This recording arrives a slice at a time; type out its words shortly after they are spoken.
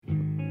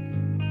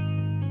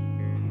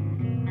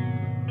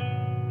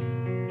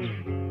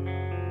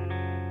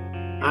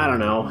I don't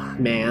know,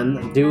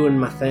 man. Doing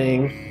my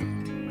thing.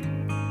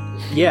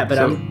 Yeah, but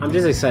I'm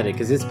just excited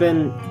because it's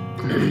been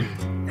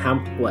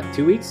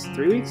 2 weeks?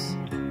 3 weeks?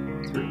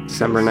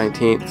 December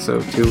 19th,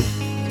 so 2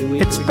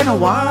 weeks. It's been a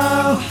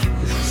while.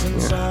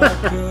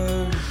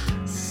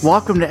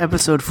 Welcome to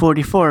episode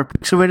 44 of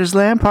Pixel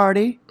LAN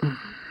Party.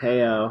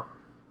 Heyo.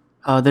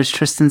 Oh, there's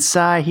Tristan's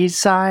sigh. He's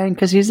sighing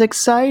because he's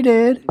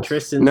excited.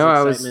 Tristan's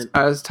excitement.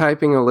 I was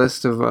typing a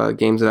list of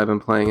games that I've been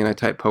playing, and I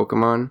typed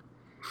Pokemon,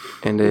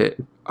 and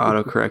it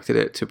auto-corrected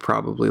it to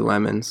probably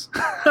lemons.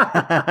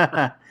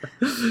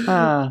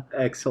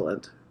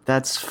 Excellent.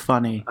 That's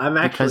funny. I'm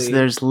actually because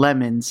there's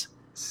lemons.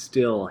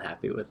 Still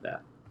happy with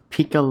that.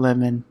 Pika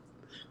lemon.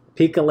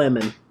 Pika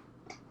lemon.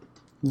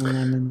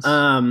 Lemons.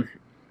 I'm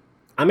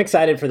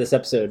excited for this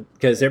episode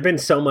because there's been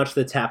so much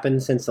that's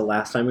happened since the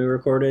last time we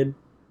recorded.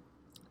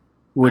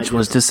 Which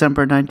was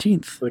December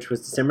 19th. Which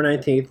was December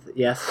 19th.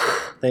 Yes.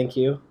 Thank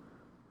you.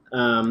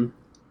 But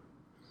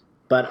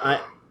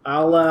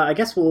I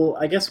guess we'll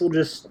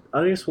just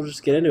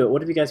get into it.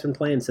 What have you guys been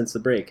playing since the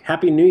break?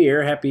 Happy New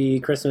Year, Happy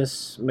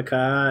Christmas,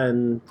 Maka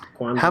and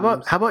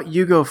Kwanzaa. How about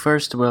you go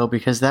first, Will?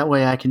 Because that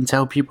way I can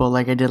tell people,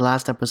 like I did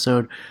last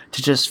episode,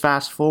 to just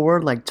fast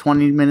forward like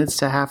 20 minutes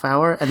to half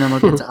hour, and then we'll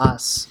get to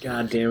us.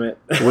 God damn it!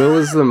 Will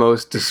is the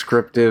most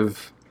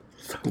descriptive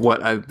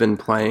what I've been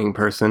playing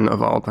person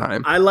of all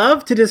time. I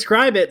love to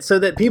describe it so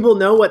that people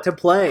know what to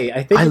play.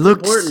 I think it's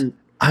important.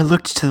 I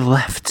looked to the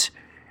left.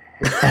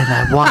 And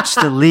I watched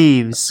the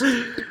leaves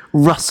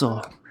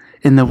rustle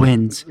in the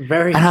wind.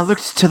 And I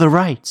looked to the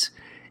right,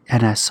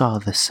 and I saw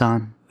the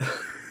sun.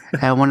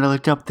 And when I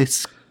looked up,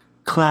 the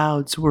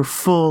clouds were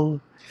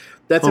full.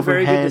 That's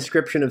overhead. A very good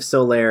description of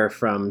Solaire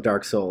from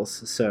Dark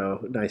Souls.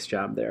 So nice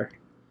job there.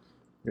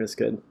 It was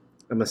good.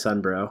 I'm a sun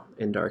bro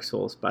in Dark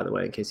Souls, by the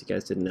way, in case you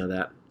guys didn't know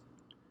that.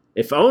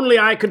 If only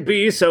I could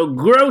be so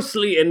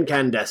grossly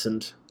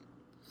incandescent.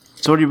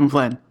 So what have you been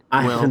playing?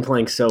 I've been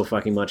playing so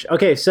fucking much.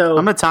 Okay, so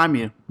I'm gonna time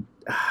you.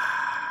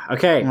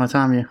 Okay. I'm gonna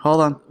time you.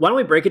 Hold on. Why don't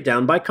we break it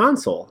down by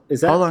console?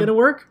 Is that gonna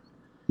work?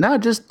 No,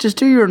 just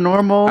do your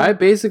normal. I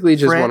basically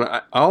just want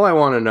to. All I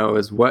want to know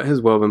is what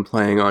has Will been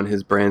playing on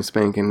his brand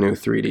spanking new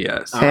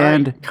 3DS.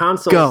 And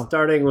console go.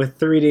 Starting with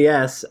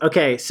 3DS.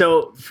 Okay,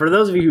 so for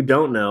those of you who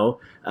don't know,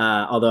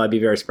 although I'd be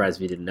very surprised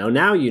if you didn't know,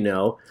 now you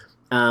know.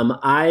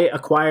 I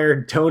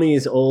acquired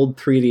Tony's old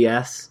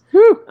 3DS.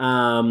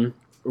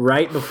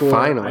 Right before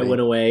Finally. I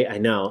went away. I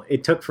know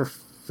it took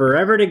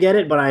forever to get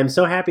it, but I am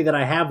so happy that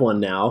I have one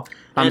now.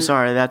 I'm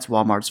sorry, that's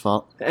Walmart's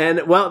fault.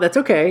 And well, that's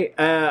okay.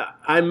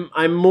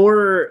 I'm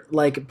more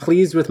like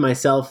pleased with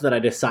myself that I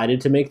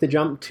decided to make the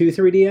jump to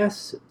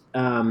 3DS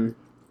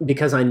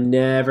because I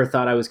never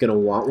thought I was going to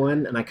want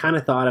one, and I kind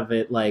of thought of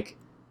it like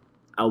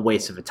a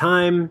waste of a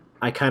time.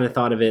 I kind of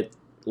thought of it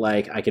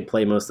like I could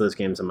play most of those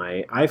games on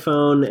my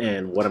iPhone,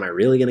 and what am I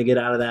really going to get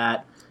out of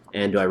that?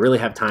 And do I really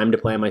have time to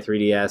play on my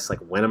 3DS? Like,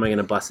 when am I going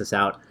to bust this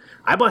out?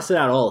 I bust it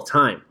out all the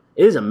time.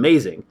 It is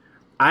amazing.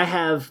 I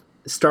have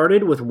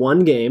started with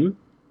one game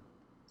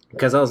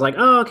because I was like,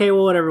 oh, okay,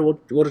 well, whatever.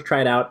 We'll just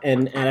try it out.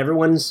 And at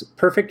everyone's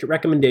perfect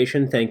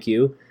recommendation, thank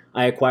you,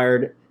 I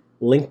acquired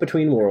Link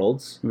Between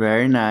Worlds.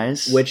 Very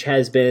nice. Which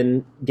has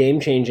been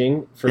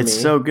game-changing for me. It's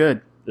so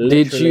good.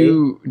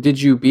 Literally. Did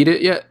you beat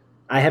it yet?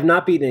 I have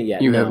not beaten it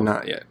yet. You no. have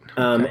not yet.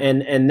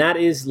 Okay. And that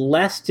is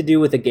less to do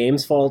with the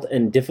game's fault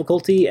and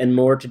difficulty and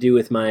more to do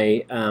with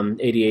my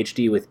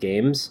ADHD with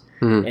games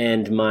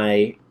and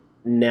my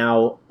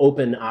now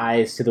open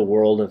eyes to the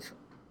world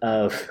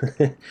of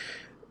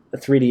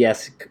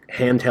 3DS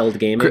handheld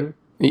gaming.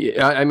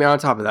 Yeah, I mean, on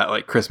top of that,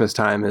 like Christmas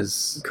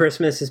is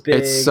big.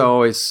 It's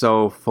always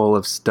so full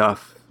of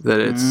stuff that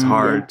it's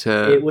hard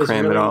to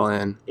cram it all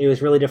in. It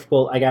was really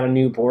difficult. I got a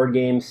new board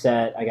game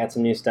set. I got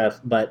some new stuff,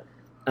 but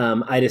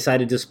I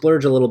decided to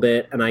splurge a little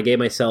bit, and I gave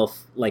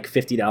myself like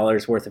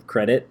 $50 worth of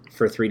credit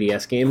for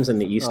 3DS games in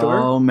the eStore.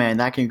 Oh man,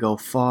 that can go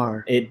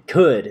far. It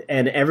could,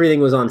 and everything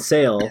was on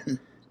sale.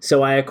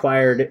 So I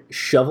acquired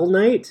Shovel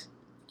Knight.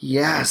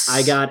 Yes.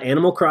 I got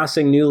Animal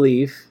Crossing New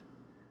Leaf.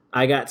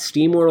 I got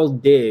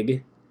SteamWorld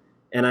Dig,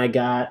 and I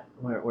got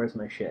where's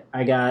my shit?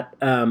 I got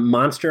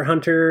Monster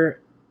Hunter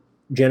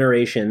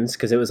Generations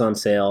because it was on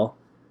sale.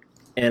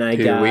 And I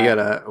got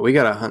we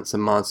gotta hunt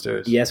some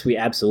monsters. Yes, we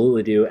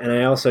absolutely do. And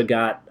I also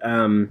got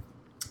the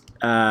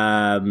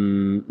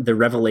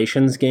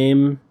Revelations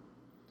game.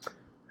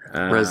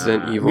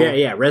 Resident Evil.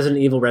 Yeah, Resident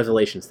Evil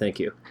Revelations. Thank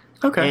you.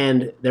 Okay.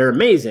 And they're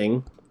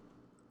amazing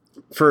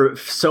for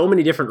so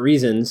many different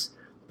reasons.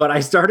 But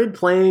I started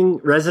playing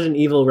Resident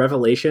Evil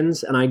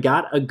Revelations, and I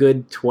got a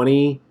good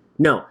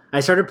I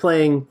started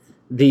playing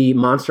the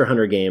Monster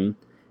Hunter game.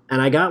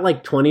 And I got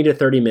like 20 to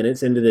 30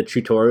 minutes into the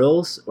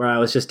tutorials where I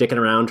was just dicking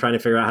around trying to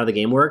figure out how the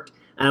game worked.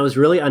 And I was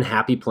really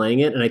unhappy playing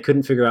it, and I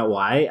couldn't figure out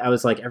why. I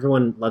was like,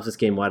 everyone loves this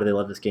game. Why do they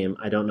love this game?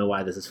 I don't know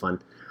why this is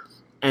fun.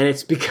 And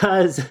it's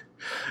because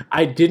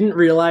I didn't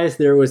realize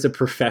there was a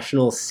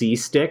professional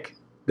C-stick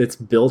that's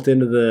built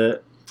into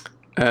the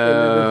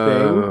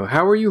thing.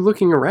 How are you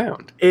looking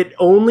around? It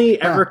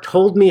only ever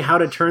told me how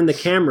to turn the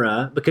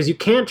camera, because you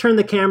can't turn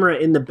the camera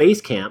in the base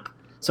camp.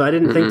 So I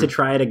didn't think to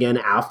try it again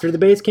after the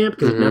base camp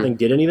because nothing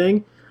did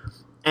anything.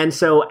 And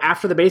so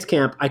after the base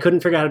camp, I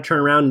couldn't figure out how to turn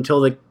around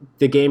until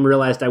the game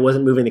realized I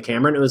wasn't moving the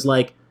camera. And it was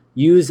like,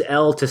 use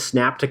L to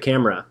snap to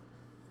camera.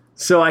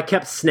 So I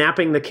kept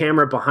snapping the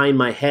camera behind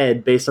my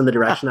head based on the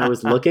direction I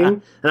was looking.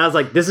 And I was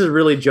like, this is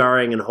really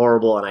jarring and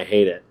horrible and I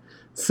hate it.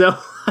 So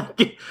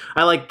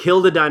I like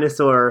killed a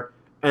dinosaur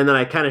and then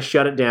I kind of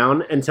shut it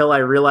down until I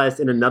realized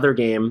in another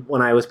game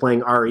when I was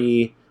playing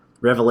RE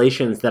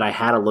Revelations that I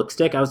had a look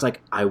stick. I was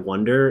like, I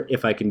wonder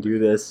if I can do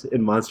this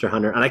in Monster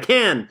Hunter. And I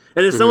can.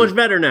 And it's so much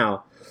better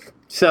now.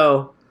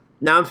 So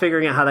now I'm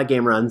figuring out how that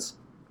game runs.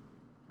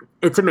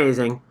 It's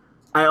amazing.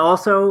 I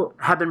also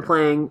have been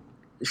playing,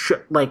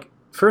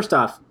 first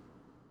off,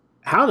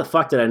 how the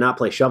fuck did I not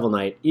play Shovel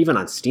Knight even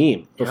on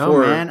Steam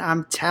before? Oh man,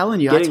 I'm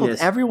telling you, I told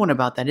everyone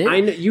about that.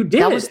 I know, you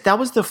did. That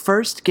was the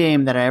first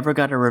game that I ever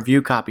got a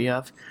review copy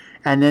of,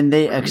 and then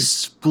they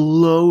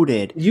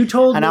exploded. You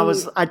told me,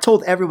 and I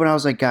told everyone, I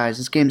was like, guys,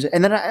 this game's,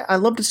 and then I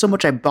loved it so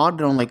much I bought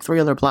it on like 3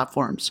 other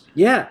platforms.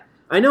 Yeah,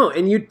 I know,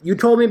 and you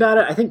told me about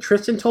it. I think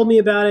Tristan told me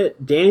about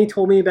it. Danny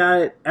told me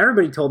about it.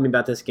 Everybody told me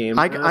about this game.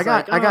 I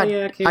got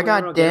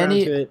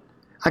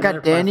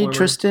Danny,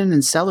 Tristan,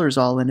 and Sellers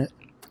all in it.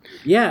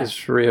 Yeah.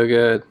 It's real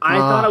good. I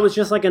thought it was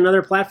just like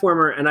another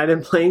platformer, and I've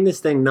been playing this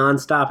thing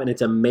nonstop, and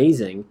it's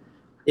amazing.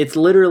 It's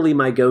literally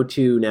my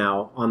go-to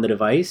now on the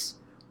device.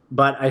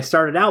 But I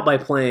started out by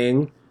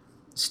playing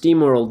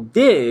SteamWorld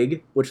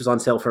Dig, which was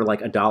on sale for like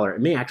 $1. It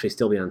may actually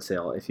still be on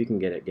sale. If you can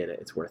get it, get it.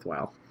 It's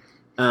worthwhile.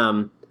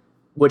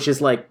 Which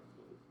is like,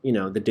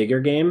 the Digger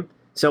game.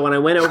 So when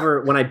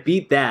I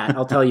beat that,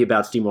 I'll tell you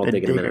about SteamWorld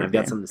Dig in a minute. I've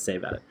got something to say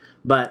about it.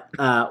 But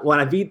when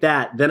I beat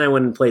that, then I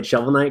went and played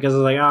Shovel Knight because I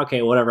was like, oh,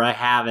 okay, whatever, I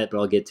have it, but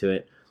I'll get to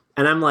it.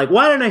 And I'm like,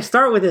 why didn't I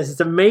start with this? It's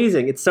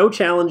amazing. It's so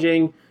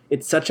challenging.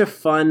 It's such a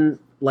fun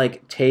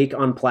take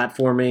on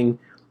platforming.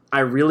 I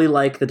really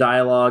like the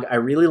dialogue. I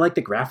really like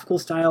the graphical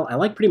style. I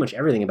like pretty much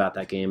everything about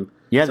that game.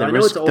 Yeah, so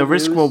the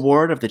risk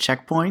reward of the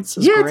checkpoints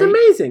is great. It's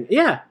amazing.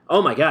 Yeah.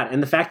 Oh my god.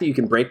 And the fact that you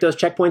can break those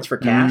checkpoints for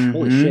cash,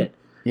 holy shit.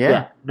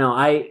 Yeah. No,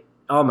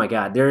 oh my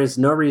god, there is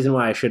no reason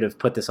why I should have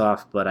put this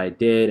off, but I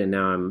did, and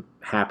now I'm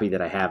happy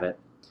that I have it.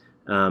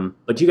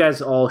 But you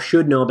guys all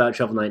should know about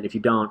Shovel Knight. If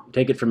you don't,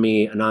 take it from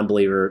me, a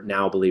non-believer,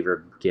 now a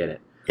believer, get it.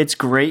 It's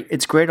great.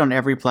 It's great on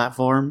every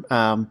platform.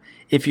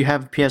 If you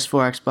have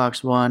PS4,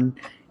 Xbox One,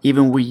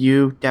 even Wii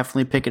U,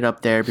 definitely pick it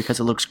up there because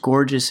it looks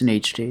gorgeous in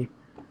HD.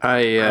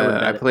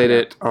 I played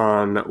it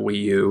on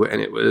Wii U,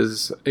 and it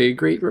was a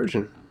great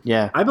version.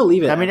 Yeah. I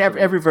believe it. I mean,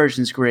 every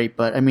version's great,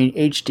 but I mean,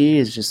 HD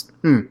is just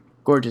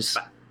gorgeous.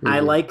 I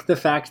like the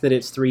fact that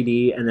it's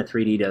 3D and the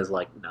 3D does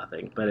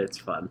nothing, but it's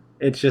fun.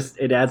 It's just,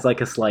 it adds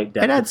a slight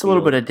depth. It adds a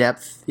little bit of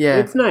depth, yeah.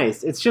 It's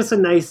nice. It's just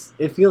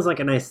it feels like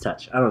a nice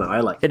touch. I don't know,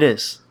 I like it. It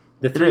is.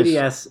 The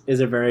 3DS is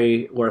a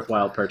very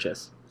worthwhile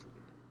purchase.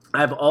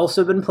 I've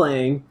also been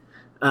playing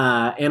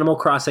Animal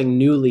Crossing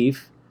New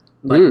Leaf,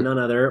 none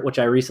other, which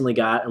I recently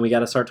got, and we got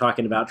to start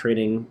talking about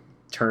trading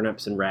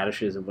turnips and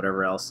radishes and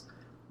whatever else.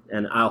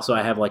 And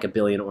I have 1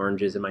 billion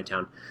oranges in my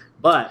town.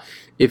 But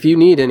if you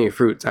need any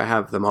fruits, I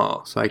have them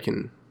all, so I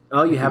can.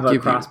 Oh, you have a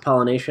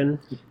cross-pollination?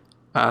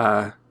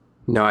 No,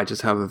 I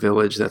just have a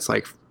village that's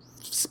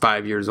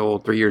 5 years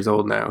old, 3 years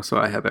old now, so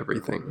I have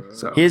everything.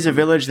 So here's a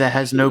village that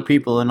has no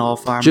people in all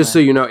farmland. Just so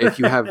you know, if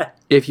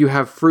you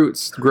have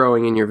fruits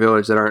growing in your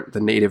village that aren't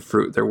the native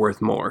fruit, they're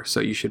worth more.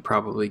 So you should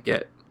probably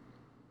get.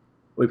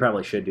 We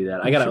probably should do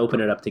that. I got to open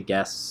it up to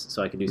guests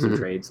so I can do some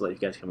trades. Let you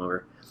guys come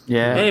over.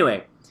 Yeah.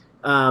 Anyway.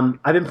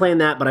 I've been playing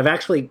that, but I've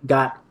actually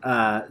got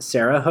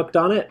Sarah hooked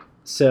on it.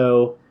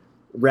 So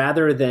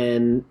rather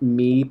than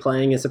me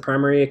playing as a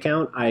primary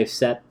account, I've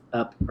set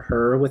up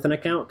her with an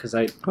account because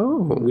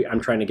I'm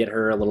trying to get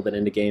her a little bit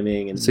into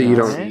gaming. And so you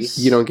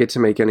don't get to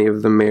make any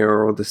of the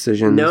mayoral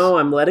decisions. No,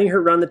 I'm letting her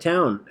run the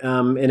town,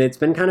 and it's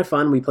been kind of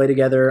fun. We play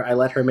together. I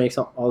let her make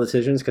all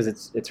decisions because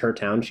it's her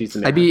town. She's the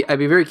mayor. I'd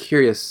be very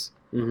curious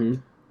to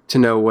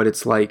know what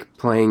it's like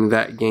playing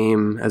that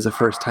game as a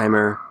first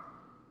timer.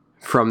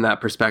 From that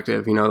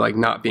perspective,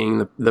 not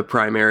being the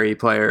primary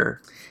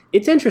player.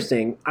 It's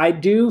interesting. I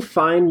do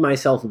find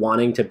myself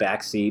wanting to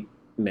backseat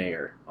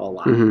Mayor a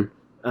lot.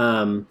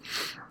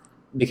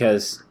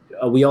 Because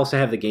we also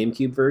have the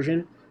GameCube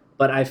version,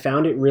 but I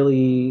found it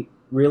really,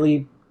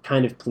 really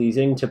kind of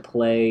pleasing to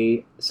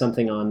play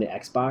something on the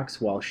Xbox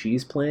while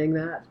she's playing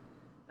that.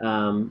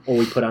 Or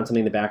we put on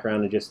something in the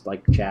background and just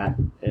chat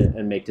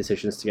and make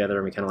decisions together,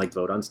 and we kind of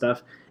vote on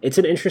stuff. It's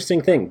an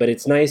interesting thing, but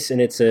it's nice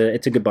and it's a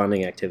good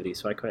bonding activity,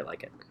 so I quite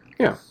like it.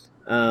 Yeah.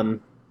 So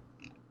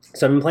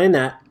I've been playing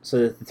that.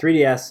 So the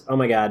 3DS, oh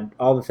my god,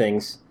 all the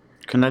things.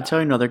 Can I tell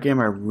you another game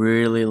I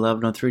really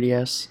loved on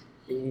 3DS?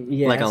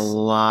 Yes. A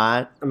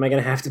lot. Am I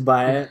gonna have to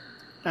buy it?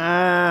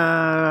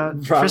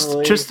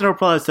 Probably. Tristan will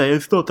probably say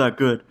it's not that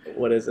good.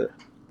 What is it?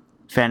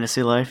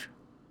 Fantasy Life.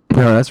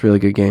 No, that's a really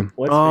good game.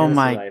 What's oh Fantasy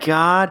my Life?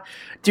 god.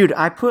 Dude,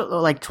 I put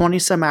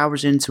 20-some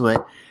hours into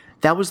it.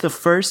 That was the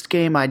first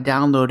game I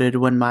downloaded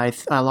when I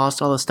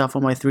lost all the stuff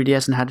on my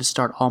 3DS and had to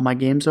start all my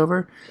games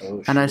over.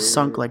 Oh, and I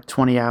sunk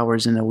 20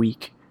 hours in a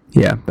week.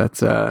 Yeah,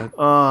 that's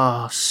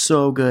Oh,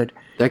 so good.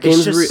 that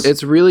game's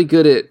it's really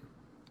good at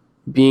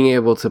being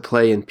able to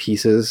play in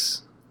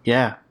pieces.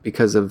 Yeah,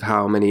 because of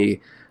how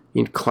many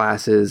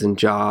classes and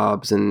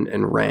jobs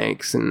and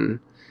ranks and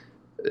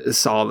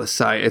it's all the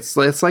site. It's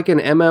like an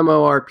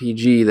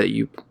MMORPG that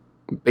you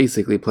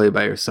basically play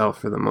by yourself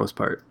for the most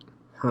part.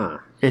 Huh.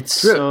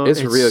 It's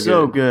real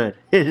so good.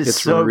 It is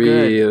so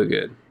real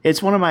good.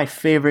 It's one of my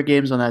favorite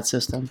games on that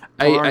system.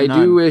 I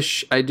do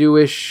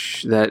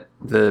wish that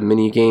the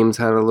mini games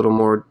had a little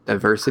more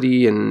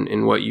diversity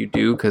in what you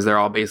do, because they're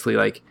all basically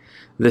like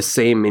the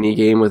same mini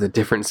game with a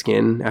different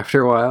skin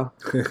after a while.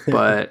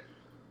 But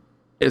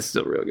it's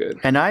still real good.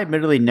 And I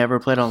admittedly never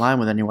played online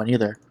with anyone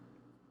either.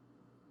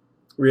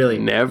 Really?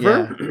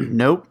 Never? Yeah.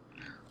 Nope.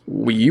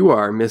 You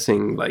are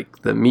missing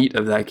like the meat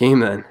of that game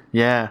then.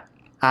 Yeah.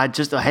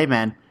 Hey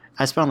man,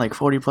 I spent like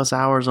 40 plus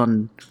hours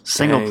on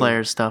single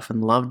player stuff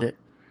and loved it.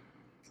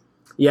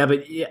 Yeah,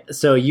 but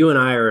so you and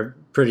I are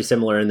pretty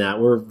similar in that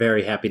we're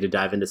very happy to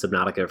dive into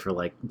Subnautica for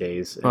like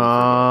days.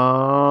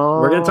 Oh,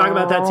 we're going to talk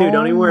about that too.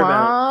 Don't even worry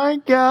about it.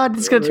 My God,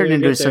 it's going to turn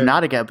into a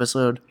Subnautica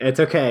episode. It's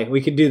okay.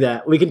 We can do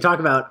that. We can talk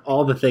about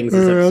all the things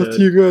this episode. I'll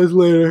see you guys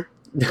later.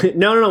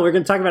 No. We're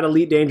going to talk about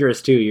Elite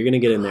Dangerous too. You're going to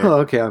get in there. Oh,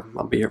 okay.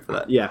 I'll be here for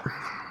that. Yeah.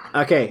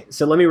 Okay,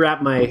 so let me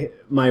wrap my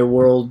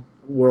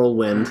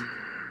whirlwind.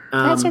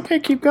 That's okay.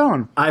 Keep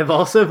going. I've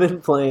also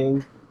been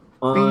playing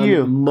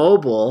on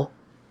mobile,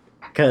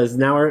 because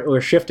now we're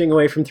shifting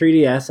away from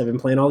 3DS. I've been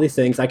playing all these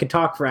things. I could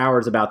talk for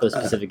hours about those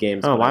specific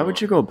games. Oh, why would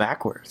you go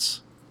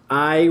backwards?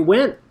 I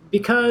went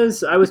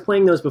because I was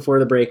playing those before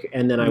the break,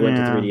 and then I went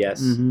to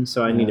 3DS. Mm-hmm.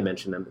 So I need to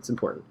mention them. It's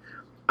important.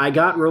 I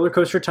got Roller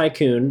Coaster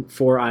Tycoon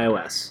for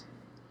iOS,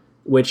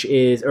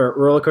 or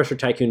Roller Coaster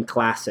Tycoon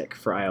Classic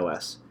for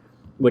iOS,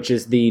 which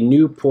is the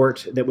new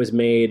port that was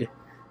made.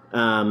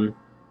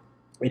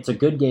 It's a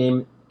good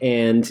game,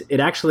 and it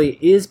actually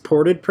is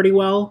ported pretty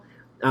well.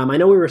 I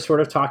know we were sort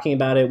of talking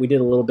about it. We did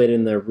a little bit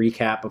in the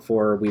recap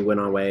before we went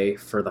away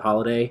for the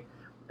holiday.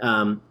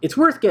 It's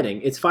worth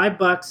getting. It's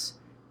 $5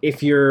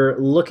 if you're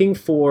looking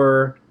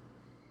for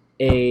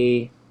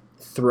a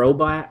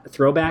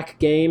throwback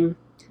game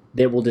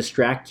that will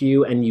distract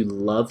you and you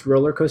loved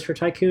Roller Coaster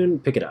Tycoon.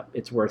 Pick it up.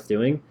 It's worth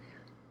doing.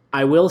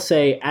 I will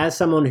say, as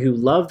someone who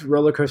loved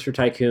Roller Coaster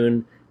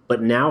Tycoon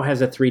but now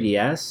has a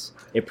 3DS,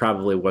 it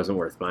probably wasn't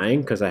worth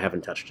buying because I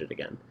haven't touched it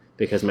again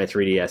because my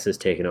 3DS has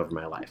taken over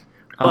my life.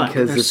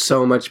 Because it's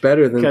so much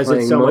better than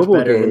playing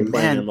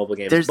mobile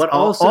games. But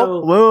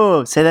also,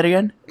 whoa, say that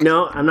again.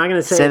 No, I'm not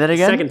going to say that it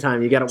again. Second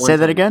time, you got it. Say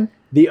that again.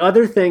 The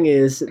other thing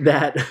is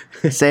that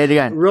say it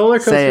again. Roller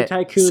Coaster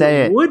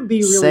Tycoon would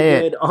be really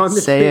good on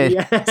the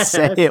 3DS.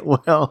 Say it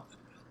well.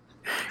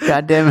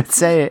 God damn it,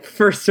 say it.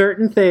 For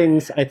certain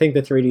things, I think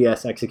the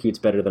 3DS executes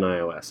better than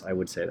iOS. I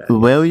would say that.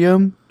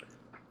 William?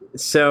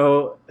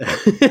 So,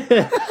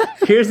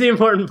 here's the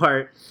important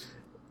part.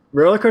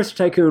 Roller Coaster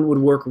Tycoon would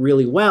work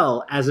really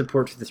well as a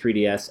port to the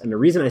 3DS, and the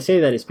reason I say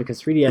that is because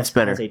 3DS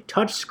has a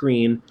touch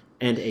screen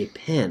and a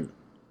pen.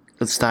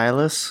 The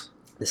stylus?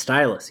 The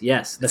stylus,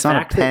 yes. It's not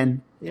a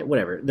pen.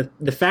 Whatever.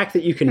 The fact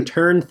that you can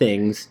turn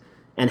things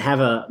and have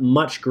a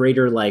much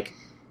greater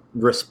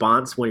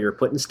response when you're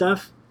putting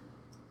stuff,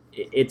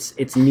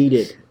 it's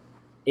needed.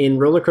 In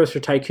Roller Coaster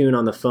Tycoon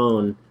on the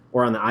phone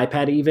or on the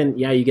iPad even,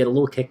 yeah, you get a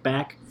little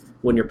kickback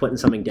when you're putting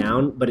something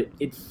down, but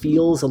it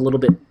feels a little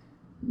bit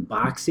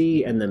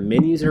boxy, and the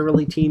menus are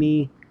really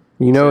teeny.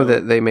 You know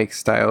that they make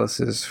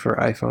styluses for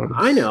iPhones.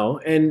 I know,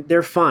 and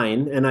they're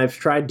fine, and I've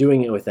tried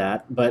doing it with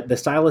that, but the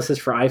styluses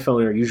for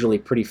iPhone are usually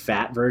pretty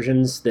fat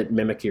versions that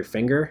mimic your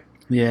finger.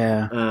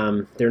 Yeah.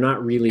 They're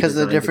not really because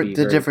the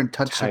different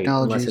touch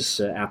technologies. Unless it's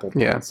the Apple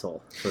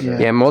Pencil.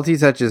 Yeah,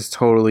 multi-touch is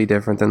totally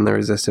different than the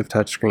resistive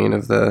touchscreen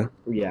of the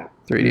 3DS.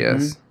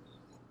 Mm-hmm.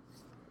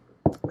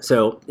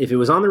 So if it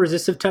was on the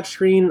resistive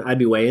touchscreen, I'd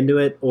be way into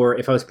it. Or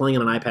if I was playing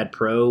on an iPad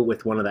Pro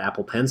with one of the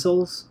Apple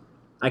Pencils,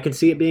 I could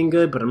see it being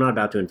good, but I'm not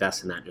about to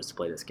invest in that just to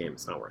play this game.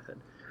 It's not worth it.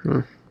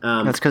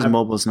 That's because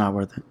mobile's not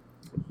worth it.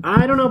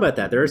 I don't know about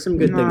that. There are some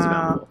good things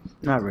about mobile.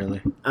 Not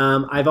really.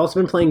 I've also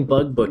been playing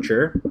Bug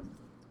Butcher,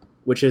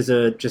 which is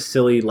a just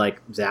silly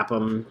zap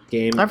 'em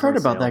game. I've heard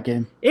about that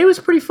game. It was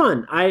pretty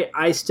fun.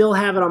 I still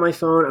have it on my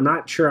phone. I'm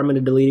not sure I'm going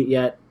to delete it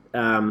yet.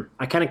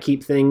 I kind of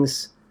keep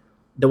things.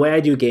 The way I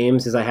do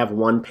games is I have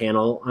one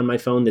panel on my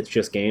phone that's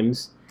just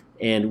games,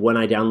 and when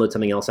I download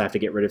something else, I have to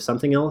get rid of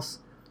something else.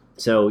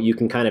 So you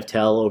can kind of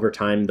tell over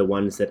time the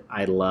ones that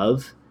I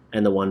love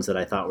and the ones that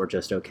I thought were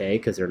just okay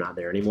because they're not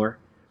there anymore.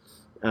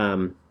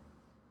 Bug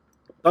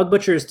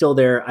Butcher is still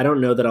there. I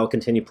don't know that I'll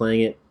continue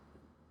playing it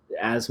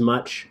as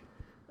much.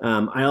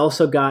 I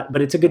also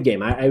but it's a good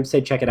game. I would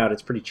say check it out.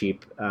 It's pretty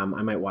cheap. I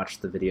might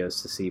watch the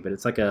videos to see, but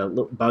it's like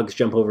bugs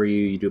jump over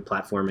you. You do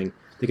platforming.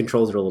 The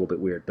controls are a little bit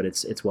weird, but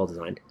it's well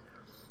designed.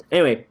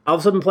 Anyway, I've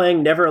also been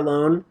playing Never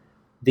Alone,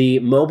 the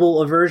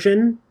mobile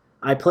version.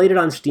 I played it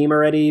on Steam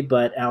already,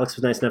 but Alex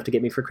was nice enough to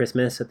get me for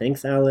Christmas, so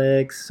thanks,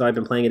 Alex. So I've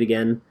been playing it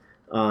again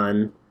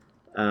on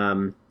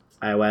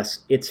iOS.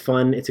 It's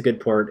fun. It's a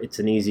good port. It's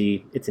an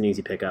easy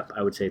pickup.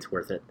 I would say it's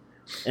worth it.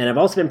 And I've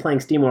also been playing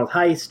SteamWorld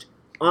Heist,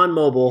 on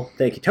mobile.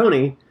 Thank you,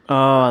 Tony.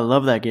 Oh, I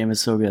love that game.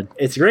 It's so good.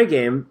 It's a great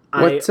game.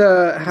 What?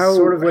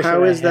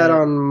 How is that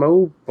on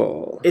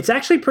mobile? It's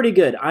actually pretty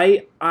good.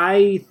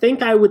 I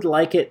think I would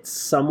like it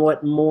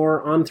somewhat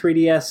more on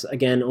 3DS.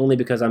 Again, only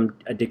because I'm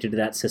addicted to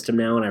that system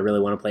now, and I really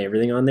want to play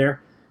everything on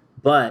there.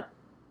 But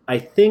I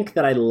think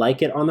that I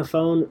like it on the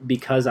phone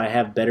because I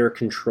have better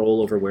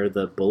control over where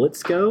the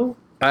bullets go.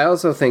 I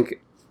also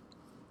think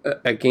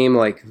a game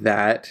like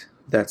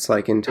that's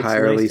like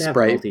entirely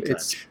sprite.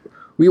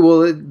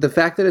 The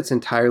fact that it's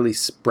entirely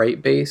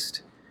sprite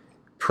based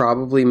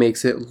probably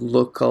makes it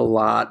look a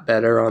lot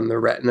better on the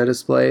Retina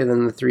display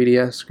than the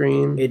 3DS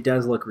screen. It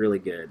does look really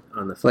good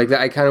on the phone. Like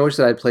that, I kind of wish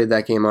that I'd played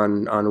that game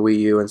on Wii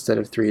U instead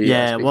of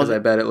 3DS because I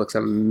bet it looks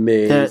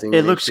amazing.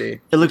 It looks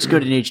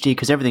good in HD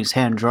because everything's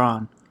hand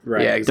drawn.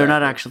 Right. Yeah,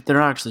 exactly. They're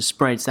not actually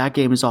sprites. That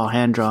game is all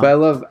hand drawn.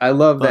 But I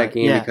love that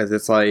game because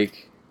it's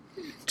like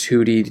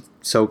 2D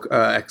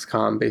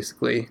XCOM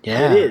basically.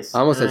 Yeah, it is. I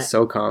almost said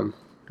SOCOM.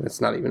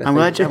 That's not even. I'm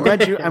glad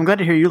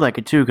to hear you like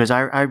it too because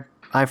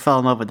I fell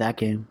in love with that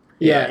game.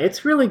 Yeah,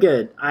 it's really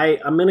good.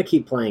 I'm gonna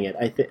keep playing it.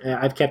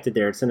 I've kept it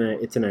there. It's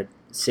in a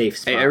safe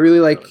spot. I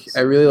really like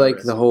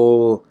the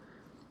whole.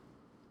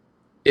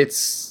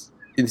 It's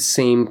the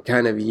same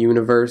kind of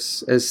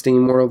universe as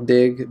SteamWorld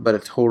Dig, but a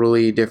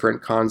totally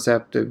different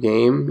concept of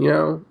game. You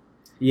know.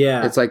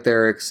 Yeah. It's like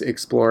they're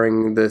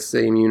exploring the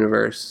same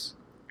universe,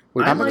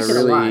 which is a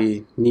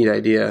really neat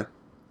idea.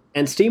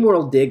 And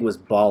SteamWorld Dig was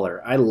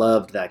baller. I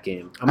loved that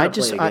game. I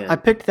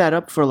picked that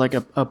up for like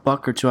a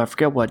buck or two. I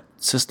forget what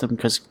system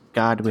because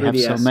God, we have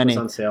so many. Was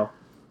on sale.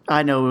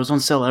 I know it was on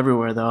sale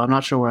everywhere though. I'm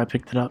not sure where I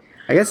picked it up.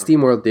 I guess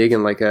SteamWorld Dig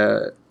in like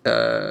a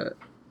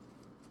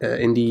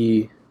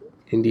indie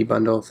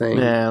bundle thing.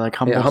 Yeah, like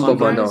Humble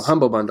Bundle.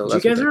 Humble Bundle. Do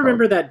you guys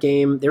remember that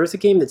game? There was a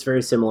game that's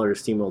very similar to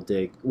SteamWorld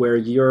Dig where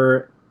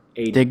you're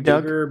a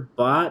digger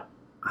bot.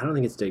 I don't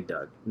think it's Dig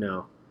Dug.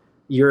 No,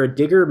 you're a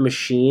digger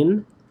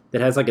machine that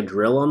has like a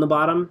drill on the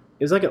bottom.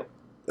 It was like an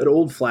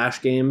old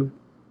Flash game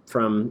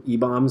from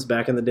E-Bombs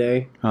back in the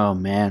day. Oh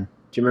man,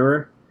 do you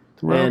remember?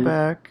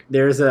 Throwback.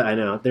 You're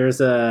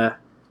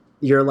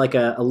like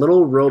a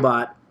little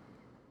robot,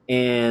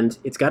 and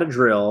it's got a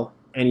drill,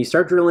 and you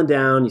start drilling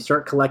down. You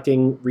start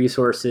collecting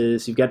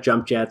resources. You've got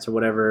jump jets or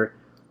whatever,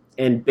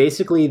 and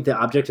basically the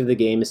object of the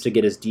game is to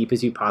get as deep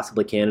as you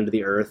possibly can into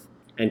the earth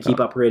and keep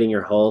upgrading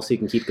your hull so you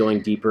can keep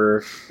going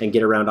deeper and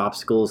get around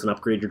obstacles and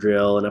upgrade your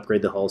drill and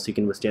upgrade the hull so you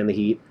can withstand the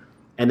heat.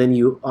 And then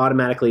you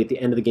automatically, at the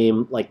end of the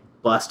game, like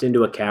bust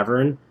into a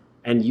cavern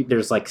and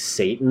there's like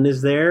Satan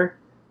is there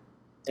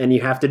and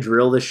you have to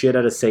drill the shit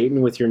out of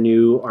Satan with your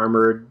new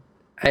armored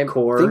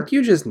core. I think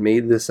you just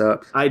made this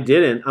up. I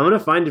didn't. I'm going to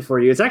find it for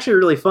you. It's actually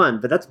really fun,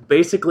 but that's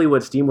basically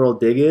what SteamWorld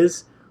Dig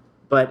is.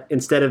 But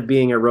instead of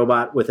being a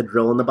robot with a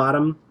drill in the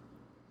bottom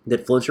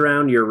that floats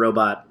around, you're a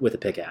robot with a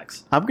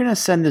pickaxe. I'm going to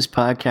send this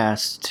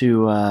podcast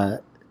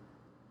to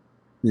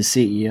the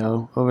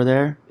CEO over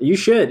there. You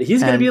should.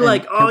 He's going to be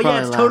like, oh,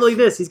 yeah, it's totally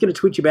this. He's going to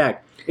tweet you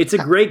back. It's a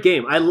great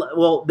game.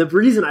 The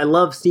reason I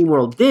love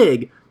SteamWorld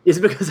Dig is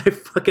because I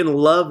fucking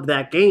loved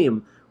that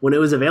game when it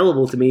was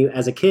available to me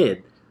as a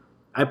kid.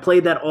 I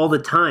played that all the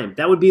time.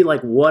 That would be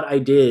like what I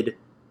did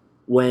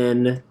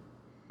when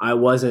I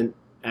wasn't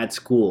at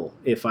school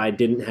if I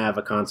didn't have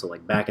a console,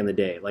 like back in the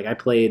day. Like I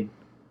played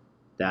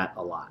that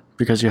a lot.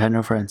 Because you had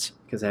no friends.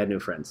 Because I had no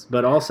friends.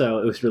 But also,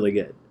 it was really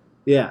good.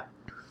 Yeah.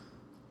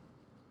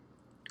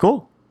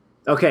 Cool.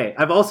 Okay,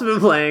 I've also been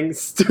playing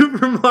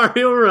Super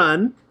Mario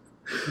Run.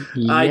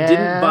 Yeah. I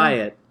didn't buy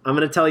it. I'm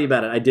going to tell you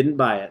about it. I didn't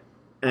buy it.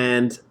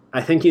 And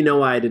I think you know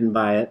why I didn't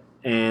buy it.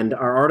 And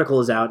our article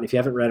is out. And if you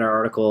haven't read our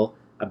article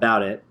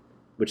about it,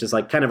 which is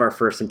like kind of our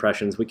first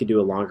impressions, we could do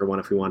a longer one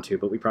if we want to,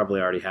 but we probably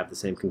already have the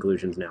same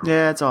conclusions now.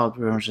 Yeah, it's all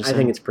pretty much the same. I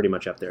think it's pretty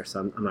much up there, so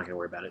I'm not going to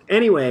worry about it.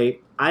 Anyway,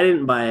 I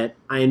didn't buy it.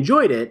 I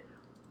enjoyed it.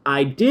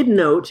 I did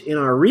note in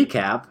our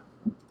recap,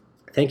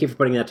 thank you for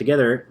putting that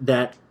together,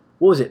 that,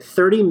 what was it,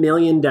 30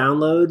 million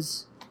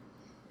downloads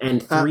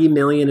and 3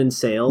 million in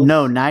sales?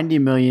 No, 90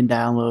 million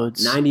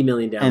downloads. 90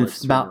 million downloads.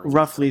 And about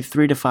roughly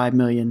 3 to 5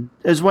 million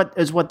is what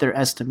they're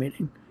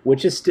estimating.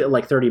 Which is still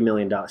like $30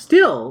 million.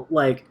 Still,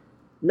 like,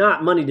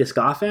 not money to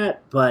scoff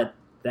at, but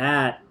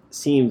that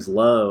seems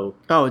low.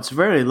 Oh, it's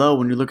very low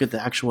when you look at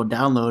the actual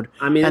download.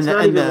 I mean, it's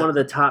not even one of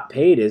the top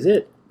paid, is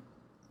it?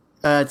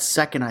 It's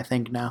second, I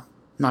think, now.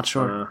 Not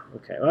sure.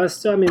 Okay. Well, it's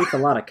still, I mean, it's a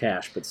lot of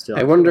cash, but still.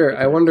 I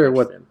wonder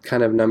what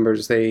kind of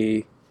numbers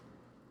they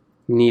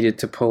needed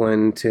to pull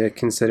in to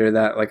consider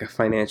that like a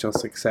financial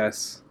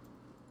success.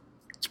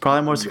 It's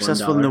probably more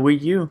successful than the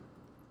Wii U.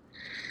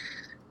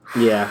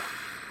 Yeah.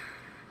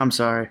 I'm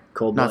sorry.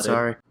 Cold-blooded. Not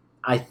sorry.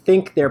 I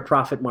think their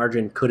profit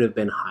margin could have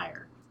been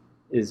higher,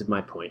 is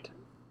my point.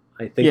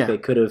 I think they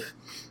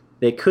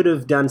could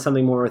have done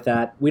something more with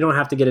that. We don't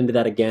have to get into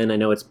that again. I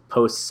know it's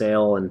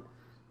post-sale and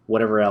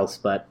whatever else,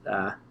 but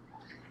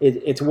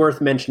it's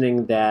worth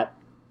mentioning that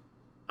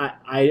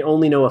I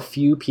only know a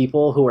few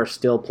people who are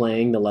still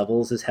playing the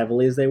levels as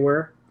heavily as they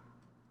were,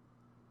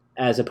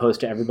 as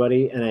opposed to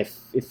everybody, and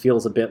it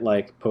feels a bit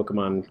like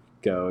Pokemon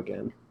Go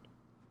again.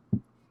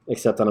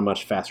 except on a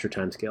much faster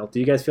time scale.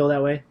 Do you guys feel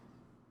that way?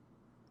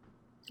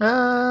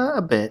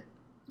 A bit,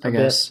 I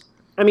guess.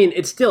 I mean,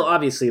 it's still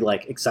obviously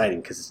like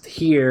exciting because it's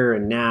here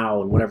and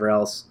now and whatever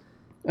else.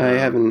 I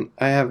haven't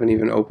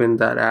even opened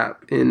that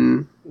app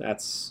in.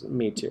 That's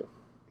me too.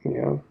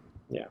 Yeah.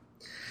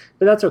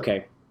 But that's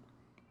okay.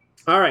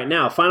 All right,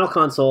 now final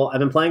console. I've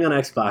been playing on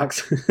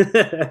Xbox,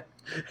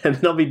 and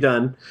then I'll be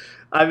done.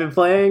 I've been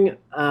playing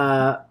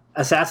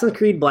Assassin's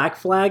Creed Black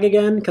Flag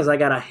again because I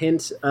got a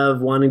hint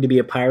of wanting to be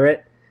a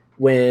pirate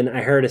when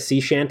I heard a sea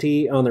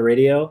shanty on the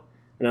radio,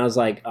 and I was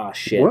like, "Oh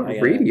shit!" What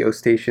radio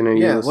station are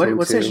you listening to?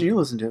 What station you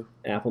listen to?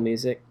 Apple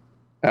Music.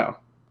 Oh,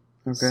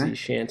 okay. Sea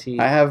shanty.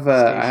 I have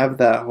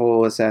that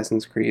whole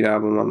Assassin's Creed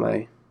album on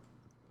my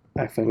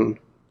iPhone.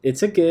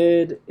 It's a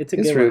good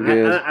real one.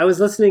 good. I was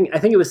listening. I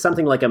think it was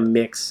something like a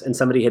mix, and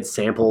somebody had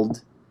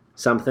sampled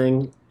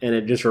something, and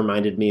it just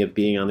reminded me of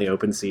being on the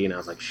open sea, and I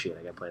was like, "Shit,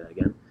 I gotta play that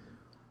again."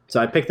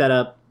 So I picked that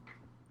up,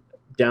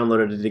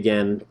 downloaded it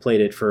again, played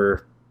it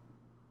for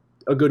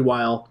a good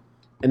while,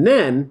 and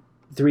then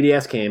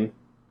 3DS came,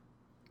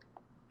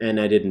 and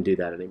I didn't do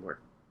that anymore.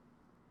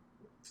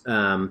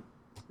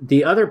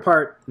 The other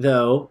part,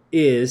 though,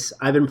 is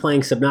I've been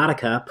playing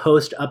Subnautica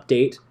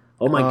post-update.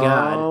 Oh my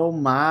god. Oh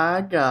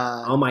my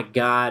god. Oh my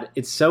god.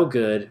 It's so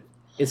good.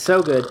 It's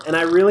so good. And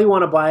I really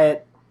want to buy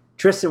it.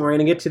 Tristan, we're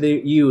going to get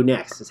to you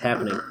next. It's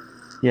happening.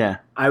 Yeah.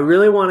 I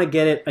really want to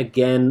get it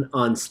again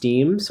on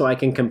Steam so I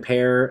can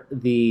compare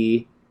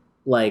the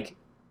like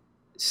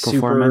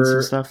Performance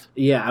and stuff.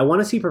 Yeah, I want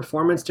to see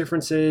performance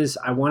differences.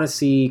 I want to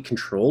see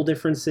control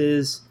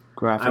differences.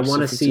 Graphics I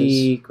want to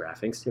see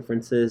graphics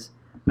differences.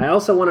 I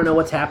also want to know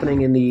what's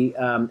happening in the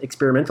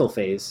experimental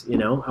phase. You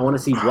know, I want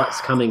to see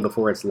what's coming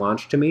before it's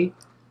launched to me.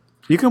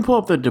 You can pull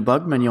up the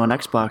debug menu on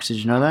Xbox. Did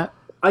you know that?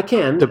 I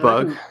can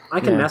debug. I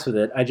can mess with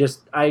it.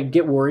 I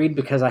get worried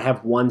because I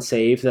have one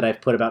save that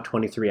I've put about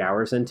 23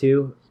 hours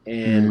into,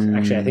 and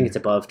actually I think it's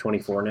above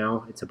 24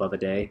 now. It's above a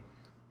day,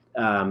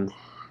 and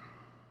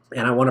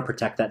I want to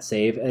protect that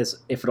save as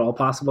if at all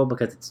possible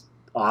because it's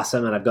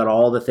awesome, and I've got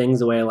all the things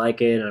the way I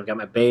like it, and I've got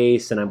my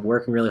base, and I'm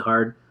working really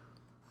hard.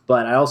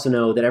 But I also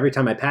know that every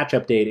time I patch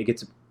update, it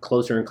gets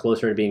closer and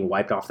closer to being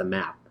wiped off the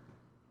map.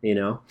 You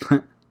know.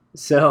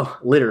 So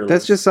literally,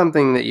 that's just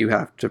something that you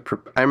have to.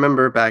 I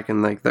remember back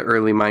in like the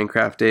early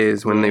Minecraft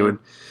days when they would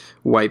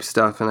wipe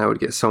stuff, and I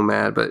would get so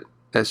mad. But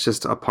that's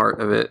just a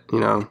part of it, you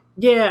know.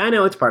 Yeah, I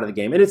know it's part of the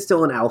game, and it's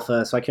still an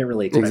alpha, so I can't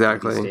really expect it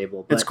to be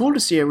stable. But it's cool to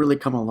see it really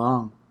come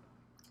along.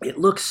 It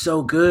looks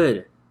so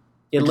good.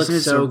 It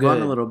looks so good.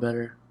 Run a little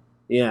better.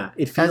 Yeah,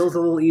 it feels a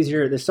little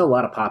easier. There's still a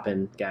lot of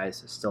pop-in, guys.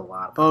 There's still a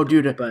lot of Oh,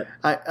 dude. But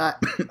I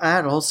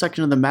had a whole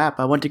section of the map.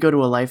 I went to go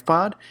to a life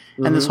pod,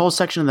 and this whole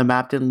section of the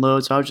map didn't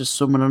load, so I was just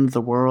swimming under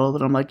the world,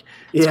 and I'm like,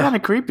 it's kind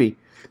of creepy,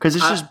 because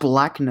it's just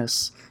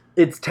blackness.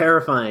 It's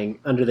terrifying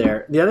under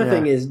there. The other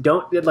thing is, the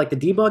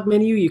debug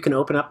menu you can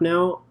open up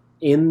now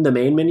in the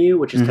main menu,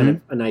 which is kind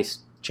of a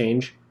nice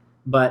change,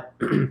 but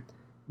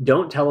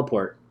don't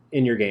teleport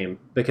in your game,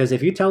 because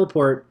if you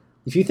teleport...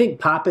 If you think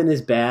pop-in is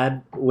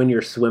bad when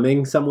you're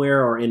swimming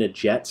somewhere or in a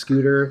jet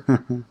scooter,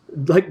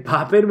 like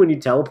pop-in when you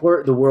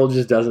teleport, the world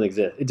just doesn't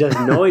exist. It has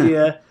no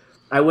idea.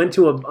 I went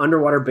to an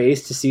underwater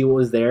base to see what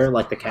was there,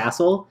 like the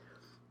castle,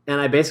 and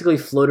I basically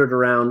floated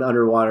around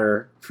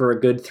underwater for a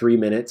good 3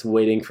 minutes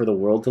waiting for the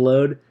world to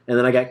load, and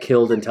then I got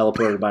killed and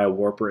teleported by a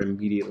warper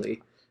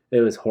immediately.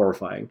 It was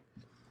horrifying.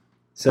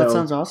 So, that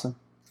sounds awesome.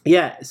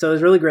 Yeah, so it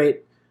was really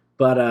great.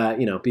 But,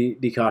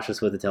 be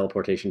cautious with the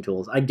teleportation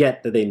tools. I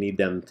get that they need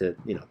them to,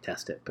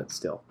 test it, but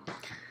still.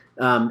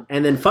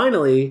 And then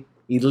finally,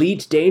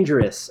 Elite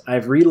Dangerous.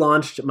 I've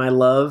relaunched my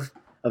love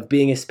of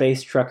being a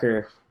space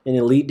trucker in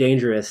Elite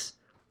Dangerous.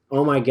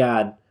 Oh, my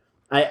God.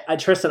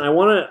 Tristan, I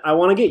want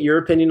to get your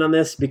opinion on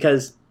this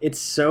because it's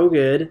so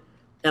good.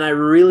 And I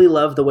really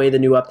love the way the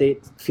new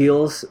update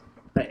feels.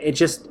 It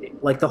just,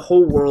 like the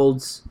whole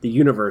the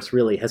universe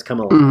really has come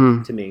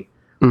alive to me.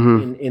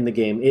 In the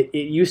game. It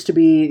used to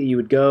be you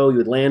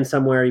would land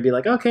somewhere, you'd be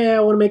like, okay,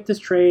 I want to make this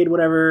trade,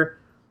 whatever.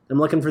 I'm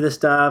looking for this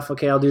stuff.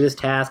 Okay, I'll do this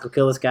task. I'll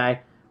kill this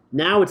guy.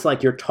 Now it's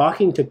like you're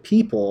talking to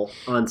people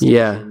on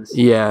stations.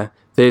 Yeah.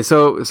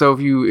 So if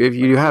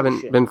you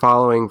haven't been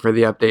following for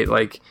the update,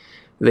 like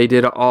they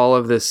did all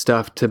of this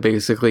stuff to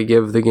basically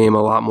give the game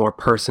a lot more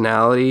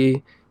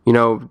personality. You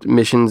know,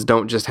 missions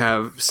don't just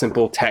have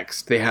simple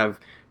text. They have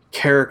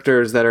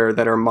characters that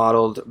are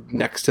modeled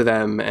next to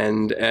them,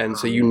 and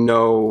so you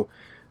know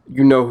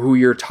who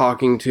you're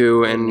talking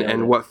to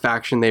and what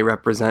faction they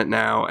represent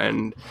now,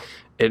 and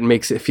it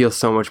makes it feel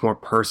so much more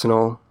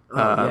personal.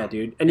 Yeah,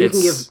 dude. And you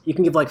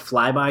can give like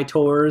flyby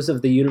tours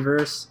of the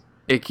universe.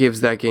 It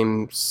gives that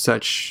game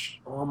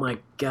such... Oh my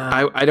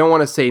God. I don't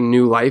want to say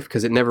new life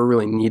because it never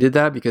really needed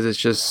that because it's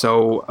just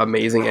so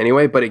amazing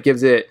anyway, but it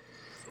gives it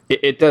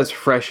does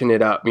freshen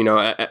it up,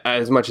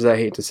 as much as I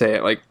hate to say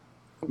it, like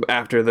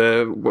after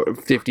the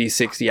 50,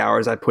 60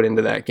 hours I put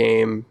into that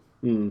game,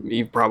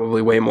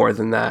 probably way more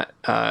than that,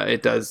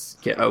 it does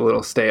get a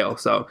little stale.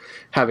 So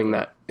having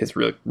that is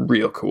really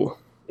real cool.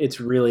 It's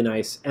really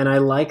nice. And I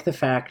like the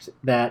fact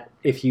that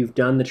if you've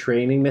done the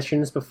training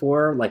missions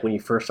before, like when you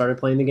first started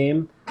playing the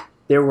game,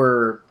 there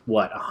were,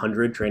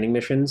 100 training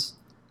missions?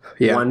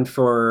 Yeah. One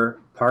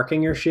for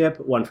parking your ship,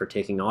 one for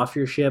taking off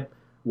your ship,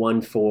 one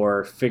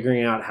for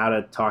figuring out how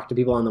to talk to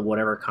people on the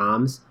whatever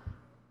comms.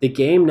 The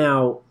game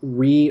now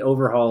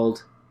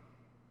overhauled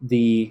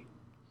the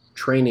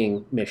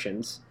training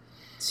missions.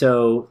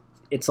 So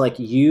it's like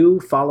you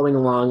following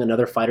along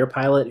another fighter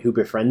pilot who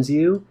befriends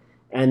you,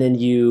 and then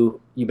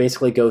you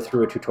basically go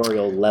through a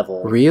tutorial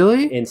level.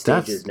 Really? In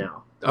stages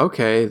now.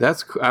 Okay,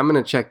 I'm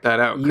gonna check that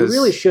out. You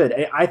really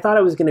should. I thought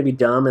it was going to be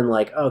dumb and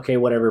like, okay,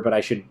 whatever, but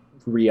I should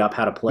re-up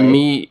how to play.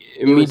 Me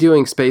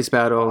doing space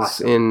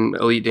battles in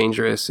Elite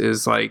Dangerous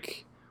is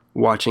like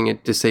watching a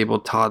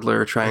disabled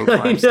toddler try and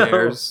climb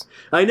stairs.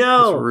 I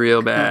know. It's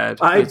real bad.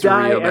 I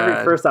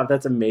die first off,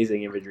 that's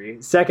amazing imagery.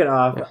 Second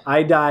off,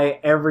 I die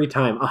every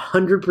time.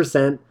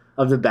 100%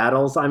 of the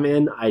battles I'm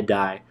in, I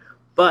die.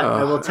 But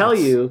I will tell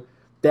you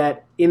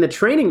that in the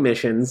training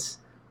missions,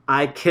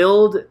 I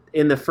killed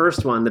in the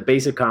first one, the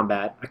basic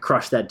combat, I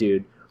crushed that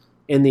dude.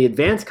 In the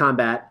advanced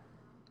combat,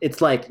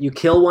 it's like you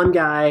kill one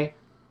guy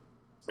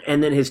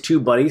and then his two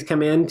buddies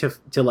come in to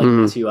like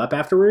mess you up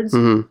afterwards.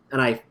 And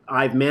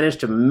I've managed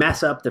to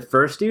mess up the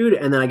first dude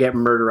and then I get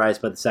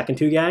murderized by the second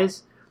two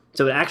guys.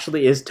 So it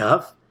actually is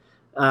tough.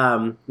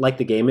 Like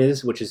the game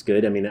is, which is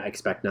good. I mean, I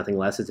expect nothing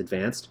less. It's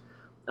advanced.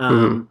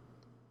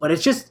 But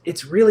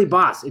it's really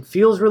boss. It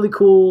feels really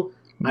cool.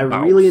 I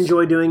really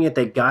enjoy doing it.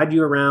 They guide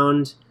you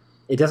around.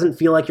 It doesn't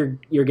feel like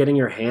you're getting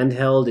your hand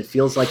held. It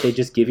feels like they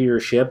just give you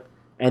your ship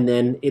and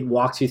then it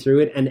walks you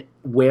through it. And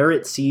where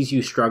it sees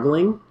you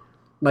struggling,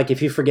 like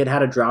if you forget how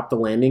to drop the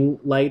landing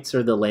lights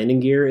or the landing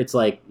gear, it's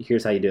like,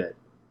 here's how you do it.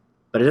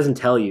 But it doesn't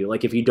tell you.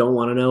 Like if you don't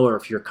want to know or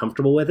if you're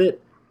comfortable with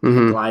it, you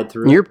can glide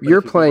through.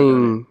 You're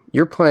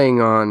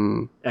playing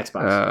on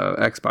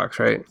Xbox,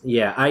 right?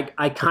 Yeah,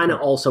 I kind of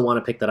also want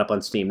to pick that up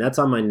on Steam. That's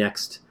on my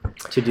next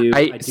to do.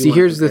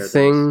 Here's the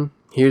thing.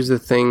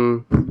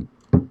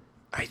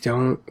 I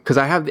don't, because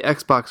I have the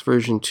Xbox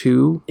version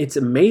too. It's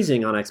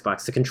amazing on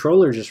Xbox. The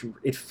controller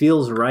it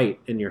feels right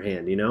in your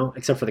hand,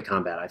 except for the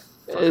combat.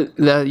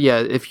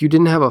 If you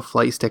didn't have a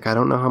flight stick, I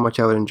don't know how much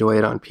I would enjoy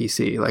it on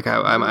PC. Like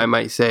I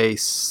might say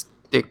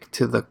stick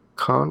to the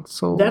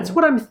console. That's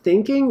what I'm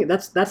thinking.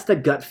 That's the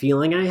gut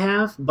feeling I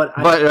have. But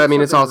I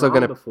mean, it's also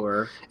gonna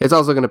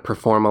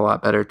perform a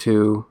lot better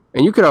too.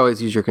 And you could always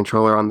use your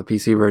controller on the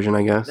PC version,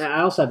 I guess.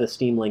 I also have the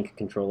Steam Link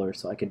controller,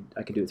 so I could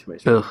do it through my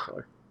Steam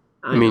controller.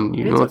 I mean,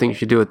 the only thing you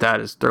should do with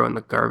that is throw in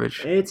the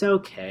garbage. It's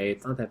okay.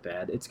 It's not that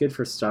bad. It's good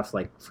for stuff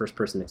like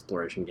first-person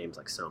exploration games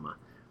like Soma.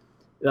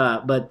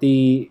 But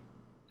it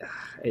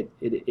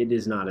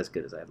is not as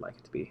good as I'd like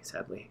it to be,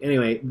 sadly.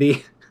 Anyway,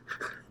 the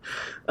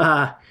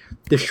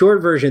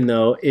short version,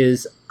 though,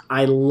 is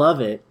I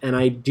love it, and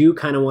I do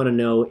kind of want to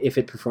know if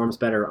it performs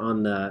better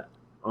on the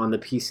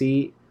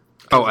PC.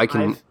 Oh, I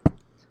can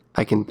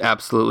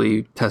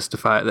absolutely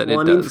testify that it does.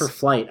 Well, I mean, for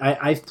flight.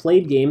 I've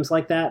played games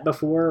like that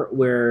before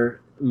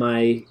where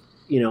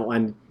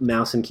I'm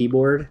mouse and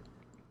keyboard,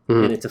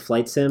 and it's a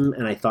flight sim,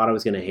 and I thought I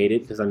was going to hate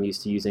it because I'm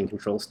used to using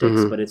control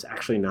sticks, but it's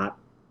actually not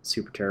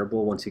super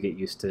terrible once you get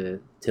used to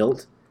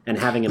tilt. And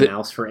having a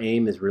mouse for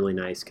aim is really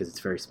nice because it's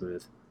very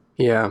smooth.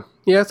 Yeah,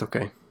 it's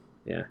okay.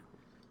 Yeah.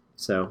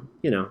 So,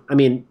 I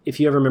mean, if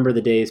you ever remember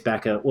the days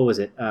back at, what was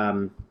it?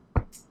 Not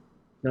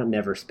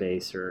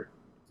Neverspace or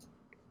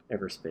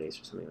Everspace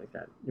or something like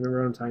that. You remember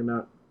what I'm talking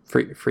about?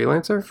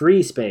 Freelancer?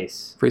 Free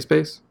Space. Free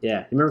Space? Yeah.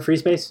 You remember Free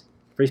Space?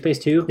 Free Space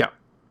 2? Yeah.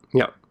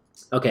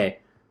 Okay.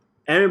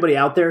 Everybody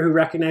out there who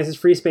recognizes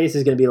Free Space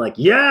is going to be like,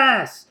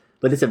 yes!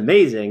 But it's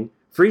amazing.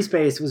 Free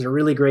Space was a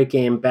really great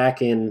game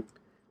back in,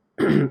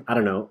 I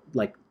don't know,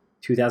 like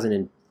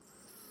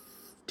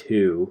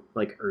 2002,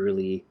 like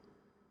early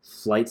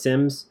flight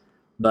sims.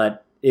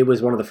 But it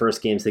was one of the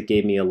first games that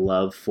gave me a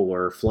love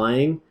for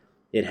flying.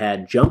 It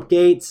had jump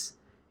gates.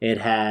 It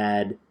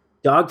had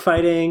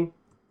dogfighting.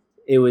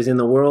 It was in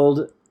the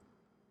world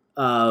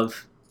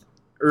of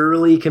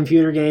early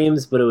computer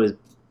games, but it was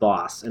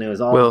boss, and it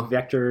was all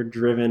vector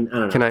driven. I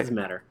don't know. It doesn't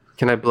matter.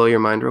 Can I blow your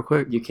mind real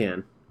quick? You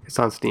can. It's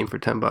on Steam for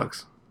 $10. Oh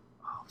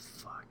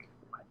fuck!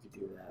 Why'd you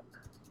do that?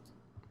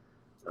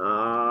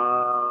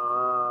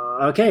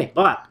 Okay,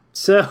 bought.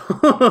 So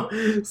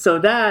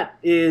that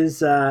is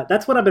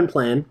that's what I've been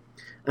playing,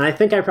 and I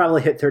think I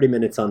probably hit 30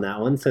 minutes on that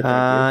one. So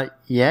thank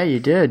you. Yeah,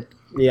 you did.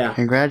 Yeah.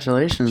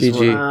 Congratulations.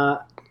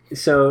 GG.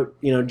 So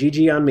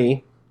GG on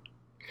me.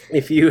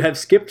 If you have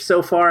skipped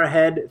so far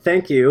ahead,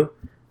 thank you.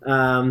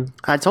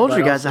 I told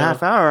you guys a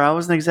half hour. I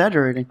wasn't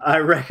exaggerating. I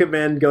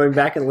recommend going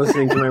back and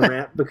listening to my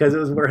rant because it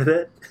was worth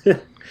it.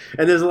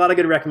 And there's a lot of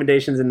good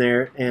recommendations in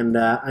there, and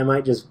I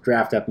might just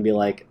draft up and be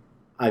like,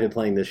 I've been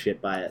playing this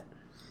shit, buy it.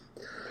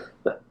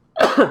 But,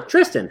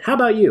 Tristan, how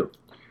about you?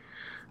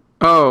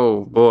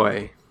 Oh,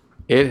 boy.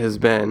 It has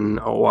been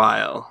a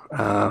while.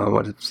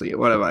 What have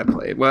I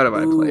played?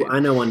 I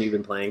know one you've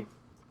been playing.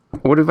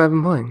 What have I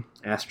been playing?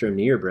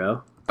 Astroneer,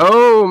 bro.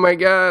 Oh my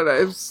god,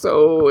 I'm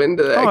so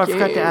into that game. I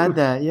forgot to add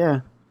that, yeah.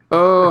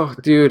 Oh,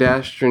 dude,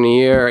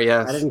 Astroneer,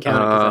 yes. I didn't count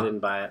it because I didn't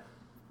buy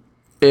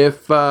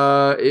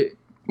it.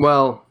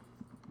 Well,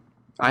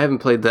 I haven't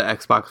played the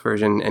Xbox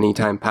version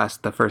anytime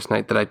past the first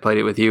night that I played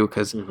it with you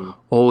because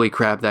holy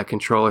crap, that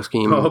controller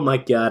scheme Oh my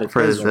god, it's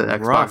for the so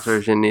Xbox rough.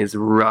 version is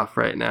rough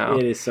right now.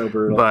 It is so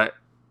brutal. But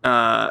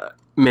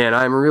man,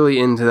 I'm really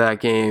into that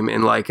game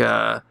in like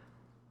a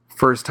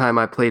first time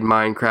I played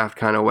Minecraft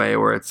kind of way,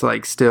 where it's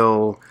like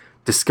still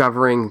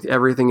discovering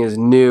everything is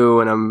new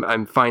and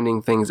I'm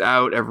finding things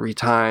out every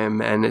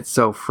time, and it's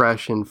so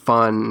fresh and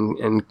fun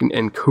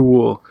and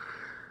cool.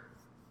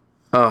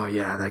 Oh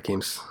yeah, that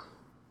game's.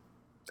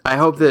 I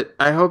hope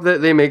that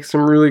they make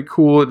some really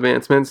cool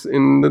advancements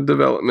in the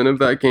development of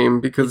that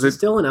game because it's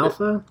still in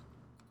alpha.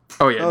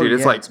 Oh yeah, dude,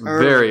 it's like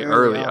very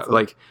early.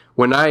 Like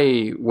when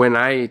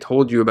I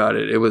told you about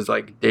it, it was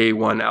like day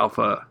one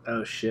alpha.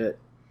 Oh shit.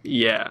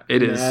 Yeah,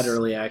 it is. Mad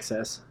early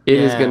access. It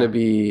is gonna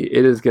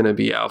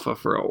be alpha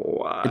for a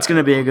while. It's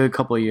gonna be a good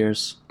couple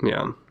years.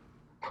 Yeah.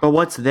 But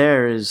what's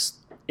there is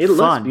It fun.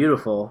 looks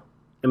beautiful.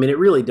 I mean, it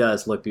really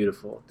does look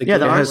beautiful.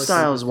 The art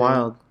style is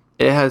wild.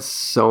 It has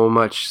so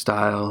much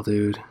style,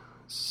 dude.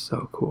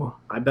 So cool.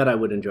 I bet I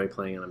would enjoy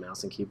playing on a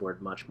mouse and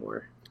keyboard much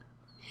more.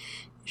 You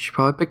should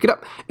probably pick it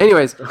up.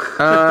 Anyways,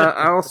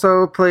 I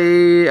also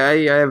play.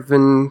 I have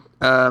been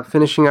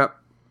finishing up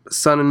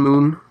Sun and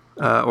Moon,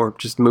 or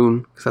just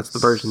Moon, because that's the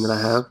version that I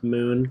have.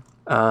 Moon.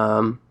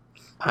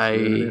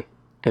 I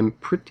am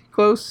pretty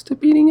close to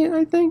beating it.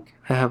 I think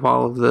I have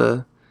all of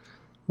the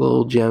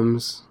little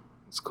gems.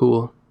 It's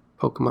cool.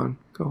 Pokemon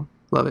Go,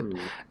 love it.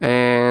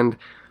 And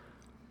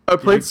I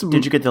played some.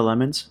 Did you get the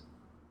lemons?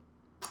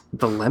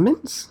 The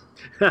lemons?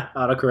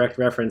 Autocorrect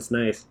reference,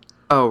 nice.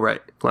 Oh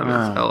right,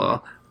 lemons.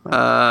 LOL.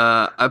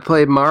 I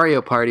played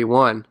Mario Party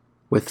 1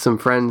 with some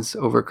friends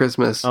over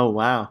Christmas. Oh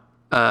wow.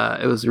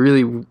 It was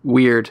really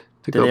weird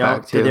to go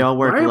back to. Did they all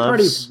wear Mario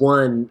gloves?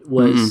 Party 1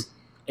 was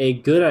a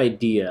good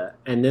idea,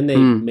 and then they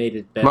made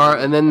it better.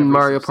 And then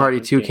Mario Party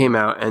 2 came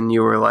out, and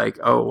you were like,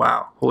 oh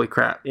wow, holy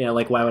crap. Yeah,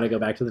 like why would I go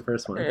back to the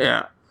first one?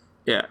 Yeah.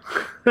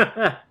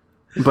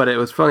 But it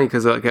was funny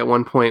because like at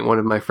one point, one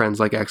of my friends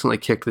like accidentally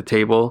kicked the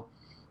table,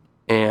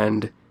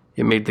 and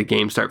it made the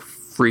game start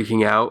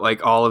freaking out.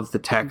 Like all of the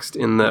text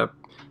in the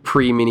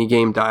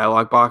pre-minigame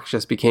dialogue box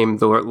just became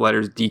the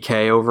letters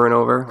DK over and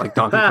over, like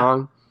Donkey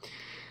Kong.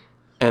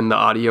 And the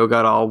audio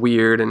got all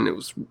weird, and it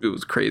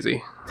was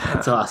crazy.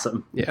 That's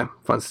awesome. Yeah,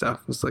 fun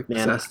stuff. It was like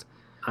obsessed.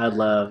 I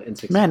love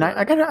N64. Man,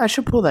 I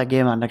should pull that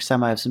game out next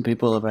time I have some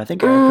people over. I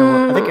think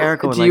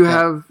Erica would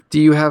Do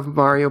you have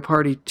Mario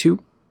Party 2?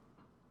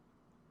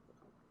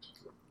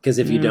 Because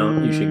if you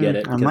don't, you should get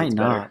it. I might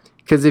not.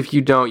 Because if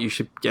you don't, you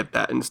should get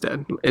that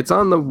instead. It's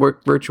on the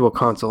Virtual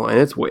Console, and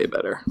it's way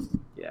better.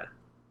 Yeah.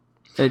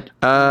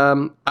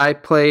 I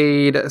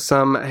played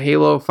some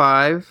Halo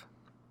 5,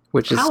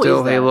 which is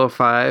still Halo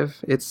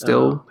 5. It's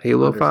still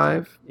Halo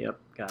 5. Yep,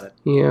 got it.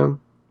 Yeah,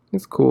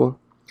 it's cool.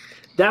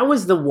 That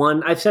was the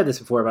one, I've said this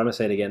before, but I'm going to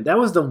say it again. That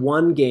was the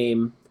one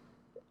game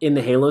in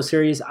the Halo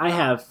series. I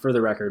have, for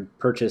the record,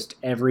 purchased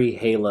every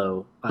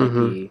Halo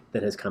IP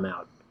that has come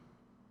out.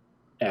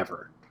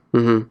 Ever.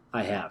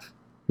 I have.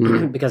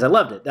 Because I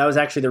loved it. That was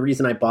actually the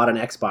reason I bought an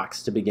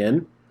Xbox to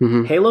begin.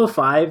 Halo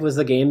 5 was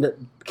the game that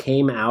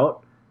came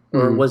out,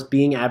 or was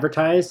being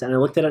advertised, and I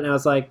looked at it and I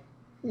was like,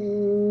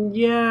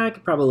 yeah, I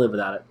could probably live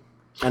without it.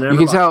 And you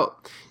can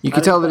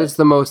tell that it's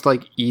the most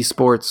like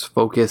esports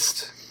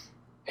focused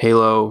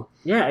Halo.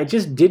 Yeah, it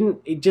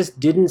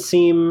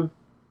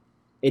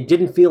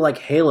didn't feel like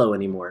Halo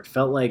anymore. It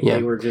felt like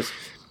they were just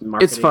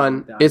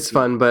marketing. It's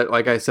fun, but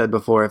like I said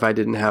before, if I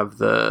didn't have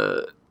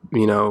the,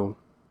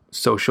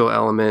 social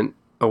element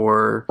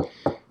or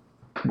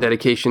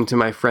dedication to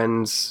my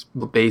friends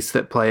base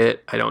that play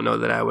it, I don't know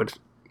that I would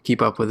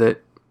keep up with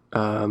it.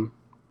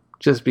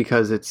 Just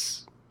because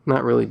it's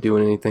not really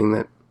doing anything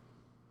that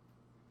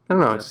I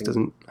don't know. It just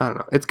doesn't. I don't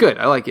know. It's good.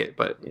 I like it,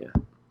 but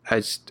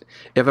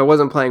if I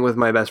wasn't playing with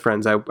my best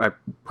friends, I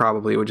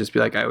probably would just be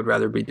like, I would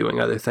rather be doing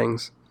other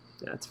things.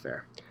 That's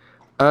fair.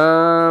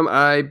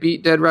 I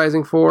beat Dead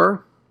Rising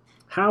 4.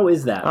 How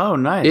is that? Oh,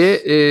 nice.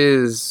 It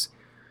is.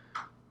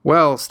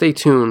 Well, stay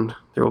tuned.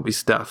 There will be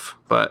stuff,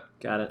 but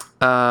got it.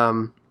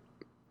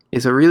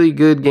 It's a really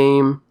good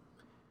game.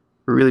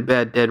 A really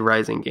bad Dead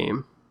Rising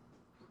game.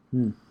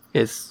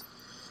 It's.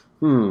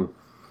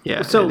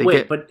 Yeah. So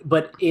wait,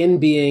 but in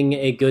being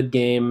a good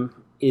game,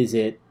 is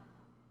it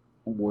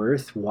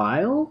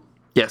worthwhile?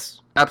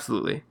 Yes,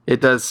 absolutely.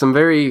 It does some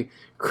very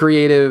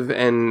creative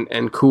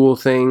and cool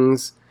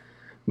things,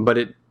 but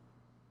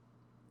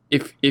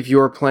if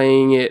you're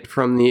playing it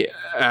from the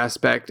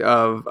aspect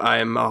of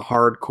I'm a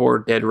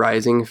hardcore Dead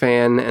Rising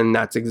fan and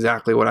that's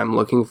exactly what I'm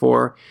looking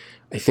for,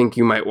 I think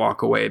you might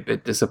walk away a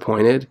bit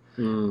disappointed.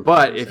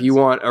 But if you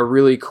want a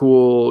really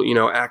cool,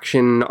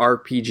 action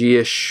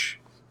RPG-ish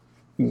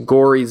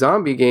gory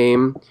zombie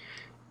game,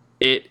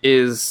 it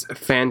is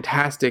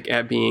fantastic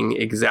at being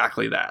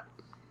exactly that,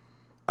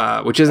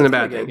 which isn't a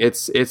bad thing.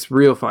 It's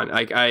real fun.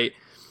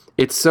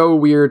 It's so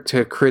weird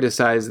to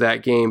criticize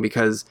that game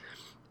because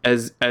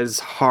as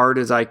hard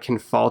as I can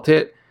fault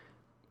it,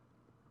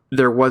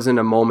 there wasn't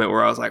a moment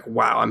where I was like,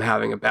 wow, I'm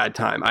having a bad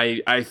time.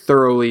 I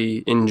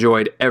thoroughly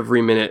enjoyed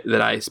every minute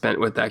that I spent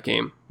with that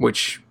game,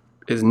 which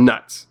is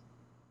nuts.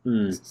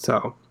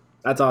 So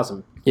that's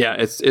awesome. Yeah,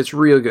 it's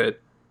real good.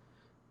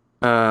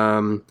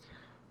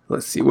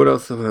 Let's see, what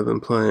else have I been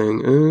playing?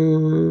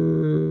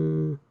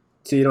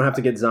 So you don't have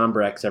to get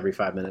Zombrex every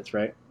 5 minutes,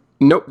 right?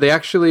 Nope, they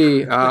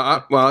actually,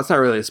 well, it's not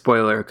really a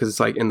spoiler because it's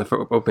like in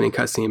the opening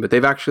cutscene, but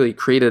they've actually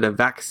created a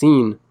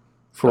vaccine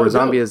for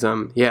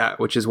zombieism. Yeah,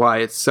 which is why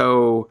it's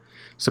so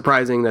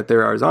surprising that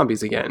there are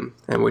zombies again,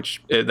 and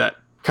which that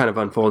kind of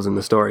unfolds in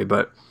the story.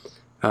 But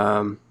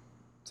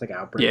it's like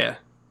Outbreak.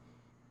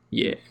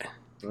 Yeah.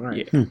 All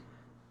right.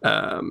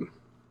 Yeah.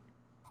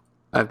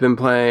 I've been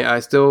playing. I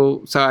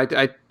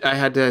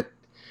had to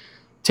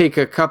take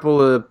a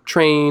couple of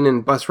train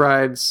and bus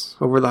rides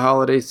over the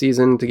holiday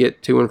season to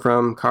get to and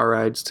from, car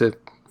rides to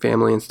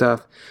family and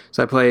stuff.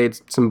 So I played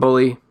some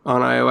Bully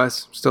on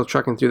iOS. Still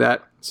trucking through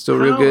that. Still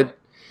real good.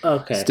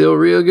 Okay. Still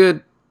real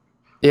good.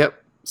 Yep.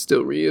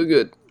 Still real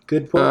good.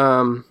 Good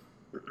port.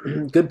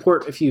 Good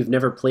port if you've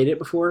never played it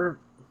before.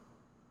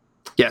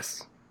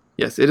 Yes.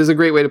 It is a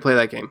great way to play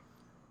that game.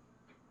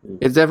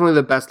 It's definitely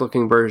the best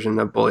looking version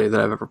of Bully that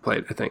I've ever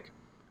played, I think.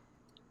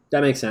 That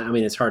makes sense. I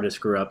mean, it's hard to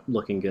screw up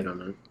looking good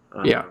on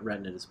a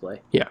Retina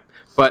display. Yeah.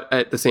 But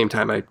at the same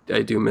time, I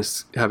do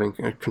miss having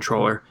a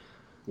controller.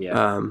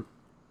 Yeah.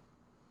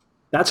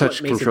 That's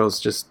touch controls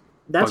just...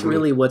 That's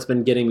really what's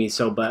been getting me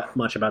so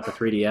much about the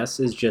 3DS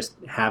is just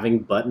having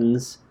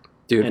buttons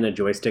and a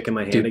joystick in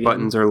my hand again.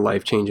 Buttons are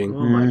life-changing.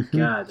 Oh my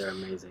God, they're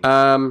amazing.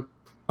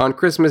 On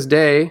Christmas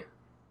Day,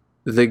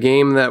 the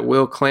game that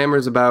Will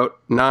clamors about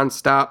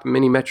nonstop,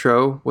 Mini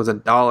Metro, was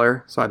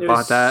 $1, so I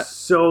bought that.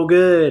 So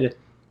good.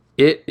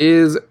 It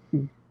is...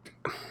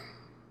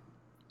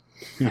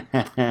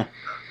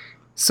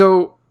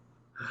 So,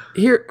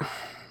 here...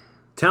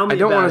 Tell me I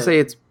don't want to say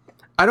it's...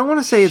 I don't want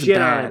to say it's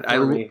bad.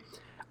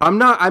 I'm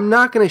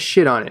not going to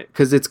shit on it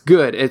because it's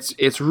good.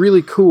 It's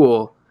really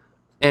cool,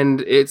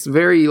 and it's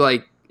very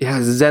like it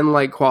has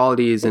Zen-like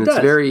qualities, and it's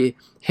very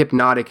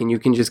hypnotic, and you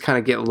can just kind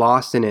of get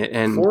lost in it.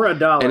 And for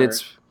 $1, and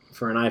it's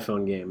for an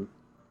iPhone game.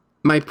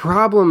 My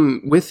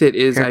problem with it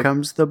is here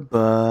comes the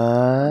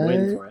bud.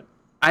 Waiting for it.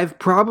 I've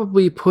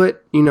probably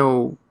put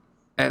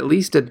at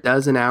least a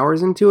dozen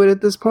hours into it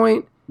at this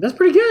point. That's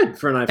pretty good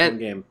for an iPhone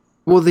game.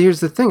 Well, here's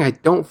the thing: I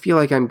don't feel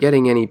like I'm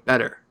getting any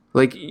better.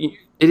 Like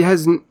it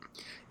hasn't.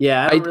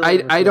 Yeah,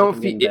 I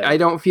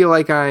don't feel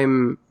like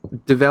I'm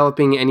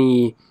developing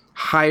any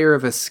higher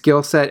of a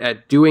skill set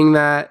at doing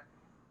that.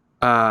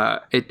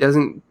 It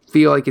doesn't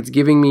feel like it's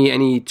giving me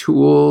any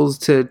tools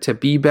to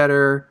be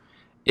better.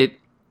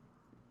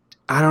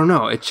 I don't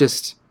know. It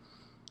just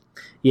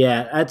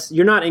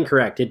you're not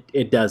incorrect.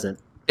 It doesn't.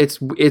 It's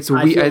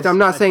I'm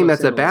not saying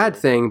that's a bad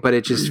thing, but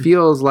it just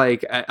feels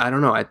like I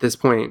don't know at this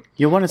point.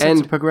 You want a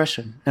sense of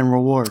progression and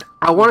reward.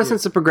 I want a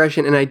sense of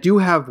progression, and I do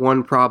have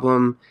one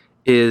problem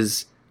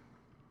is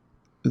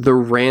the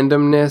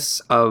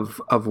randomness of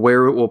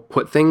where it will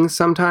put things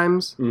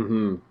sometimes.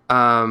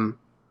 Mm-hmm.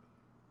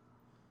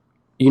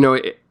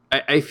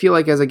 I feel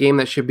like as a game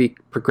that should be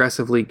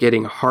progressively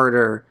getting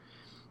harder,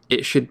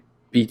 it should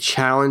be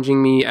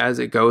challenging me as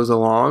it goes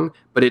along,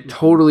 but it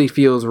totally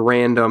feels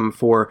random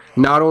for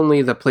not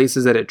only the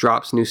places that it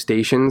drops new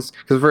stations,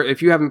 because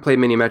if you haven't played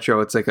Mini Metro,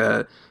 it's like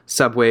a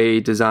subway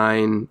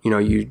design.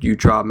 You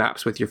draw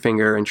maps with your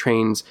finger, and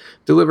trains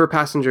deliver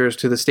passengers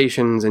to the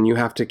stations, and you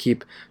have to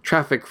keep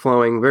traffic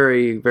flowing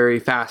very, very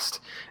fast.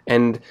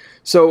 And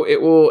so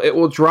it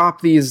will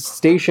drop these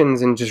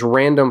stations in just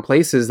random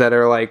places that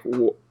are like,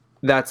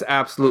 that's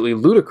absolutely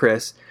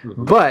ludicrous,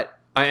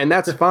 and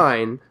that's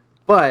fine,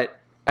 but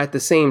at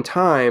the same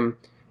time,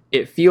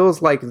 it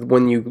feels like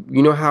when you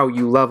know how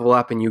you level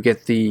up and you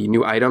get the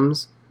new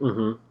items,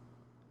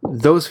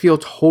 those feel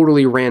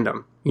totally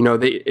random.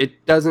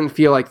 It doesn't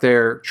feel like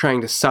they're trying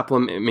to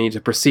supplement me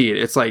to proceed.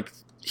 It's like,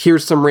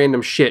 here's some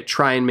random shit,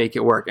 try and make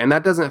it work, and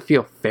that doesn't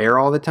feel fair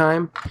all the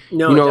time.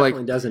 No, it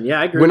definitely doesn't.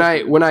 Yeah, I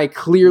agree. When I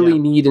clearly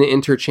need an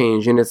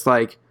interchange, and it's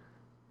like,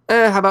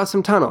 how about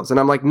some tunnels? And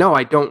I'm like, no,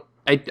 I don't.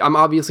 I'm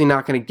obviously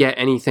not going to get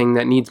anything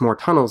that needs more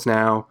tunnels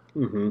now.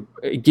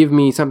 Give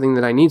me something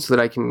that I need so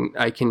that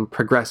I can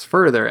progress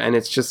further, and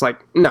it's just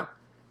like no,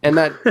 and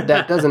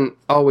that doesn't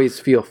always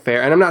feel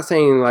fair. And I'm not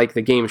saying like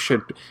the game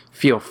should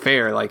feel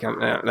fair, like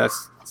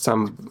that's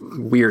some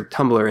weird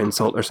Tumblr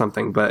insult or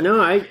something. But no,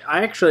 I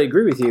actually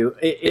agree with you.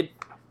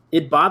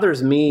 It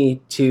bothers me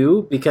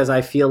too because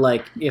I feel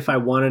like if I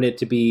wanted it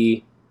to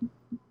be,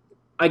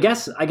 I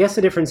guess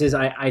the difference is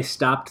I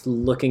stopped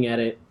looking at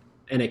it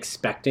and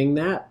expecting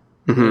that.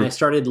 And I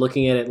started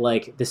looking at it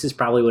like this is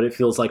probably what it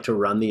feels like to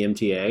run the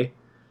MTA.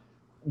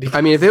 I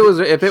mean, if it was,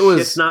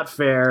 it's not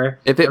fair.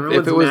 If it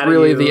was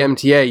really the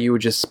MTA, you would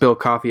just spill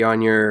coffee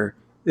on your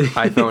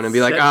iPhone and be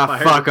like,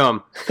 fuck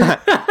them,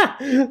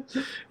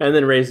 and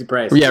then raise the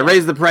price. Yeah,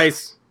 raise the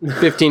price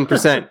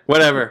 15%,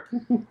 whatever.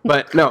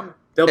 But no,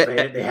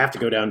 they have to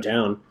go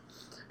downtown.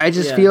 I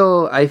just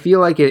feel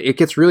like it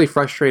gets really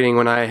frustrating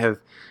when I have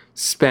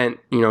spent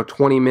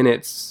 20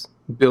 minutes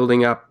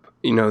building up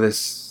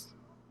this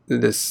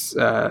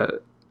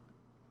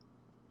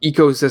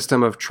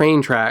ecosystem of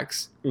train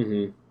tracks,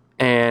 Mm-hmm.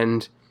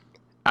 and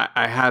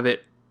I have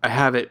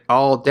it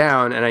all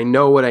down, and I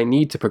know what I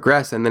need to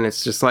progress, and then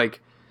it's just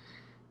like,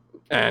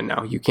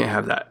 no, you can't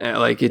have that.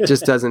 Like, it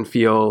just doesn't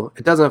feel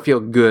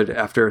good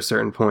after a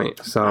certain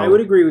point. So I would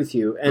agree with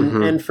you, and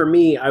Mhm. and for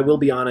me, I will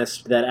be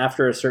honest that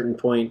after a certain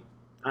point,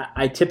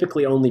 I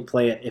typically only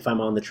play it if I'm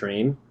on the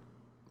train.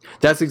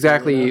 that's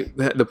exactly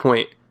the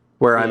point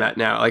where I'm Yeah. at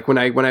now. Like when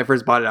I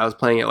first bought it, I was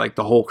playing it like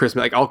the whole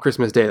Christmas, like all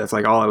Christmas Day. That's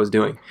like all I was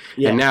doing.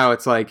 Yeah. And now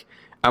it's like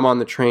I'm on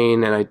the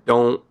train and I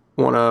don't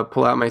want to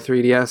pull out my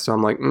 3DS, so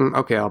I'm like,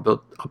 okay, I'll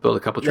build a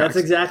couple tracks. That's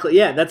exactly,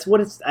 yeah. That's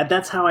what it's.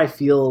 That's how I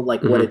feel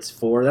like what Mhm. it's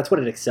for. That's what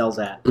it excels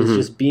at. It's Mhm.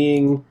 just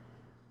being.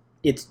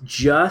 It's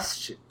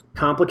just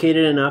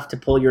complicated enough to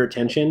pull your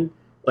attention,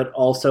 but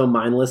also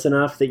mindless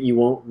enough that you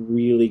won't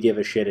really give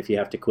a shit if you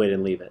have to quit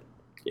and leave it.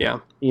 Yeah,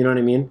 You know what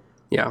I mean?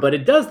 yeah. But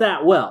it does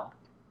that well.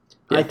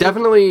 Yeah, I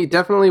think-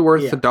 definitely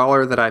worth Yeah. the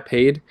 $1 that I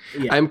paid.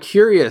 Yeah, I'm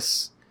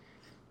curious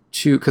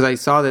because I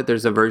saw that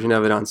there's a version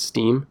of it on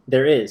Steam.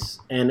 there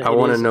is, and I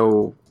want to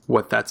know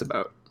what that's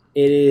about.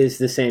 It is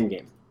the same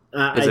game.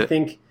 Is I it?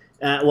 think.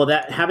 Well,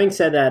 that having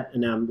said that,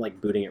 and now I'm like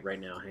booting it right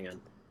now. Hang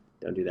on,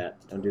 don't do that.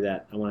 Don't do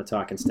that. I want to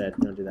talk instead.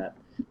 Don't do that.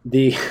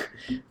 The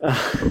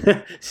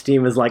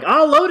Steam is like,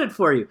 I'll load it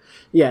for you.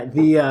 Yeah.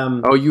 The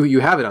Oh, you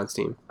have it on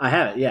Steam. I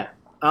have it. Yeah.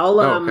 I'll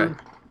okay.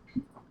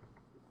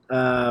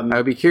 I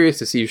would be curious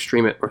to see you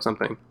stream it or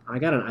something. I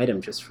got an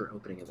item just for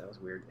opening it. That was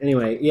weird.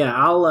 Anyway, yeah.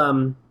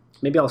 I'll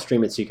maybe I'll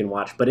stream it so you can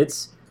watch. But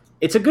it's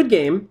a good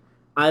game.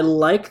 I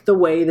like the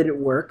way that it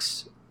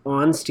works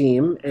on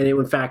Steam, and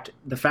in fact,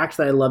 the fact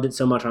that I loved it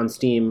so much on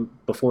Steam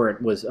before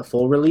it was a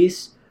full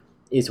release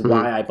is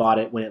why I bought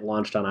it when it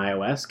launched on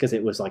iOS, because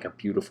it was like a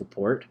beautiful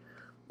port.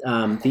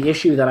 The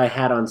issue that I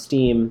had on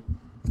Steam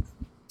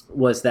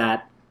was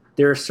that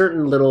there are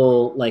certain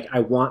little, like, I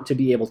want to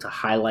be able to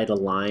highlight a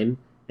line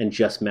and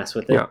just mess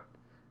with it. Yeah.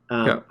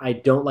 Yeah. I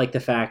don't like the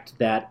fact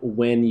that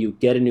when you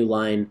get a new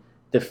line,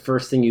 the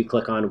first thing you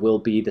click on will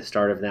be the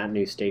start of that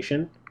new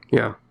station.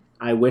 Yeah.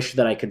 I wish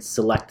that I could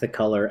select the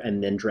color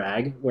and then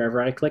drag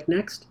wherever I click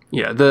next.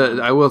 Yeah.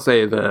 I will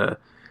say the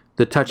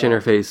touch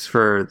interface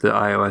for the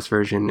iOS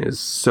version is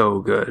so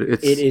good.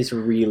 It is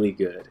really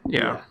good.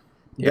 Yeah.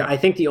 Yeah. I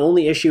think the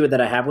only issue that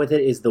I have with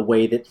it is the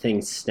way that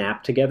things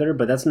snap together,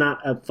 but that's not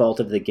a fault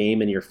of the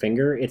game and your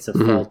finger. It's a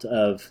fault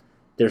of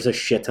there's a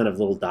shit ton of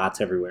little dots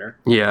everywhere.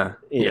 Yeah.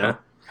 You Yeah. know?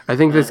 I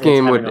think this It's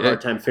game having would. a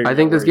hard time figuring I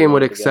think out this where you game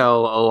would want to go. excel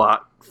a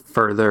lot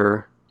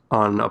further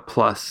on a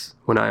plus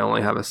when I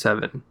only have a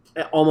 7.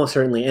 Almost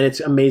certainly, and it's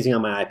amazing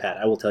on my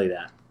iPad. I will tell you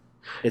that.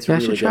 It's Yeah,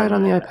 really I should good try it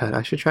on the my iPad.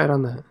 I should try it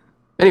on that.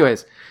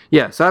 Anyways,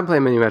 yeah. So I'm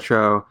playing Mini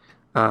Metro,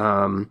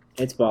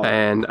 It's ball.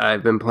 and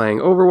I've been playing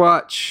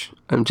Overwatch.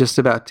 I'm just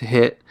about to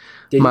hit.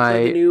 Did you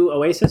play the new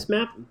Oasis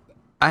map?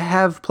 I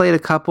have played a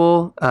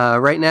couple.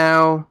 Right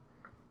now,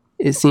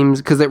 it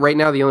seems because right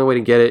now the only way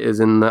to get it is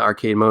in the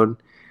arcade mode,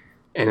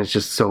 and it's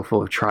just so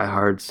full of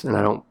tryhards, and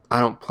I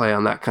don't play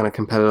on that kind of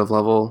competitive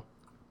level,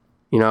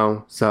 you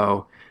know.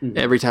 So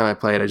every time I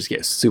play it, I just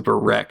get super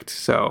wrecked.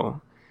 So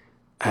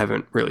I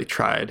haven't really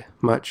tried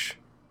much,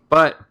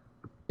 but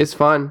it's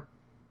fun.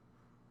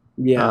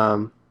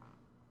 Yeah.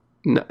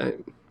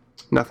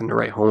 Nothing to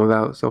write home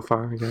about so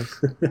far, I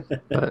guess.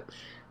 But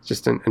it's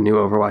just a new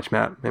Overwatch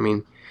map. I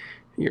mean,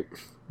 you're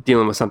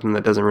dealing with something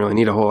that doesn't really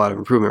need a whole lot of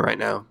improvement right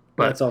now.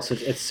 But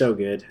it's so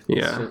good.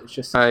 yeah, It's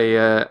just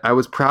I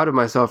was proud of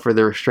myself for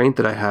the restraint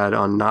that I had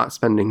on not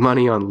spending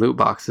money on loot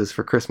boxes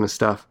for Christmas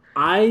stuff.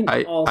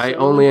 I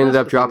only ended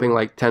up dropping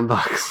like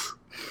 $10.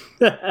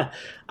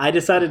 I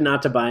decided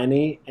not to buy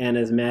any, and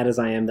as mad as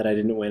I am that I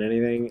didn't win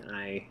anything,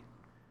 I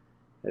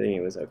think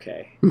it was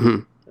okay.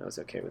 Mhm. I was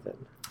okay with it.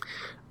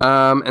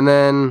 And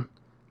then,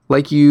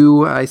 like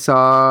you, I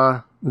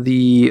saw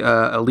the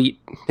Elite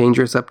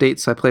Dangerous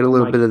updates. I played a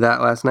little my bit of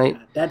that last night.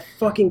 That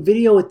fucking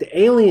video with the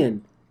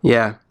alien.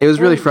 Yeah, it was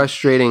really Holy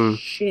frustrating.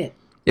 Shit.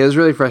 It was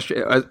really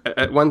frustrating.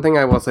 One thing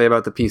I will say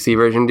about the PC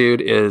version, dude,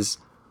 is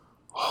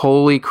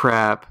holy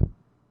crap.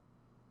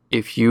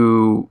 If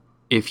you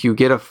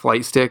get a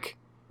flight stick,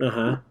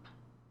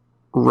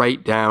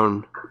 write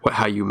down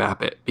how you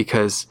map it,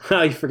 because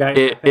Oh, you forgot.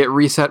 it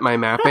reset my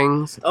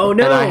mappings. Oh,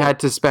 no. And I had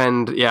to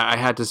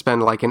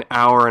spend like an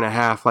hour and a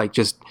half like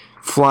just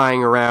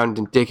flying around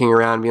and dicking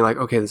around, being like,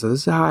 okay, so this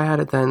is how I had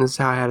it then, this is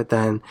how I had it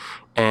then,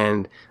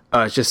 and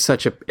it's just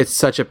such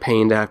a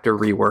pain to have to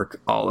rework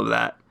all of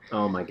that.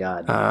 Oh my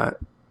god.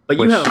 which- But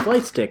you have a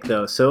flight stick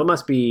though, so it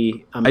must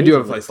be amazing. I do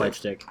have a with flight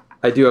stick.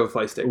 I do have a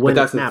flight stick, When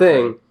but that's it's the not thing.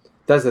 playing.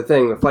 That's the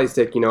thing. The flight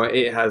stick,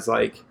 it has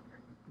like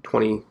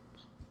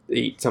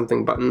 28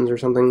 something buttons or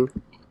something.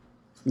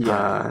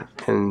 Yeah.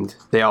 And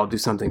they all do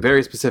something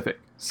very specific.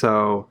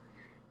 So,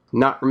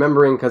 not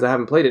remembering, because I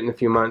haven't played it in a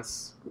few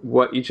months,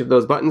 what each of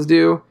those buttons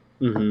do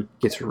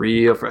gets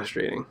real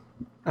frustrating.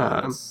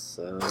 That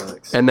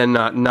sucks. And then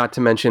not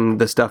to mention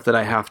the stuff that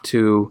I have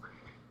to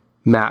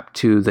map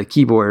to the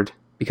keyboard,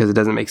 because it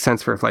doesn't make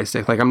sense for a flight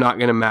stick. Like, I'm not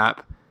going to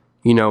map,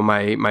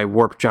 my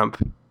warp jump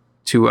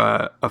to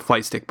a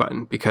flight stick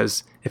button,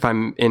 because if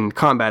I'm in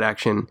combat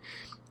action,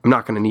 I'm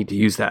not going to need to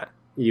use that.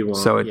 You won't.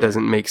 So it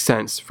doesn't make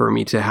sense for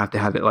me to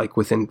have it like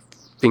within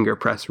finger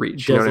press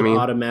reach. You know what I mean? Does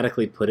it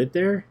automatically put it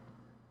there?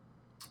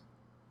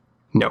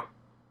 No.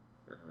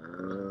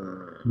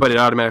 But it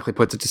automatically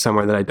puts it to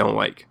somewhere that I don't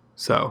like.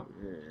 So,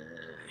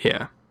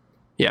 yeah.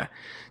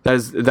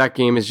 That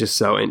game is just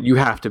so, and you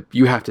have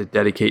to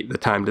dedicate the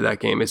time to that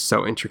game. It's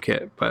so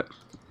intricate. But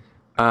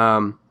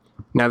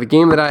now the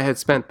game that I had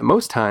spent the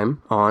most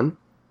time on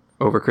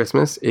over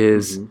Christmas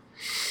is,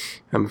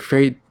 I'm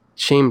afraid,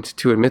 shamed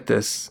to admit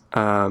this,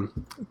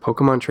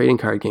 Pokemon trading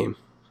card game.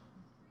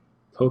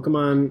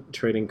 Pokemon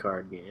trading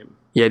card game.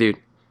 Yeah, dude.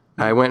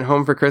 I went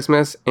home for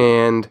Christmas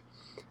and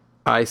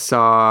I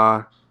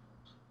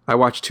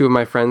watched two of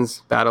my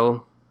friends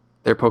battle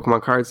their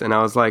Pokemon cards, and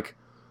I was like,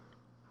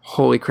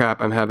 holy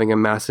crap, I'm having a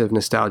massive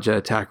nostalgia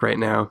attack right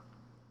now.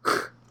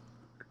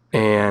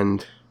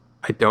 And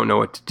I don't know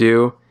what to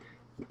do.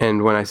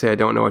 And when I say I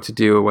don't know what to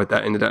do, what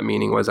that ended up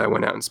meaning was I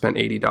went out and spent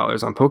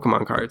 $80 on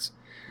Pokemon cards.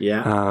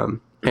 Yeah.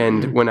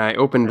 And when I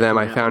opened them,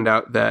 I found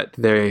out that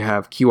they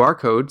have QR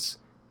codes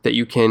that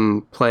you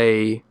can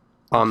play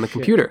on the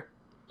computer.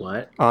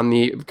 What? On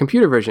the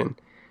computer version.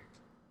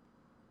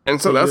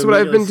 And so that's you what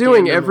I've been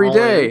doing every all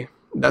day.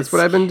 That's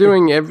what I've been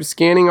doing,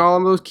 scanning all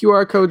of those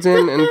QR codes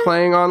in and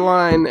playing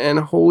online, and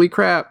holy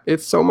crap,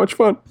 it's so much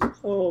fun.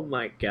 Oh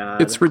my god.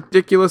 It's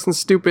ridiculous and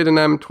stupid, and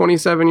I'm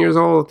 27 years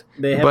old.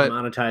 They have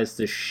monetized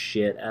the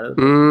shit out of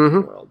the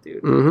world,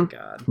 dude. Oh my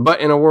god.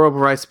 But in a world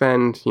where I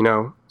spend,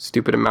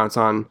 stupid amounts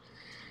on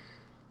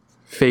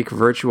fake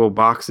virtual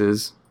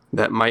boxes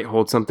that might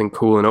hold something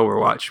cool in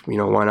Overwatch,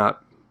 why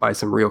not buy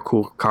some real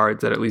cool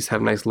cards that at least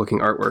have nice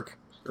looking artwork?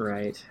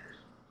 Right.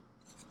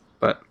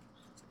 But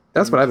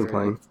that's what I've been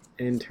playing.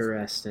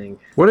 Interesting.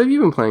 What have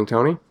you been playing,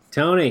 Tony?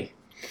 Tony.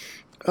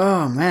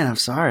 Oh man, I'm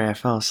sorry, I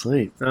fell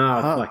asleep.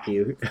 Oh, fuck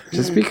you.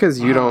 Just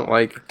because you don't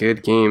like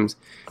good games.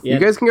 Yeah.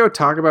 You guys can go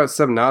talk about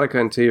Subnautica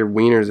until your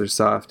wieners are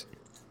soft.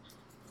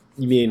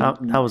 You mean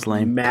that was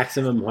lame.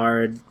 Maximum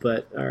hard,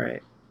 but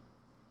alright.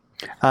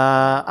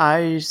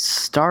 I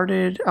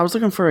was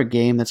looking for a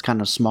game that's kind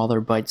of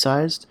smaller,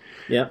 bite-sized.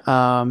 Yep.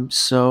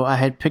 So I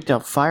had picked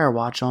up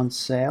Firewatch on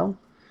sale.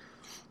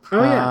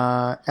 Oh,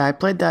 yeah. I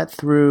played that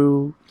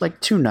through like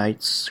 2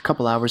 nights, a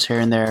couple hours here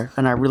and there,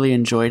 and I really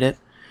enjoyed it.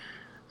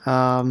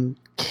 Can't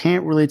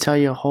really tell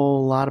you a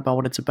whole lot about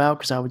what it's about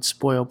because I would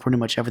spoil pretty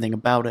much everything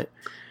about it.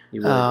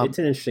 You would. It's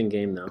an interesting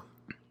game, though.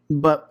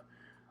 But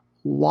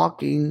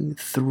walking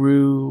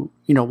through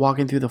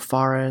the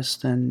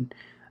forest and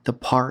the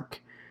park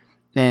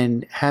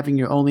and having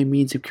your only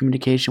means of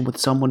communication with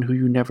someone who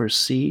you never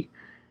see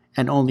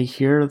and only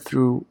hear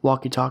through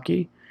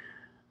walkie-talkie,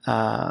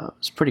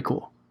 it's pretty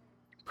cool.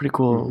 Pretty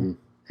cool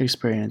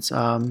experience.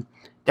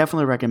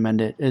 Definitely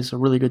recommend it. It's a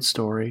really good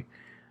story.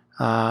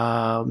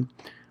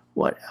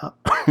 What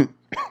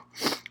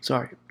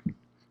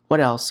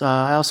else?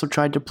 I also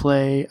tried to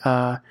play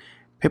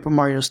Paper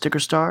Mario Sticker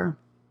Star.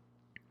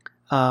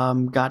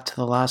 Got to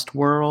the last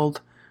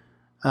world.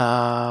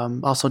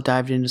 Also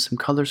dived into some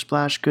Color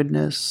Splash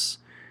goodness.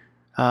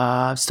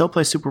 Still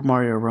play Super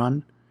Mario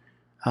Run.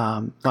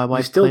 My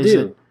wife plays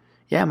it.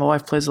 Yeah, my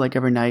wife plays it like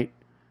every night.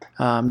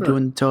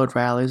 Doing Toad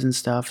rallies and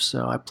stuff,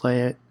 so I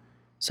play it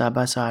side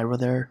by side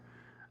with her.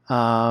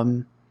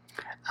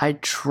 I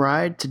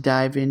tried to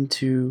dive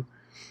into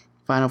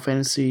Final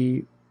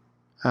Fantasy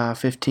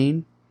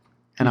 15,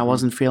 and I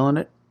wasn't feeling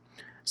it.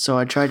 So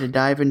I tried to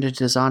dive into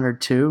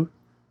Dishonored 2,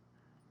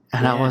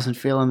 and I wasn't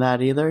feeling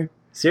that either.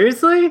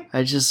 Seriously?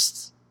 I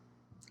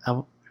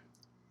don't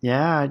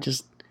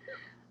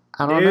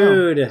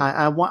Dude, know.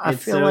 I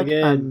feel so like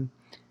good.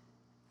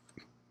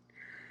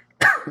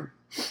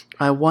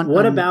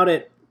 What about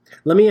it?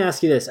 Let me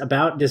ask you this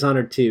about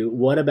Dishonored 2.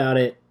 What about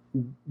it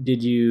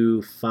did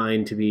you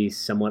find to be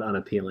somewhat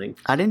unappealing?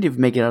 I didn't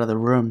even make it out of the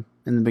room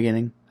in the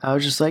beginning. I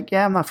was just like,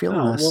 yeah, I'm not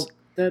feeling this. Well,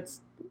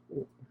 that's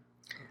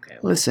okay.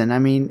 Listen, I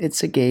mean,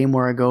 it's a game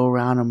where I go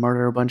around and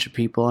murder a bunch of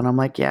people, and I'm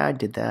like, yeah, I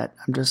did that.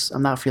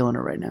 I'm not feeling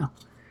it right now.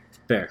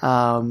 Fair.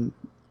 I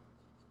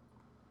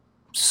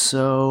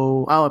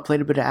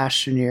played a bit of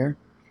Astroneer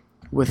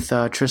with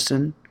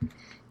Tristan,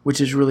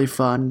 which is really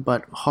fun,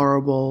 but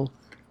horrible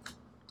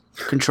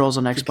controls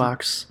on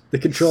Xbox. The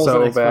controls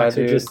So on Xbox bad,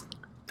 are just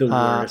the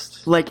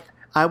worst. Like,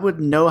 I would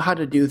know how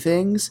to do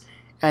things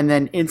and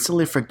then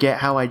instantly forget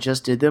how I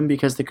just did them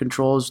because the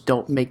controls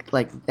don't make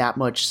like that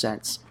much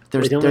sense.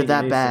 They're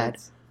that bad.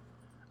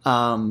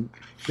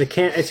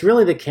 It's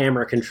really the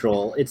camera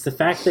control. It's the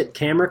fact that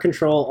camera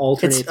control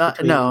alternates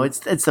between...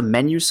 it's the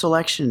menu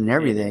selection and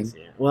everything.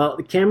 Yeah. Well,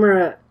 the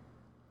camera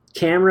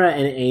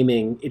and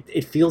aiming,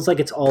 it feels like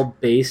it's all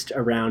based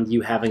around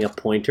you having a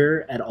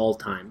pointer at all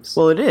times.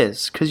 Well, it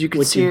is because you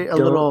can see a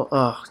little.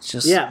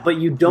 Yeah, but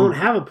you don't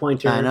have a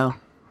pointer. I know.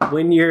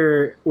 When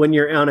you're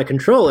on a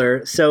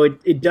controller, so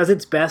it does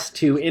its best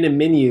to, in a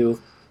menu,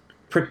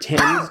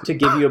 pretend to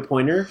give you a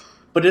pointer,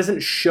 but it doesn't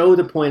show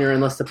the pointer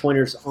unless the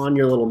pointer's on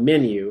your little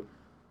menu.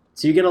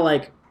 So you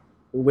gotta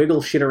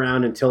wiggle shit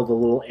around until the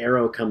little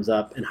arrow comes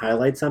up and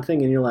highlights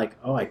something, and you're like,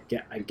 oh, I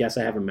guess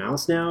I have a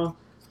mouse now.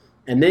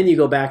 And then you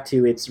go back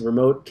to its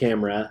remote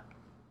camera,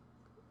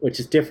 which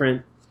is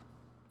different.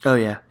 Oh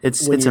yeah,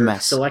 it's When a you're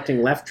mess.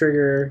 selecting left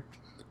trigger,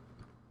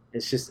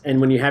 it's just, and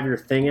when you have your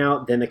thing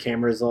out, then the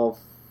camera's all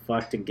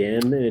fucked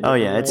again. in a Oh,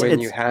 yeah, different way. When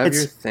you have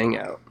your thing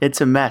out. It's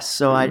a mess.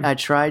 So I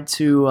tried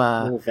to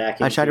Little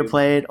vacuum I tried to tube.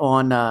 play it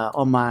on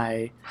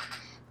my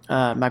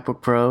MacBook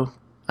Pro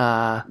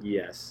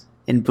Yes.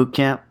 in boot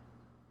camp.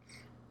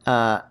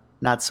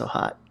 Not so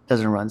hot.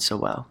 Doesn't run so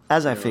well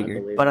as I No, I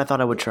figured, believe but it. I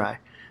thought I would try.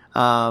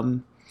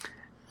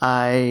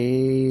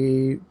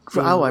 I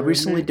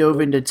recently dove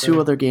into 2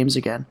 other games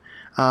again.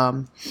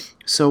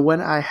 So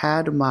when I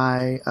had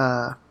my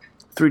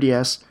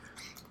 3DS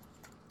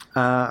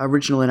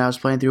originally, and I was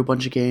playing through a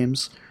bunch of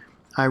games,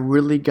 I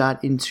really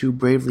got into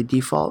Bravely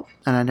Default,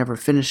 and I never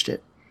finished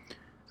it.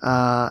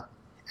 And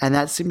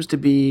that seems to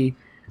be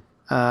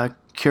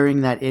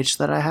curing that itch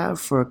that I have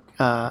for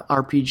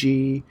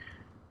RPG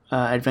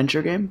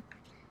adventure game.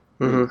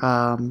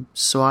 Mm-hmm.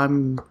 So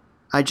I'm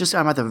at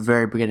the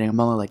very beginning. I'm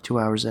only like 2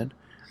 hours in,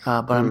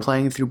 but I'm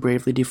playing through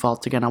Bravely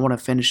Default again. I want to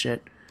finish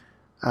it.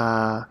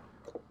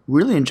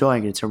 Really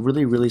enjoying it. It's a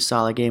really, really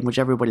solid game, which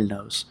everybody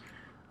knows.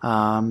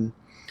 And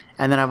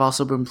then I've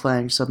also been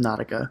playing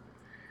Subnautica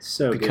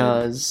So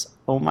because,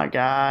 oh my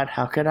god,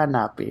 how could I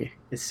not be? good.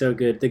 It's so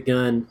good. The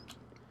gun.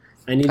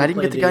 I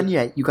didn't get the gun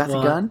yet. You got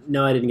the gun?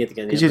 No, I didn't get the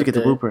gun yet. Because you had to but get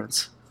the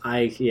blueprints.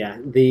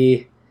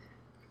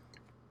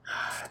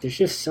 There's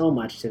just so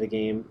much to the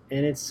game,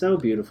 and it's so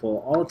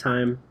beautiful all the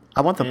time.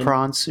 I want the And-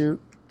 prawn suit.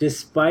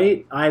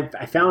 Despite I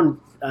found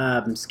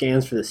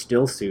scans for the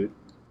still suit,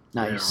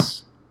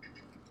 Nice.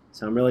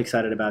 so I'm really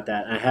excited about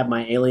that. I have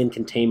my alien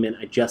containment.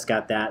 I just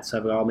got that, so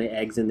I've got all my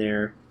eggs in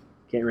there,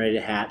 getting ready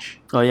to hatch.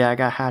 Oh yeah, I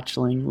got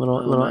hatchling little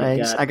Oh little my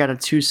eggs. God. I got a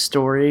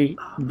 2-story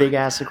Oh my big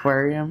ass God.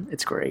 aquarium.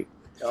 It's great.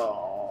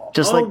 Oh,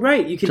 Just oh, like-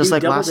 right, you can just do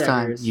like double last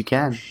time, daggers. you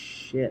can. Oh,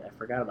 shit, I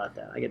forgot about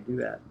that. I could do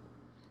that.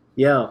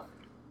 Yo,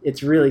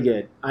 it's really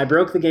good. I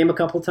broke the game a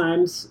couple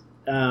times.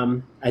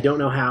 I don't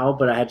know how,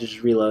 but I had to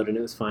just reload and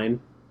it was fine.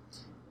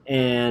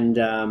 And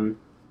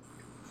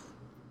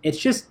it's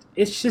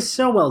just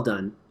so well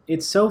done.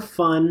 It's so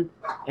fun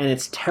and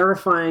it's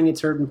terrifying at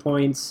certain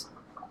points.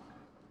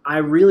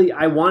 I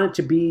want it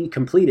to be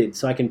completed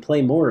so I can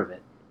play more of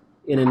it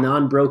in a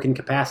non-broken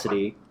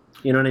capacity.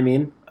 You know what I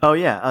mean? Oh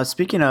yeah.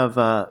 Speaking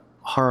of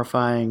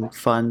horrifying,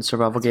 fun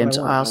survival That's what I games,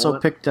 want. I I also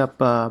want- picked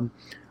up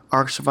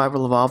Ark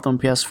Survival Evolved on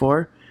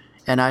PS4,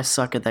 and I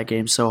suck at that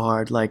game so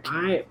hard. Like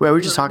we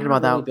were just talking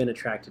about I've that. been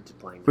attracted to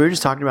playing. We were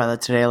just talking about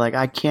that today. Like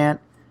I can't.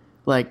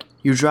 Like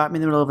you drop me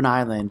in the middle of an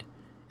island,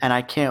 and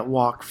I can't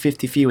walk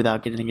 50 feet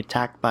without getting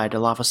attacked by a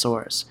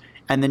Dilophosaurus,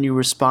 and then you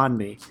respawn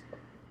me,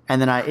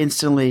 and then I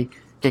instantly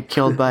get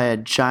killed by a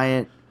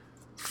giant,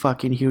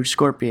 fucking huge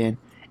scorpion,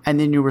 and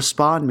then you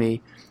respawn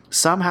me.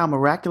 Somehow,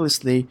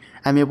 miraculously,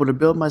 I'm able to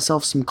build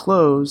myself some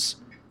clothes,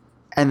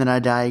 and then I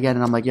die again,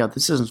 and I'm like, yo,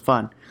 this isn't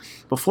fun.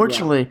 But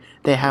fortunately,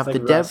 they have It's the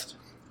like dev. Rust.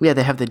 Yeah,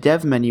 they have the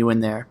dev menu in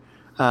there.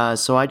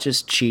 So I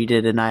just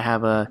cheated, and I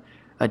have a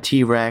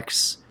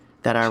T-Rex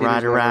that I Cheaters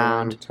ride never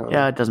around. learn, Tom.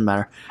 Yeah, it doesn't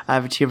matter. I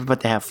have a T-Rex, but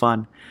they have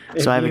fun.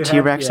 If So I have a you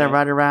T-Rex I yeah.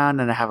 ride around,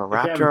 and I have a you're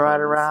having Raptor I ride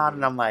fun, around, that's-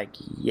 and I'm like,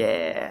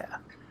 yeah.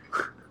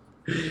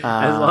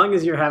 As long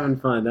as you're having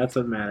fun, that's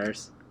what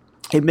matters.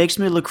 It makes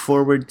me look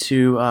forward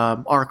to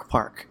Ark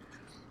Park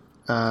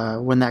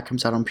when that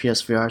comes out on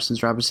PSVR,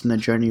 since Robinson the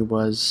Journey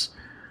was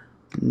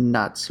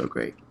not so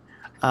great.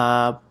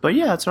 But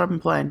yeah, that's what I've been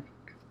playing.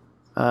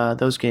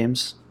 Those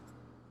games.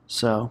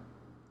 So,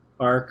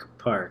 Ark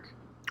Park.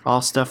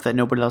 all stuff that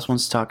nobody else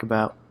wants to talk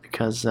about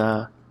because,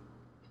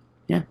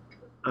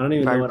 I don't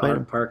even I've know what played Ark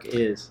them. Park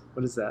is.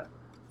 What is that?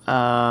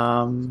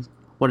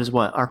 what is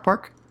what? Ark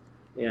Park?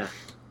 Yeah.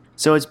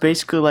 So it's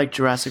basically like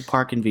Jurassic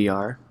Park in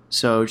VR.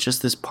 So it's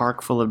just this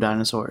park full of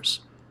dinosaurs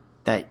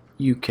that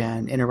you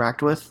can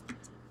interact with.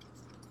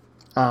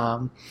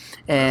 And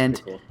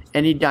Pretty cool.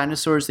 any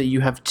dinosaurs that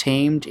you have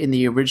tamed in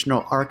the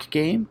original Ark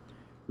game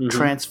Mhm.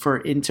 transfer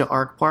into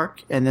Ark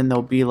Park, and then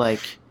they'll be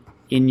like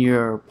in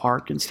your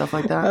park and stuff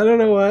like I that. don't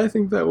know why I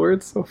think that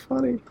word's so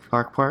funny.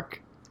 Ark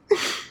Park,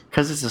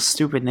 because it's a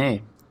stupid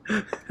name.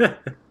 It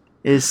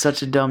is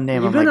such a dumb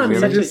name. You've I'm been like, on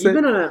really? Just you've say-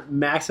 been on a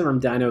maximum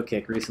dino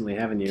kick recently,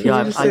 haven't you? Can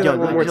you just say that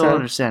one more you don't time?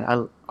 understand.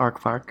 Ark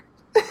Park.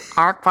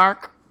 Ark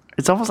Park.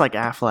 It's almost like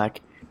Affleck.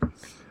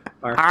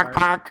 Ark Ark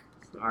Park.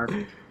 Ark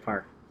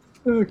Park.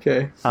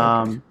 Okay.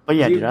 But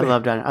yeah, You- dude,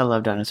 I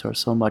love dinosaurs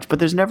so much. But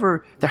there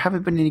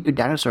haven't been any good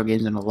dinosaur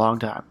games in a long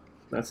time.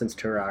 Not since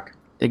Turok.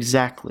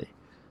 Exactly.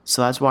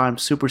 So that's why I'm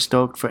super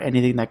stoked for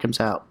anything that comes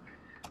out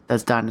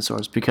that's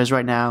dinosaurs, because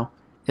right now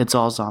it's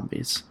all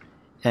zombies,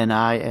 and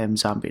I am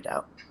zombied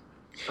out.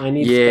 I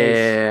need space.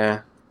 Yeah.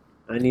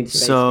 I need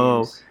space. So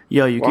games.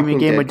 yo, you give me a Walking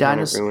game Dead with kinda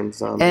dinosaurs, ruined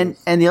zombies.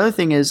 and the other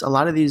thing is a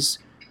lot of these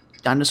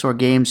dinosaur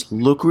games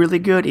look really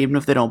good, even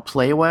if they don't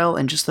play well,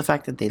 and just the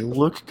fact that they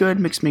look good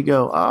makes me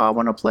go, oh, I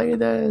want to play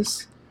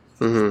this.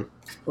 Mhm.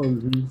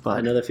 But-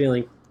 I know the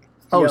feeling.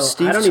 Oh, Yo,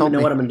 Steve I don't told even know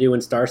me- what I'm gonna do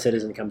when Star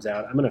Citizen comes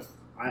out.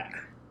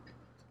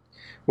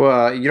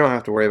 Well, you don't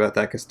have to worry about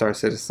that because Star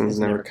Citizen's It's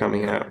never never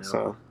coming coming out. out,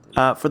 So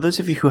For those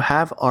of you who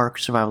have Ark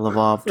Survival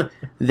Evolved,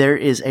 there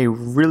is a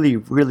really,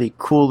 really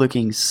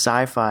cool-looking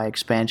sci-fi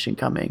expansion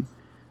coming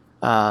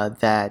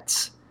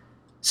that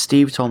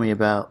Steve told me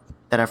about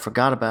that I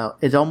forgot about.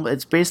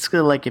 It's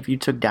basically like if you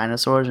took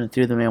dinosaurs and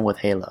threw them in with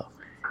Halo.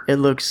 It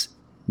looks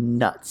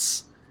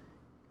nuts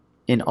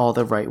in all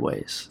the right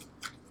ways.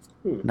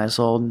 Nice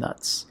old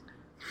nuts.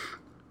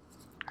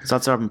 So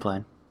that's what I've been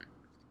playing.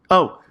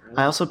 Oh,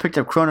 I also picked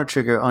up Chrono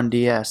Trigger on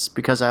DS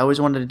because I always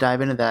wanted to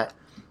dive into that.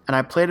 And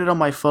I played it on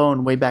my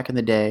phone way back in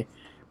the day.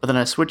 But then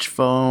I switched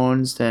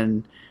phones,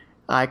 and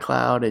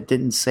iCloud, it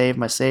didn't save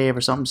my save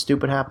or something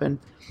stupid happened.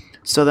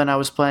 So then I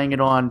was playing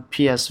it on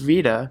PS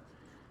Vita,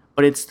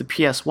 but it's the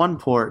PS1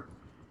 port.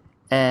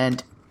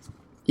 And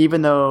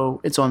even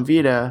though it's on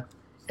Vita,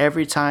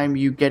 every time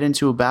you get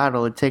into a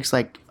battle, it takes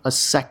like a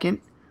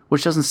second,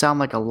 which doesn't sound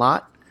like a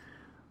lot,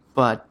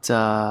 but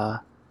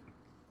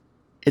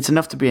it's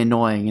enough to be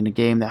annoying in a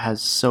game that has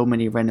so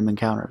many random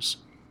encounters.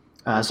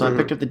 So I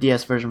picked up the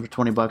DS version for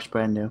 $20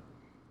 brand new.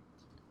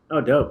 Oh,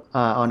 dope.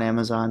 On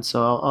Amazon.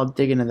 So I'll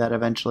dig into that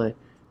eventually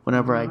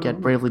whenever I get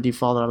Bravely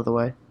Default out of the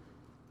way.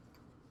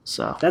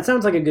 So That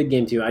sounds like a good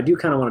game, too. I do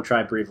kind of want to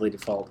try Bravely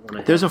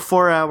Default. There's a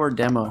 4-hour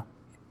demo.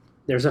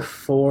 There's a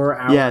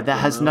 4-hour Yeah, that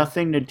has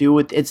nothing to do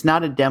with... It's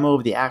not a demo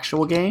of the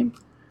actual game.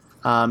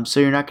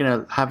 So you're not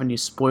going to have any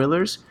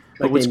spoilers.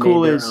 But Like what's they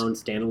cool made is... their own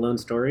standalone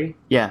story?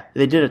 Yeah,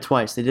 they did it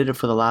twice. They did it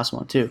for the last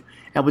one, too.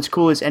 And what's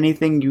cool is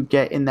anything you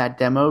get in that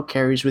demo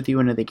carries with you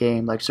into the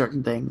game, like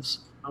certain things.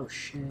 Oh,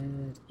 shit.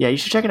 Yeah, you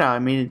should check it out. I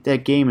mean,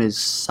 that game is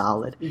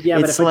solid. Yeah,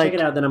 but It's if I check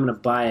it out, then I'm going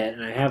to buy it.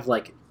 And I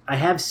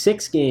have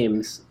 6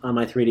 games on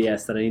my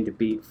 3DS that I need to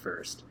beat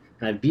first.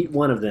 And I beat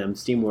one of them,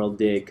 SteamWorld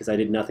Dig, because I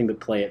did nothing but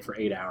play it for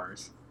 8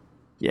 hours.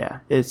 Yeah,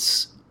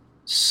 it's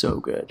so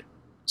good.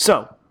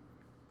 So,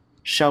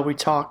 shall we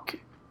talk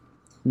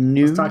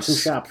news? Let's talk some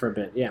shop for a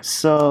bit, yeah.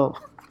 So,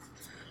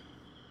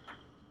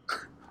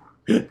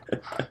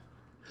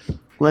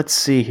 let's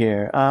see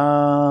here.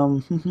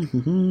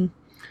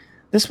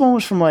 This one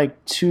was from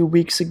like 2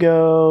 weeks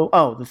ago.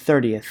 Oh, the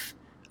 30th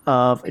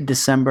of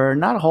December.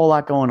 Not a whole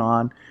lot going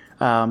on.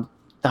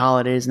 The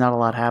holidays, not a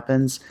lot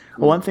happens.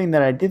 One thing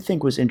that I did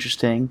think was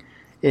interesting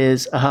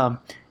is,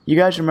 you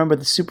guys remember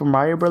the Super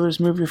Mario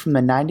Brothers movie from the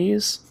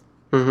 90s?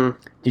 Mm-hmm.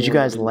 Did you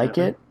guys like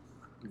it?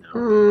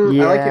 No.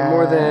 Yeah. I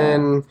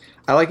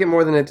like it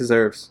more than it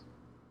deserves.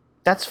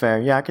 That's fair.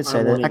 Yeah, I could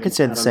say that. I could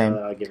say the same.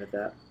 I'll give it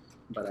that.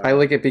 But, I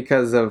like it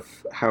because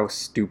of how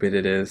stupid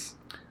it is.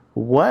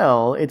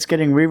 Well, it's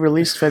getting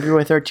re-released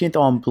February 13th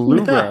on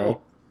Blu-ray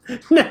No.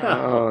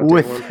 Oh,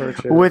 with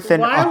an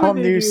Why would they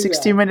all-new do that?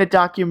 60-minute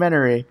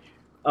documentary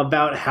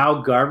About how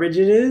garbage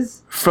it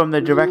is? from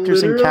the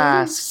directors and Literally?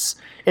 casts.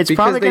 It's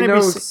because probably they going to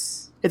know be.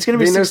 It's going to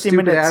be they know 60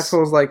 stupid minutes.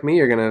 assholes like me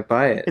are gonna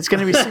buy it. It's going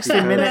to be 60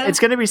 minutes. It's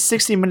going to be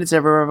 60 minutes of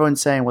everyone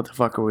saying, "What the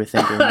fuck are we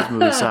thinking? This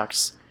movie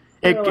sucks.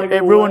 It They're like,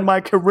 it ruined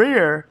my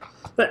career."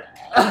 But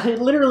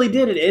it literally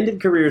did. It ended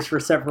careers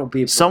for several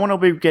people. Someone will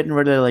be getting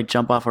ready to like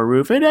jump off a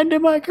roof. It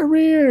ended my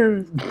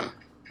career.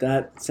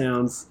 That's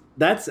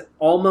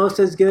almost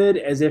as good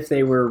as if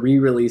they were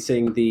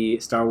re-releasing the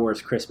Star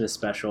Wars Christmas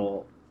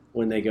special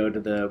when they go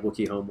to the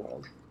Wookiee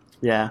homeworld.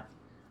 Yeah.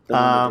 The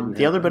one that didn't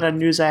The other happen. bit of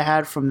news I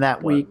had from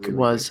that What, week really?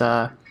 was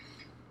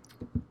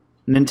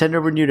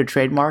Nintendo renewed a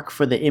trademark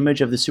for the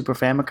image of the Super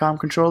Famicom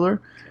controller,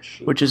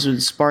 which has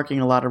been sparking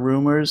a lot of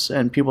rumors,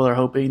 and people are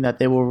hoping that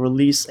they will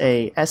release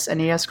a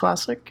SNES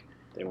Classic,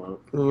 They won't.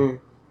 I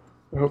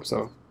hope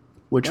so.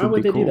 which Why would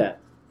would be they cool. do that?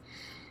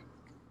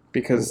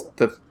 Because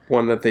the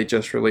one that they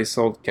just released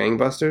sold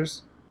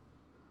gangbusters,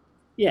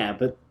 Yeah,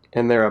 but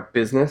and they're a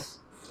business.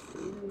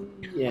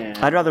 yeah,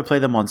 I'd rather play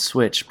them on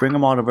Switch. Bring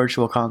them all to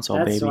Virtual Console,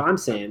 that's baby. what I'm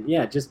saying.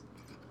 Yeah, just.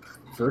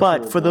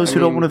 But for those who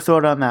don't want to throw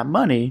down that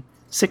money,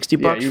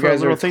 $60 for a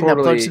little thing that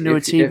plugs into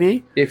a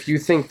TV. If you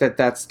think that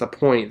that's the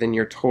point, then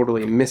you're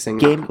totally missing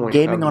the point.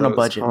 Gaming of on a those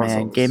budget, man.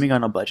 consoles. Gaming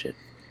on a budget.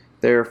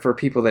 They're for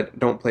people that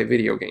don't play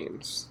video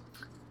games.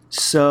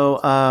 So,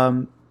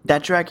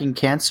 That Dragon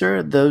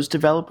Cancer, those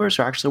developers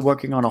are actually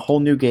working on a whole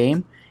new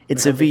game.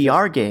 It's a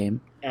VR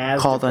game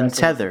called depressing as the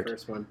Untethered.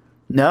 first one.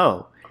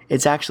 No,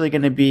 it's actually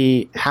going to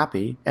be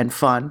happy and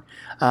fun.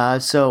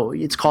 So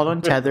it's called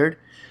Untethered,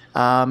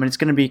 and it's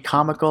going to be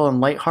comical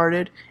and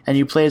lighthearted. And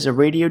you play as a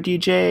radio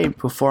DJ and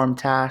perform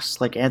tasks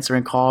like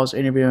answering calls,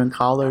 interviewing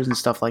callers, and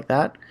stuff like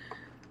that.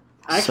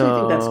 I actually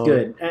think that's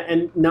good.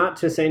 And not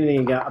to say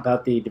anything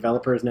about the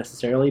developers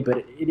necessarily,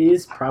 but it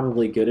is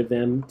probably good of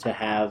them to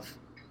have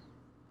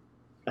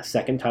a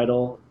second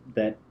title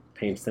that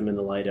paints them in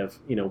the light of,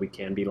 we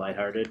can be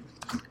lighthearted.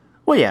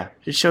 Well, yeah,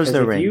 it shows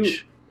their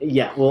range. If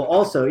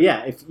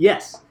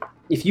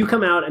you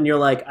come out and you're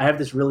like, I have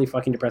this really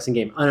fucking depressing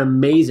game, an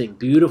amazing,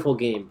 beautiful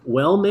game,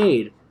 well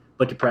made,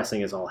 but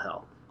depressing as all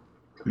hell.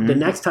 Mm-hmm. The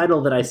next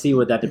title that I see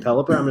with that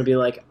developer, I'm going to be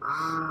like,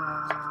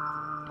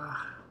 I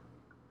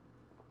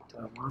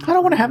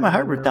don't want to have my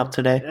heart ripped out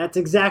today. That's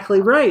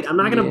exactly right. I'm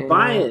not going to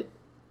buy it.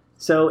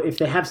 So if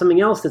they have something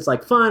else that's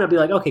like fun, I'll be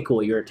like, okay,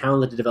 cool. You're a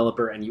talented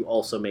developer and you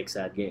also make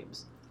sad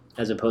games.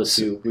 as opposed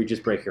to we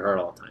just break your heart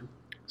all the time.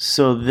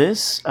 So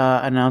this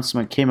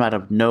announcement came out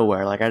of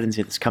nowhere. Like I didn't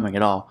see this coming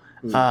at all.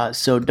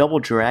 So Double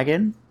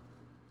Dragon.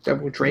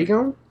 Double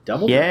Dragon?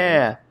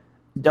 Yeah.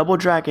 Double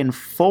Dragon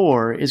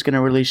 4 is going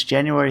to release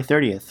January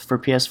 30th for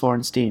PS4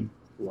 and Steam.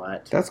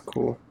 What? That's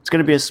cool. It's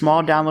going to be a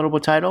small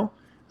downloadable title.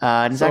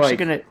 And it's actually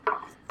going to...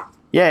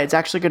 Yeah, it's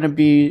actually going to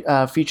be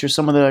feature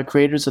some of the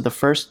creators of the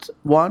first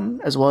one,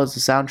 as well as the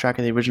soundtrack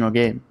of the original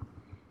game.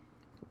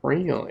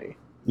 Really?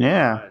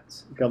 Yeah.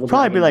 Double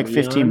Probably be like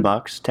Dragon $15,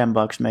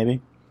 $10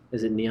 maybe.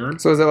 Is it Neon?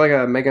 So is it like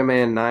a Mega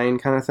Man 9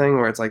 kind of thing,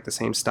 where it's like the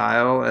same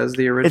style as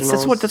the original?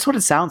 That's what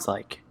it sounds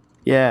like.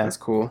 Yeah. That's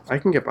cool. I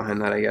can get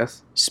behind that, I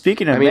guess.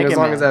 Speaking of I mean, Mega as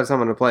long Man, as I have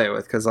someone to play it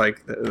with, because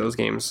like those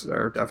games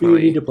are You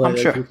definitely need to play I'm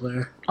that sure.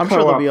 two-player. I'm sure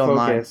they'll be co-op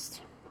online.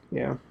 focused.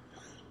 Yeah.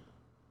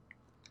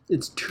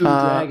 It's two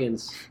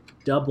dragons.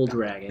 Double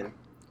Dragon.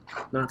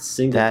 Not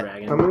single That-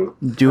 dragon. How many?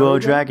 Duo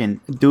Dragon.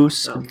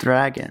 Deuce Oh.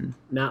 Dragon.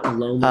 Not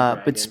Loma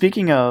Dragon. But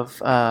speaking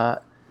of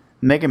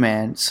Mega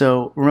Man,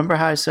 so remember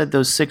how I said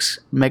those 6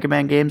 Mega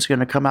Man games are going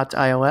to come out to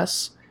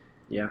iOS?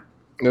 Yeah.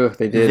 Ugh,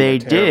 they did. They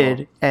They're terrible.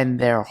 did, and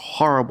they're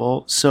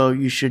horrible. So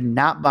you should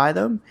not buy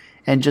them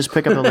and just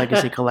pick up the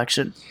Legacy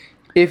Collection.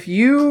 If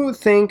you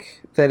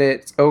think that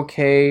it's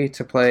okay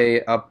to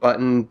play a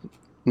button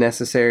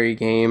necessary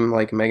game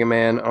like Mega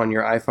Man on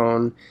your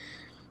iPhone,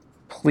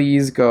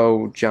 please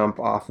go jump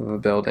off of a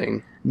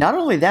building. Not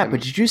only that,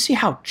 but did you see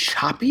how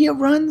choppy it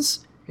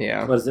runs?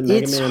 Yeah. What is it,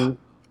 Mega It's Man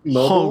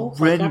Mobile? by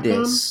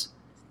Horrendous. Capcom?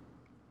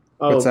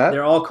 Oh, What's that?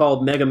 they're all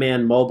called Mega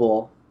Man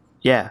Mobile.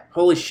 Yeah,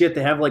 Holy shit,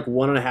 they have like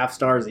 1.5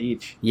 stars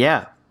each.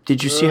 yeah.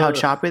 Did you see how Ugh.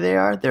 choppy they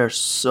are? They're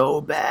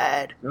so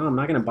bad. No, I'm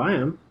not going to buy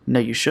them. No,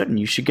 you shouldn't.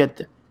 You should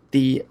get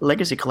the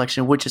Legacy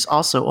Collection, which is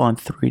also on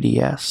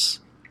 3DS.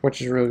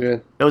 Which is real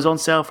good. It was on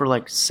sale for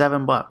like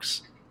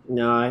 $7.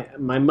 No,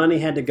 my money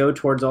had to go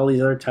towards all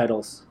these other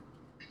titles.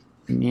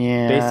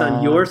 Yeah. Based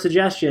on your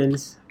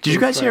suggestions. Did you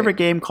guys hear of a Right.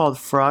 game called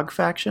Frog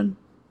Faction?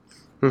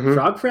 Mhm.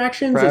 Frog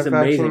Fractions Frog is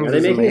amazing. Fractions Are they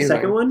is making a amazing.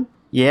 second one?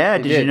 Yeah,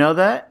 They did you did. know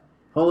that?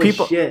 Holy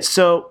shit.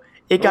 So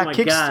it Oh got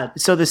my God.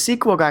 So the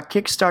sequel got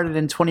kickstarted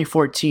in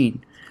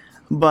 2014,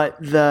 but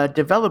the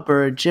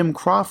developer Jim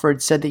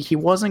Crawford said that he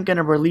wasn't going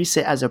to release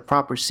it as a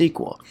proper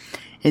sequel.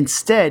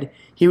 Instead,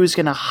 he was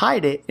going to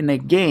hide it in a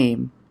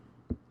game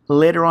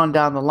later on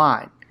down the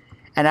line.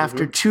 And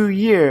after 2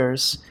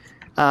 years,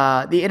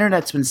 the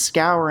internet's been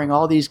scouring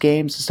all these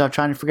games and stuff,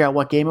 trying to figure out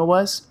what game it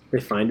was. They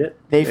find it?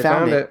 They, They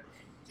found it.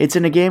 It's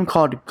in a game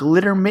called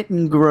Glitter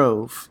Mitten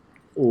Grove.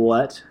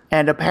 What?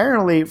 And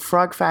apparently,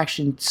 Frog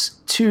Faction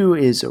 2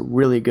 is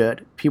really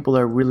good. People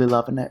are really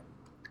loving it.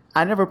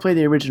 I never played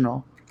the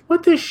original.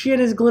 What the shit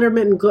is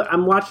Glittermint and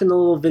I'm watching the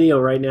little video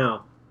right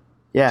now.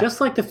 Yeah.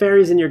 Just like the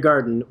fairies in your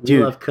garden, we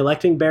Dude. love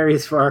collecting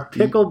berries for our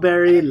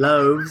pickleberry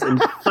loaves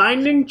and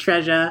finding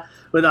treasure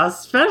with our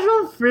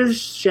special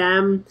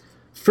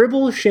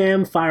Fribble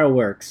Sham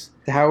fireworks.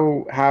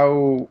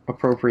 How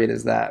appropriate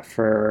is that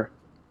for?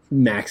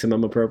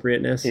 Maximum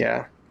appropriateness.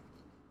 Yeah.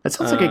 That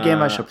sounds like a game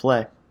I should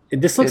play.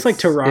 This looks like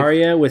It's-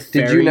 Terraria with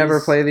Did fairies. you never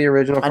play the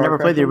original? I never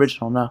Frog played the Fractions?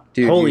 original, no.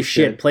 Dude, Holy you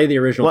shit, should. play the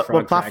original What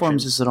Frog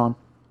platforms Faction. is it on?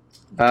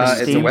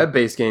 It's a Steam?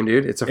 web-based game,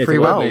 dude. It's a It's free a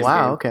Oh, web-based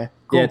wow, game. okay.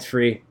 Cool. Yeah, it's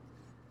free.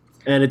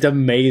 And it's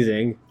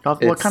amazing. What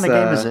It's, kind of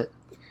game is it?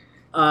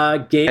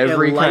 Game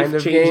Every kind of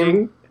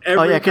life-changing.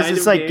 Oh, yeah, because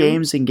it's like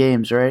games and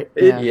games, right?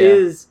 It Yeah.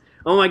 is.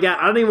 Oh my god,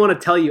 I don't even want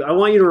to tell you. I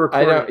want you to record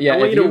I don't. it. Yeah, I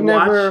want if you to you've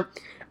watch. never,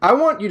 I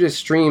want you to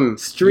stream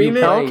Stream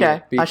you it? playing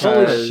Okay. I should.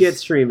 Holy because, shit,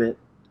 stream it.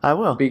 I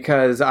will.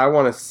 because I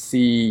want to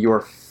see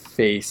your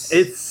face.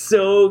 It's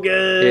so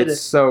good. It's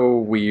so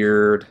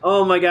weird.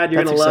 Oh my god,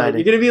 you're That's gonna love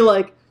exciting.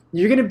 it.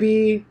 You're gonna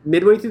be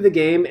midway through the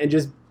game and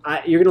just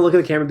you're gonna look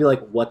at the camera and be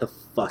like, "What the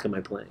fuck am I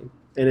playing?"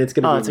 And it's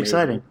gonna be It's amazing.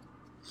 exciting.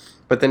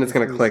 But then it's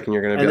gonna click, and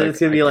you're gonna be And then like, it's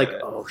gonna be I like, get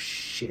it. "Oh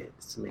shit,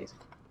 it's amazing."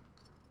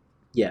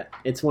 Yeah,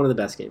 it's one of the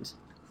best games.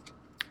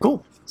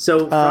 Cool.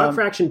 So Frog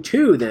Fraction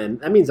 2, then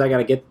that means I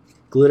gotta get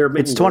Glitter.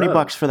 Mitten It's $20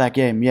 Grove. for that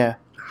game, yeah.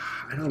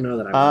 I don't know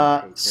that I.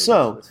 wanna pay So,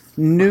 attention to this.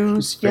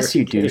 news. Very Yes,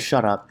 you do. kidding.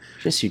 Shut up.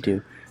 Yes, you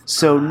do.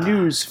 So,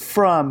 news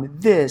from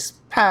this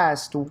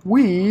past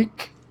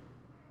week.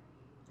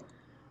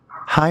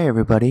 Hi,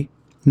 everybody.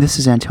 This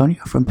is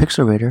Antonio from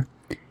Pixel Raider.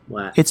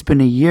 What? It's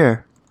been a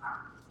year.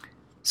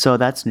 So,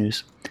 that's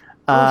news.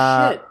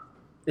 Oh shit!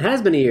 It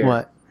has been a year.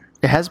 What?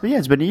 It has been, yeah,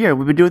 it's been a year.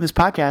 We've been doing this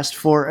podcast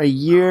for a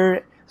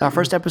year. Our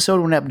first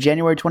episode went up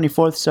January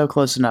 24th, so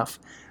close enough.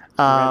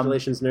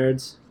 Congratulations,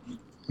 nerds.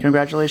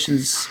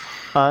 Congratulations,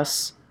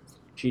 us.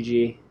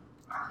 GG.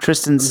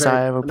 Tristan's I'm very-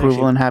 sigh of I'm approval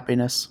actually- and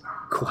happiness.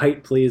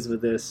 Quite pleased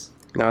with this.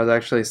 No, I was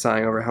actually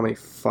sighing over how many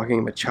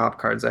fucking Machop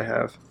cards I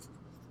have.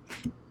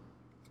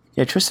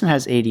 Yeah, Tristan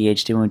has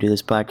ADHD when we do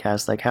this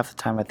podcast. Like, half the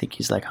time I think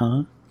he's like,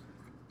 huh?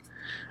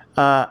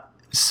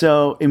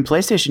 So, in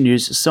PlayStation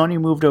news, Sony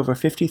moved over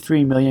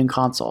 53 million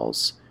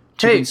consoles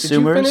to Hey,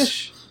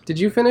 consumers. Did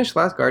you finish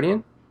Last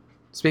Guardian?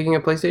 Speaking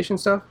of PlayStation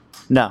stuff,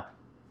 No.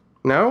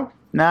 no,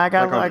 Nah, I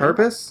got like on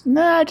purpose.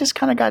 Nah, I just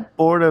kind of got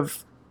bored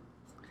of...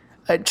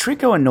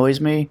 Trico annoys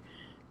me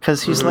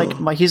because he's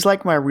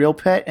like my real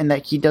pet, and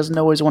that he doesn't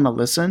always want to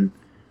listen.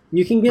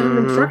 You can give him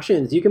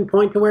instructions. You can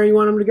point to where you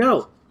want him to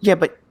go. Yeah,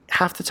 but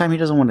half the time he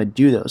doesn't want to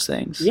do those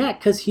things. Yeah,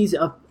 because he's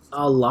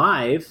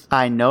alive.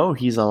 I know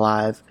he's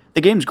alive.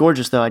 The game's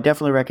gorgeous, though. I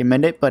definitely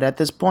recommend it. But at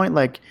this point,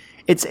 like,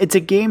 it's a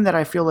game that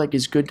I feel like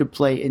is good to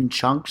play in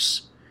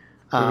chunks.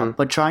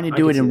 But trying to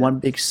do it in one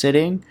big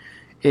sitting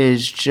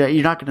is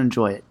you're not going to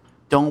enjoy it.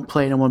 Don't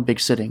play it in one big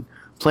sitting.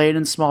 Play it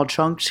in small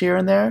chunks here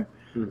and there.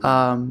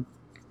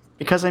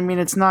 Because I mean,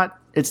 it's not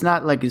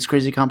like this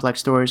crazy complex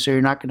story, so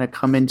you're not going to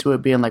come into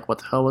it being like, "What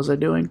the hell was I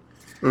doing?"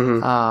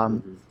 But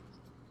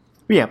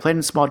yeah, play it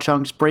in small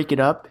chunks, break it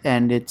up,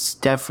 and it's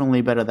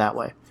definitely better that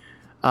way.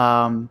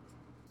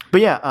 But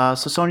yeah,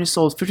 so Sony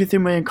sold 53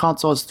 million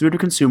consoles through to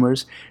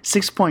consumers.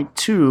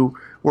 6.2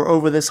 were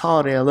over this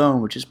holiday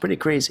alone, which is pretty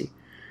crazy.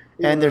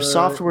 And their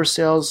software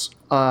sales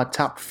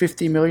topped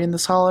 50 million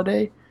this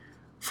holiday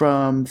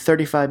from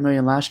 35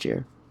 million last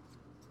year.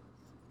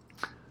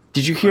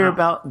 Did you hear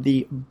about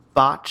the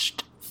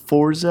botched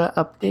Forza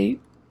update?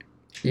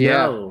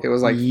 Yeah, No. it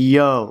was like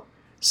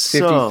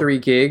 53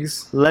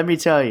 gigs. Let me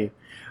tell you.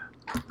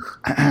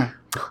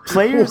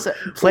 Players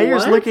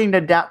looked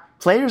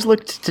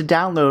to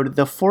download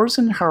the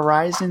Forza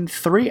Horizon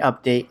 3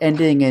 update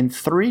ending in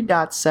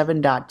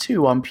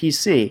 3.7.2 on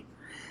PC.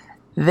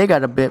 They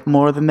got a bit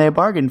more than they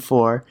bargained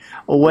for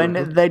when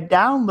the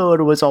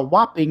download was a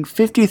whopping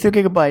 53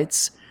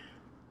 gigabytes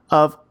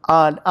of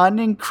an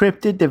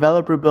unencrypted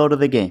developer build of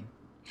the game.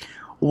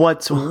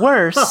 What's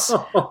worse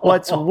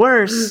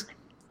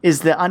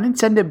is the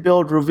unintended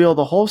build revealed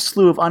a whole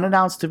slew of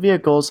unannounced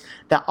vehicles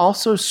that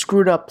also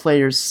screwed up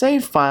players'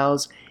 save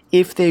files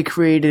if they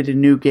created a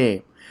new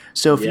game.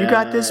 So if you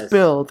got this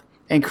build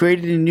and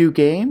created a new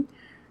game,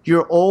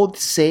 your old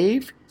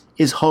save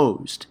is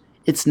hosed.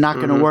 It's not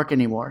going to work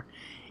anymore.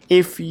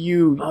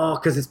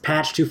 Because it's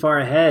patched too far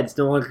ahead. It's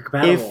no longer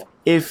compatible.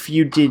 If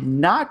you did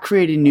not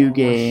create a new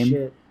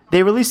game,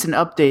 they released an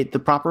update, the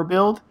proper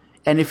build,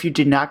 and if you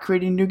did not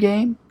create a new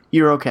game,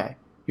 you're okay.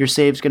 Your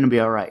save's going to be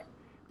all right.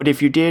 But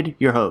if you did,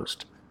 you're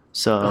hosed.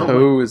 So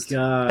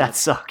that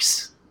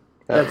sucks.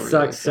 That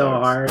sucks so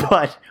hard.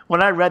 But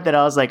when I read that,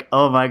 I was like,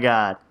 oh my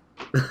God.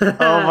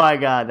 Oh my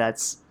God.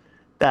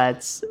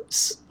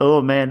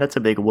 Oh man, that's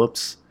a big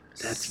whoops.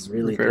 That's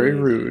really very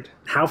big. rude.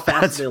 How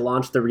fast did they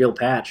launch the real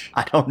patch?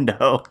 I don't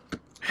know.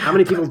 How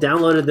many people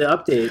downloaded the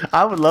update?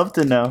 I would love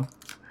to know.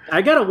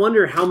 I gotta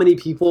wonder how many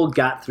people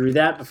got through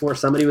that before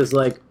somebody was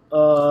like,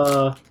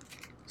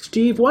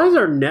 Steve, why is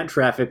our net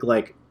traffic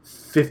like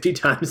 50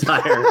 times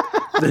higher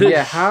than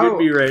it should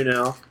be right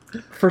now?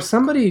 For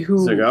somebody who...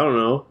 It's like, I don't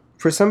know.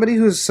 For somebody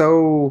who's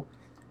so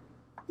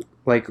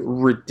like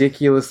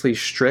ridiculously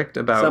strict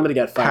about somebody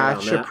got fired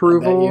patch on that,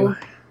 approval,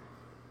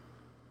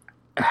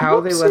 how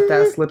they let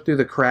that slip through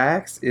the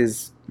cracks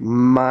is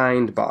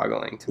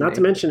mind-boggling to me. Not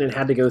to mention it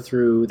had to go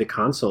through the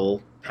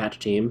console patch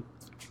team.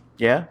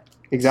 Yeah.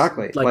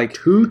 Exactly. Like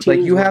 2 teams.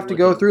 Like you have to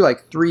go through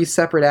like 3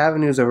 separate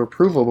avenues of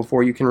approval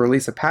before you can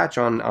release a patch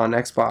on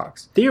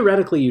Xbox.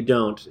 Theoretically, you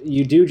don't.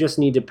 You do just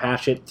need to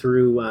patch it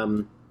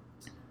through,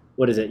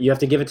 what is it? You have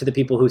to give it to the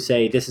people who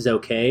say this is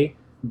okay,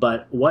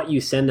 but what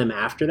you send them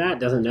after that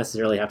doesn't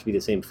necessarily have to be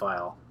the same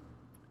file.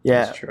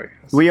 Yeah. That's true, I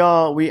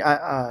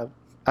guess.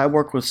 I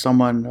work with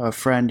a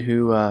friend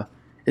who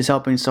is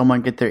helping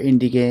someone get their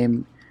indie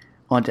game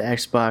onto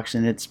Xbox,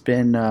 and it's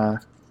been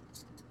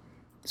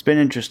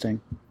interesting.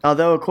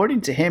 Although,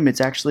 according to him,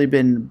 it's actually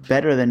been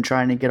better than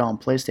trying to get on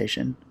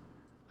PlayStation.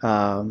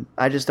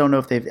 I just don't know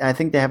if I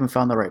think they haven't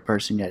found the right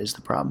person yet is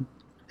the problem.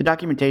 The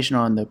documentation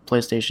on the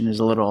PlayStation is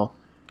a little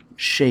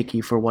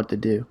shaky for what to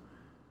do.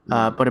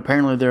 But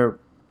apparently they're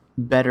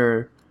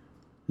better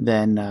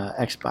than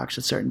Xbox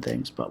at certain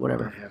things, but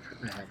whatever.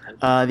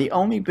 The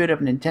only bit of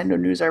Nintendo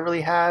news I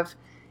really have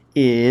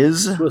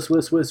is... Swiss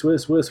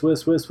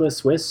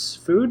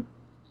food?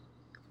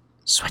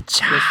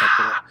 Switch.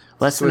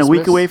 Less than a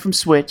week away from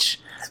Switch.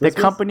 The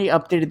company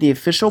updated the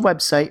official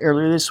website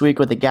earlier this week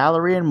with a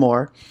gallery and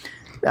more.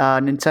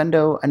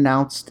 Nintendo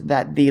announced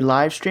that the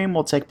live stream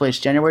will take place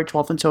January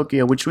 12th in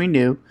Tokyo, which we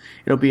knew.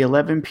 It'll be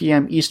 11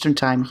 p.m. Eastern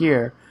time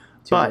here.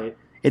 But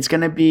it's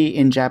going to be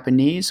in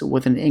Japanese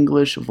with an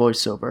English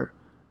voiceover.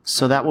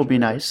 So that will be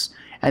nice.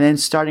 And then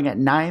starting at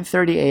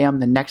 9:30 a.m.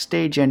 the next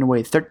day,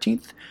 January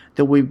 13th,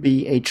 there will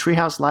be a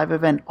Treehouse Live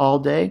event all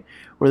day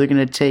where they're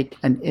going to take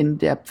an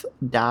in-depth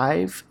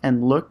dive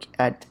and look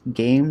at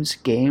games.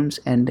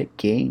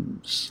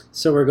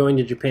 So we're going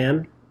to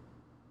Japan?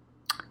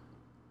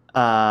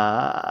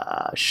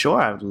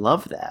 Sure, I would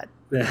love that.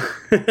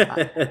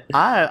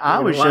 I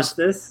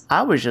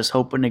was just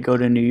hoping to go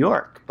to New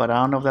York, but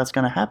I don't know if that's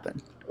going to happen.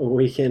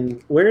 We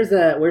can. Where's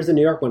the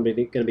New York one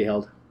going to be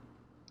held?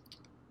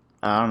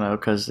 I don't know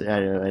because I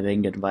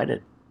didn't get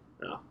invited.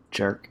 Oh,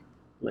 jerk.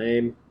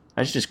 Lame.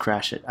 I should just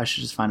crash it. I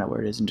should just find out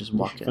where it is and just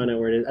walk in. Find out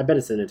where it is. I bet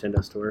it's a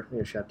Nintendo store.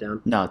 They're shut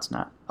down. No, it's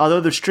not.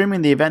 Although they're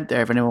streaming the event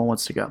there if anyone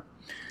wants to go.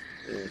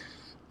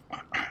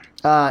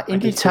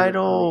 Indie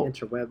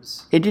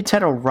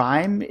title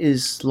Rhyme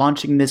is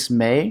launching this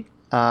May.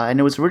 And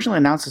it was originally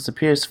announced as a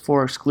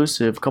PS4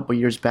 exclusive a couple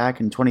years back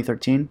in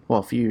 2013. Well,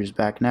 a few years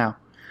back now.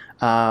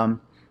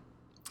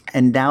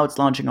 And now it's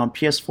launching on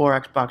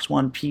PS4, Xbox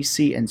One,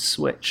 PC, and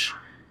Switch.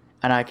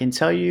 And I can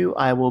tell you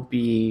I will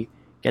be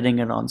getting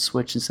it on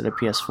Switch instead of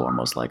PS4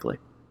 most likely.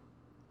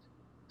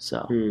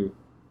 So,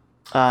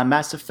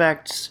 Mass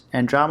Effect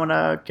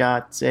Andromeda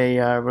got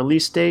a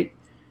release date.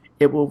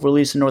 It will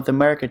release in North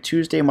America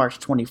Tuesday, March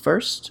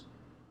 21st.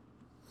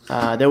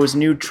 There was a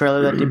new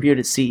trailer that debuted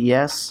at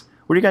CES.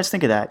 What do you guys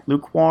think of that?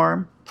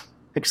 Lukewarm?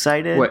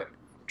 Excited? What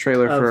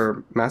trailer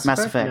for Mass Effect?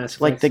 Mass Effect.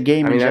 Mass Like Effect. the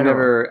game I mean, in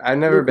general. I've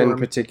never been Lukewarm.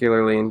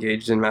 particularly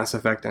engaged in Mass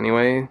Effect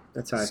anyway.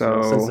 That's how I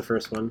feel since the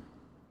first one.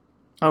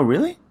 Oh,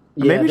 really?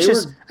 Yeah, Maybe it's they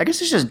just. were- I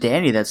guess it's just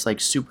Danny that's like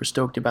super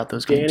stoked about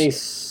those games.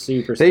 Danny's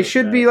super. They stoked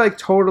should about be it. like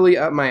totally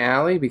up my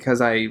alley because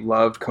I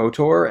loved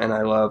KOTOR and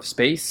I love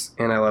space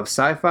and I love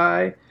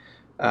sci-fi,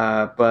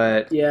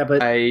 but Yeah,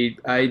 but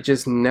I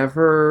just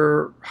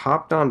never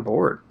hopped on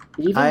board.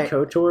 even I-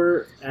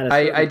 KOTOR. At a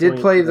I certain did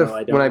point, play though,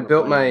 don't when I wanna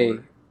built play my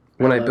anymore.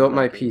 when I love built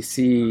my that game.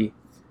 PC.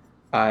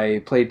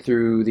 I played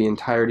through the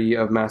entirety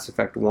of Mass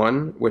Effect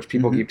 1, which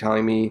people Mhm. keep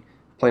telling me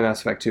play Mass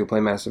Effect 2,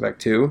 play Mass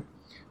Effect 2.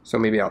 So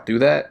maybe I'll do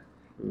that.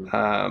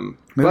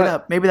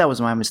 Maybe that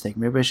was my mistake.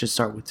 Maybe I should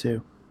start with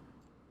 2.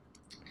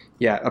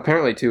 Yeah,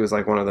 apparently 2 is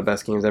like one of the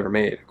best games ever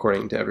made,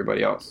 according to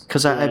everybody else.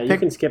 Because Yeah, I you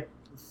picked can skip.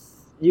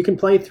 You can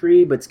play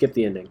 3, but skip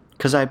the ending.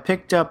 Because I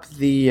picked up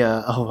the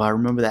I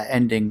remember that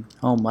ending.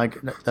 Oh my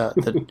god,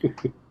 the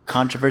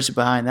controversy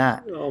behind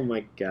that. Oh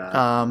my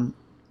god.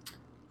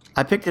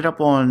 I picked it up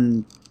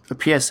on a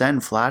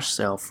PSN flash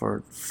sale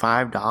for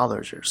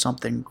 $5 or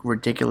something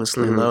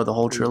ridiculously Mhm. low, the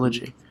whole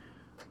trilogy.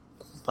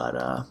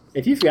 But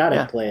If you've got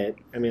yeah. it, play it.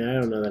 I mean, I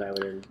don't know that I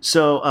would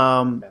so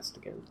invest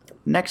again.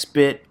 next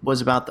bit was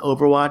about the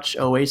Overwatch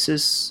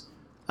Oasis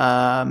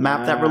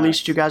map that Yes.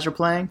 released. You guys are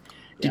playing.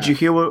 Did you Yes.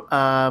 hear what?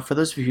 For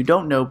those of you who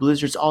don't know,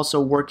 Blizzard's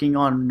also working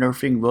on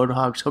nerfing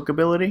Roadhog's hook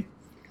ability.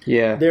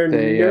 Yeah, They're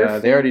they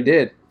nerfing- already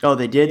did. Oh,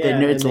 they did. Yeah,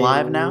 It's and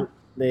live now.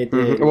 They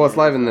did. Well, it's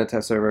live in the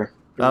test server.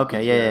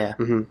 Okay, yeah.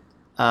 hmm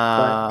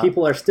But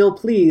people are still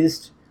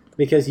pleased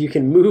because you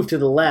can move to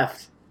the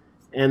left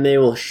and they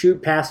will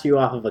shoot past you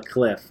off of a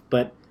cliff.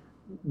 But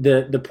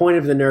the point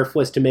of the nerf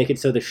was to make it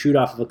so the shoot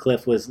off of a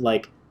cliff was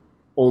like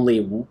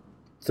only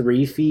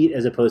 3 feet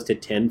as opposed to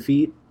 10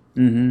 feet.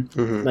 Mm-hmm.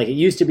 hmm Like it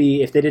used to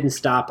be, if they didn't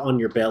stop on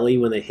your belly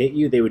when they hit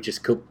you, they would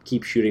just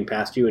keep shooting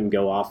past you and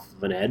go off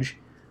of an edge.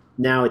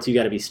 Now it's you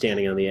got to be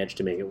standing on the edge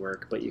to make it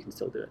work, but you can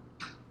still do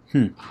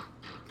it.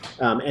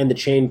 And the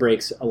chain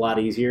breaks a lot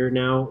easier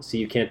now, so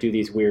you can't do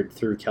these weird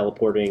through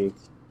teleporting,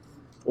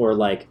 or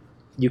like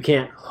you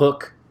can't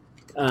hook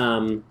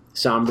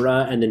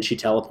Sombra and then she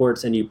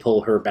teleports and you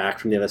pull her back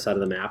from the other side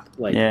of the map.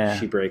 Like Yeah.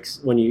 she breaks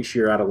when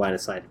you're out of line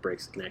of sight, it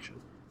breaks the connection,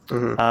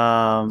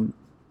 hmm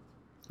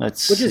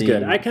Let's which see. is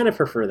good. I kind of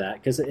prefer that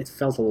because it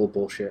felt a little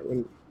bullshit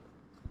when.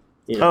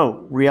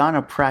 Oh,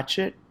 Rihanna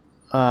Pratchett,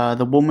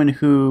 the woman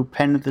who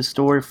penned the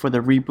story for the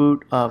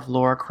reboot of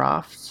Lara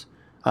Croft's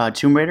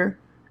Tomb Raider,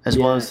 as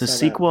Yeah, well I as the saw that.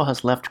 sequel,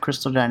 has left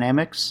Crystal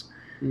Dynamics.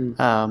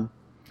 Mm.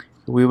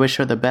 We wish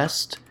her the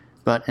best,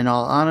 but in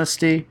all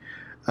honesty,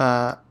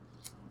 the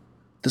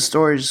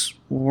stories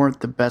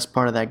weren't the best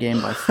part of that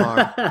game by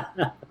far.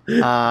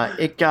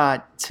 It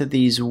got to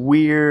these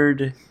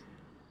weird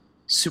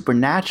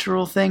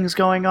supernatural things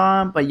going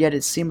on, but yet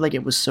it seemed like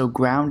it was so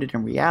grounded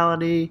in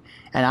reality.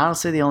 And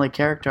honestly, the only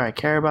character I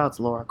care about is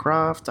Lara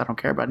Croft. I don't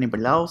care about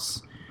anybody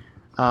else.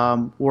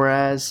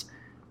 Whereas,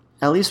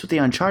 at least with the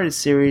Uncharted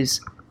series,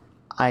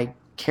 I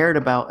cared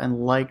about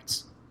and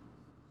liked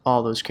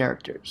all those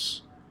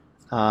characters.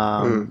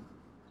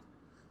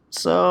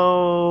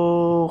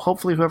 So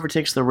hopefully, whoever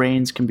takes the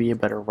reins can be a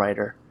better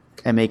writer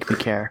and make me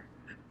care,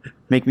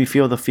 make me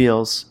feel the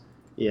feels.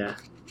 Yeah.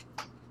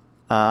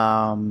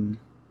 Um,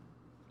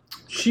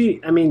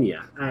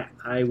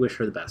 I wish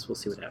her the best. We'll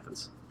see what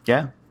happens.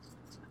 Yeah.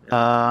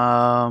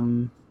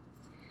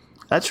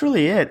 That's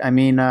really it. I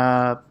mean,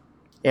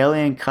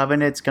 Alien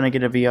Covenant's gonna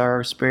get a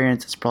VR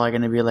experience. It's probably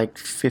gonna be like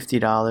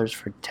 $50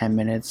 for 10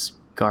 minutes,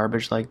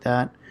 garbage like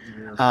that.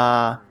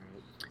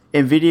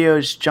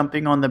 Nvidia's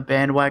jumping on the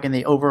bandwagon.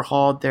 They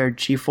overhauled their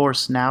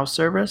GeForce Now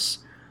service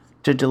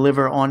to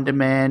deliver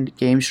on-demand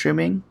game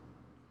streaming,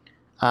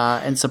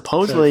 and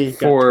supposedly So,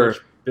 got For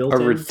Twitch built a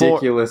in.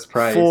 ridiculous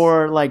price.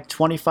 for like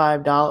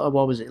 $25.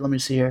 What was it? Let me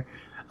see here.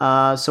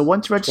 So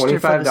once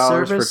registered for the $25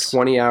 service, for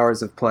 20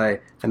 hours of play,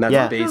 and that's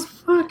Yeah. What the base.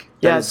 fuck?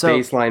 Yeah, That is so-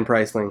 baseline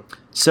pricing.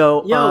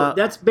 so Yo,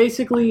 that's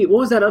basically what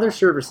was that other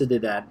service that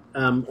did that?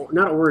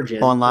 Not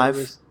Origin. On but Live? it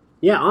was-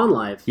 yeah, on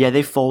live. yeah,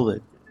 they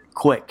folded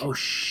quick. Oh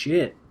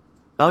shit.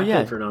 Oh I paid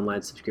yeah, for an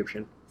online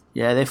subscription.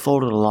 yeah, they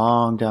folded a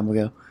long time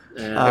ago.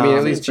 I mean, at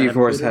Um, least I haven't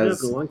GeForce booted it up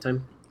has in a long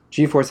time.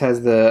 GeForce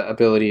has the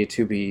ability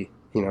to be,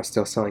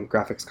 still selling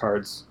graphics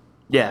cards.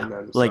 Yeah, And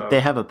then, like so- they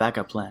have a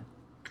backup plan.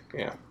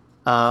 Yeah.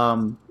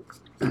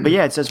 But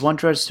yeah, it says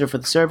once registered for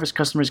the service,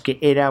 customers get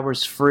 8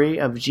 hours free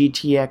of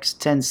GTX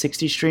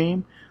 1060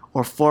 stream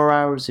or 4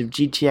 hours of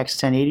GTX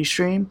 1080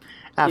 stream.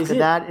 After it-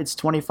 that, it's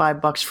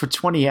 $25 for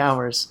 20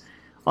 hours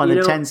on You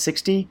the know-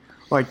 1060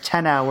 or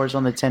 10 hours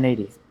on the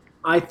 1080.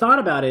 I thought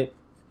about it.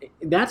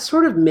 That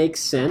sort of makes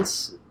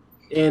sense.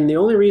 And the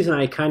only reason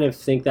I kind of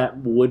think that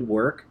would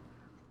work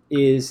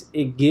is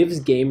it gives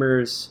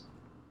gamers,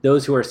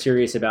 those who are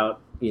serious about,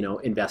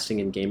 investing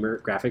in gamer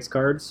graphics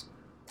cards,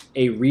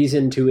 a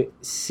reason to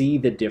see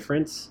the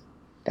difference.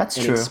 That's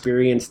and true.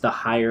 Experience the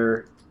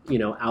higher,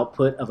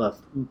 output of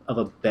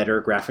a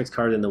better graphics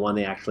card than the one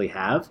they actually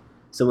have.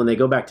 So when they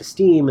go back to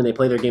Steam and they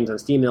play their games on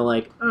Steam, they're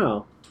like,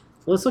 oh,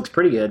 well, this looks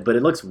pretty good, but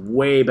it looks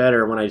way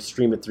better when I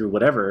stream it through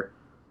whatever.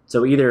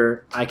 So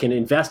either I can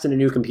invest in a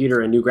new computer,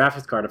 a new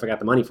graphics card if I got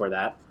the money for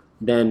that,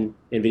 then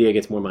NVIDIA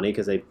gets more money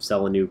because they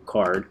sell a new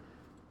card,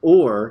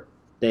 or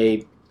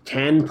they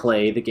can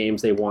play the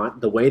games they want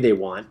the way they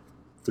want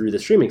through the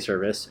streaming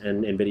service,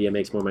 and NVIDIA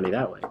makes more money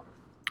that way.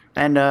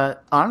 And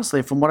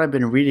honestly, from what I've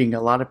been reading,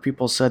 a lot of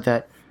people said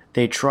that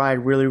they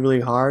tried really,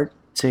 really hard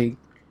to,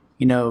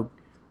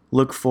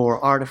 look for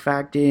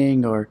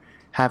artifacting or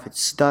have it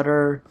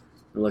stutter.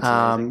 It looks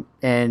amazing.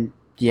 And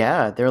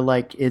yeah, they're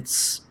like,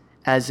 it's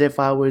as if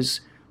I was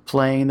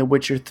playing The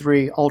Witcher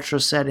 3 Ultra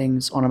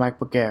settings on a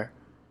MacBook Air.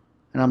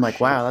 And I'm like,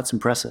 wow, that's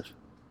impressive.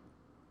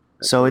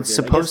 So it's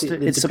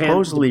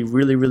supposedly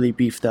really, really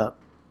beefed up.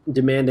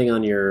 Demanding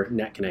on your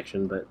net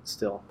connection, but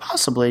still.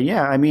 Possibly,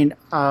 yeah. I mean,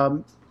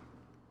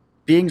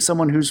 being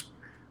someone who's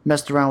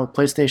messed around with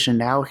PlayStation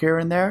Now here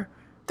and there,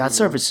 that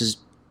service is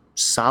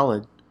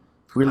solid.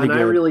 Really and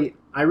good.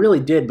 I really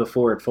did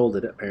before it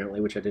folded, apparently,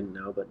 which I didn't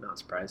know, but not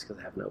surprised because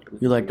I haven't opened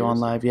it. You liked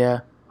OnLive, yeah.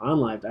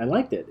 OnLive, I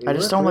liked it. I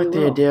just don't like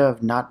the idea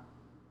of not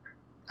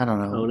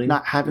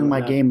having my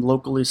game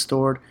locally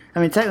stored.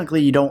 I mean,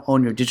 technically, you don't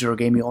own your digital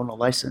game; you own a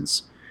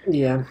license.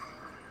 Yeah.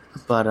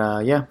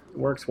 But yeah, it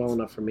works well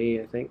enough for me.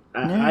 I think.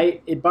 Yeah.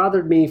 It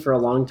bothered me for a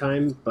long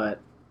time, but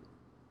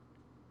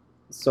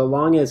so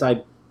long as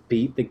I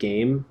beat the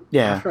game,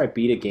 after I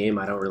beat a game,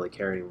 I don't really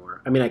care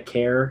anymore. I mean, I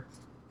care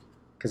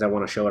because I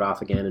want to show it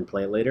off again and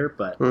play it later,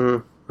 but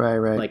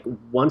right. Like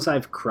once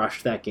I've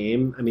crushed that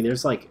game, I mean,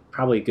 there's like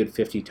probably a good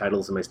 50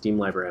 titles in my Steam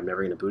library I'm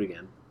never going to boot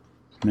again.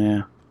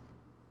 Yeah.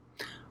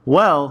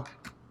 Well,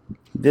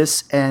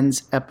 this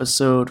ends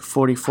episode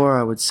 44,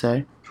 I would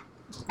say.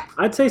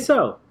 I'd say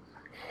so.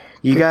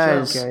 You Good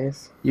guys, job,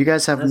 guys. you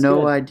guys have That's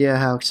no good. idea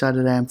how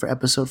excited I am for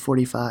episode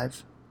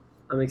 45.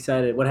 I'm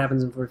excited. What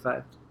happens in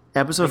 45?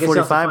 Episode I guess you'll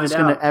have to 45 is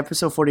find gonna out.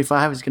 episode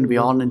 45 is gonna be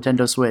all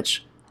Nintendo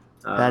Switch.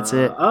 That's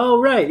it. Oh,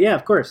 right. Yeah,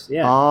 of course.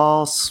 Yeah.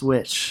 All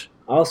Switch.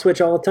 I'll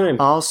switch all the time.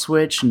 All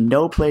Switch,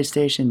 no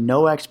PlayStation,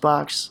 no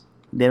Xbox.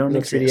 They don't No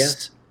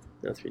exist.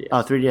 3DS? No 3DS.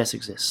 Oh, 3DS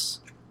exists.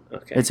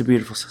 Okay. It's a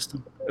beautiful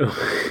system.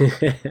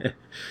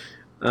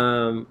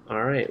 All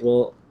right.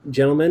 Well,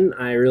 gentlemen,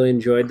 I really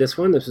enjoyed this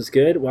one. This was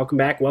good. Welcome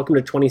back. Welcome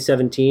to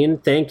 2017.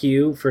 Thank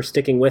you for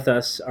sticking with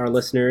us, our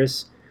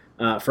listeners,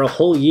 for a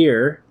whole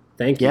year.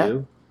 Thank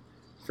you.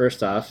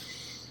 First off.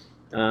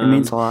 It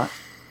means a lot.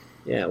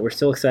 Yeah, we're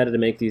still excited to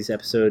make these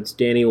episodes.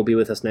 Danny will be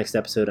with us next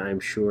episode, I'm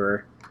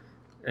sure.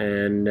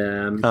 And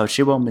Oh,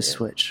 she won't miss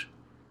Switch.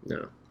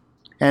 no.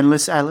 And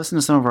I listened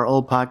to some of our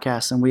old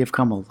podcasts, and we have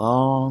come a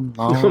long,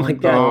 long, Oh my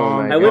God.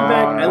 Oh my I went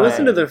back. I God.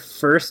 listened to the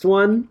first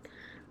one.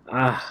 When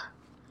I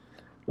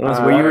was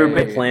Where you watering were,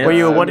 my plants where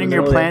you were in watering the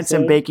your middle of the plants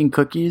and episode. baking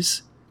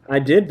cookies. I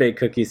did bake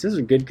cookies. Those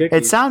are good cookies.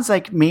 It sounds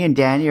like me and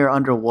Danny are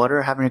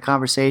underwater having a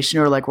conversation,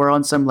 or like we're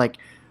on some like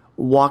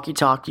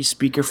walkie-talkie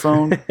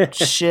speakerphone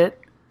shit.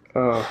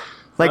 Oh,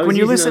 Like I was when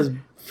you using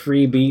listen, those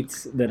free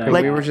beats that I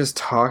Like- we were just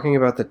talking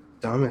about the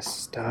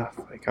dumbest stuff.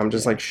 Like, I'm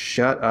just like,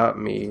 shut up,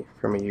 me,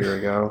 from a year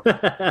ago.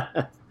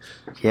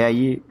 yeah.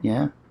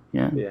 yeah.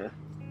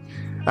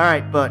 All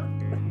right, but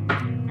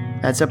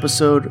that's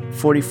episode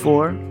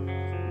 44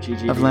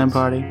 GG of Land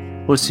Party.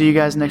 We'll see you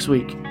guys next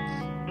week.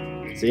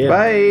 See ya.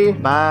 Bye.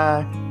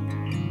 Bye.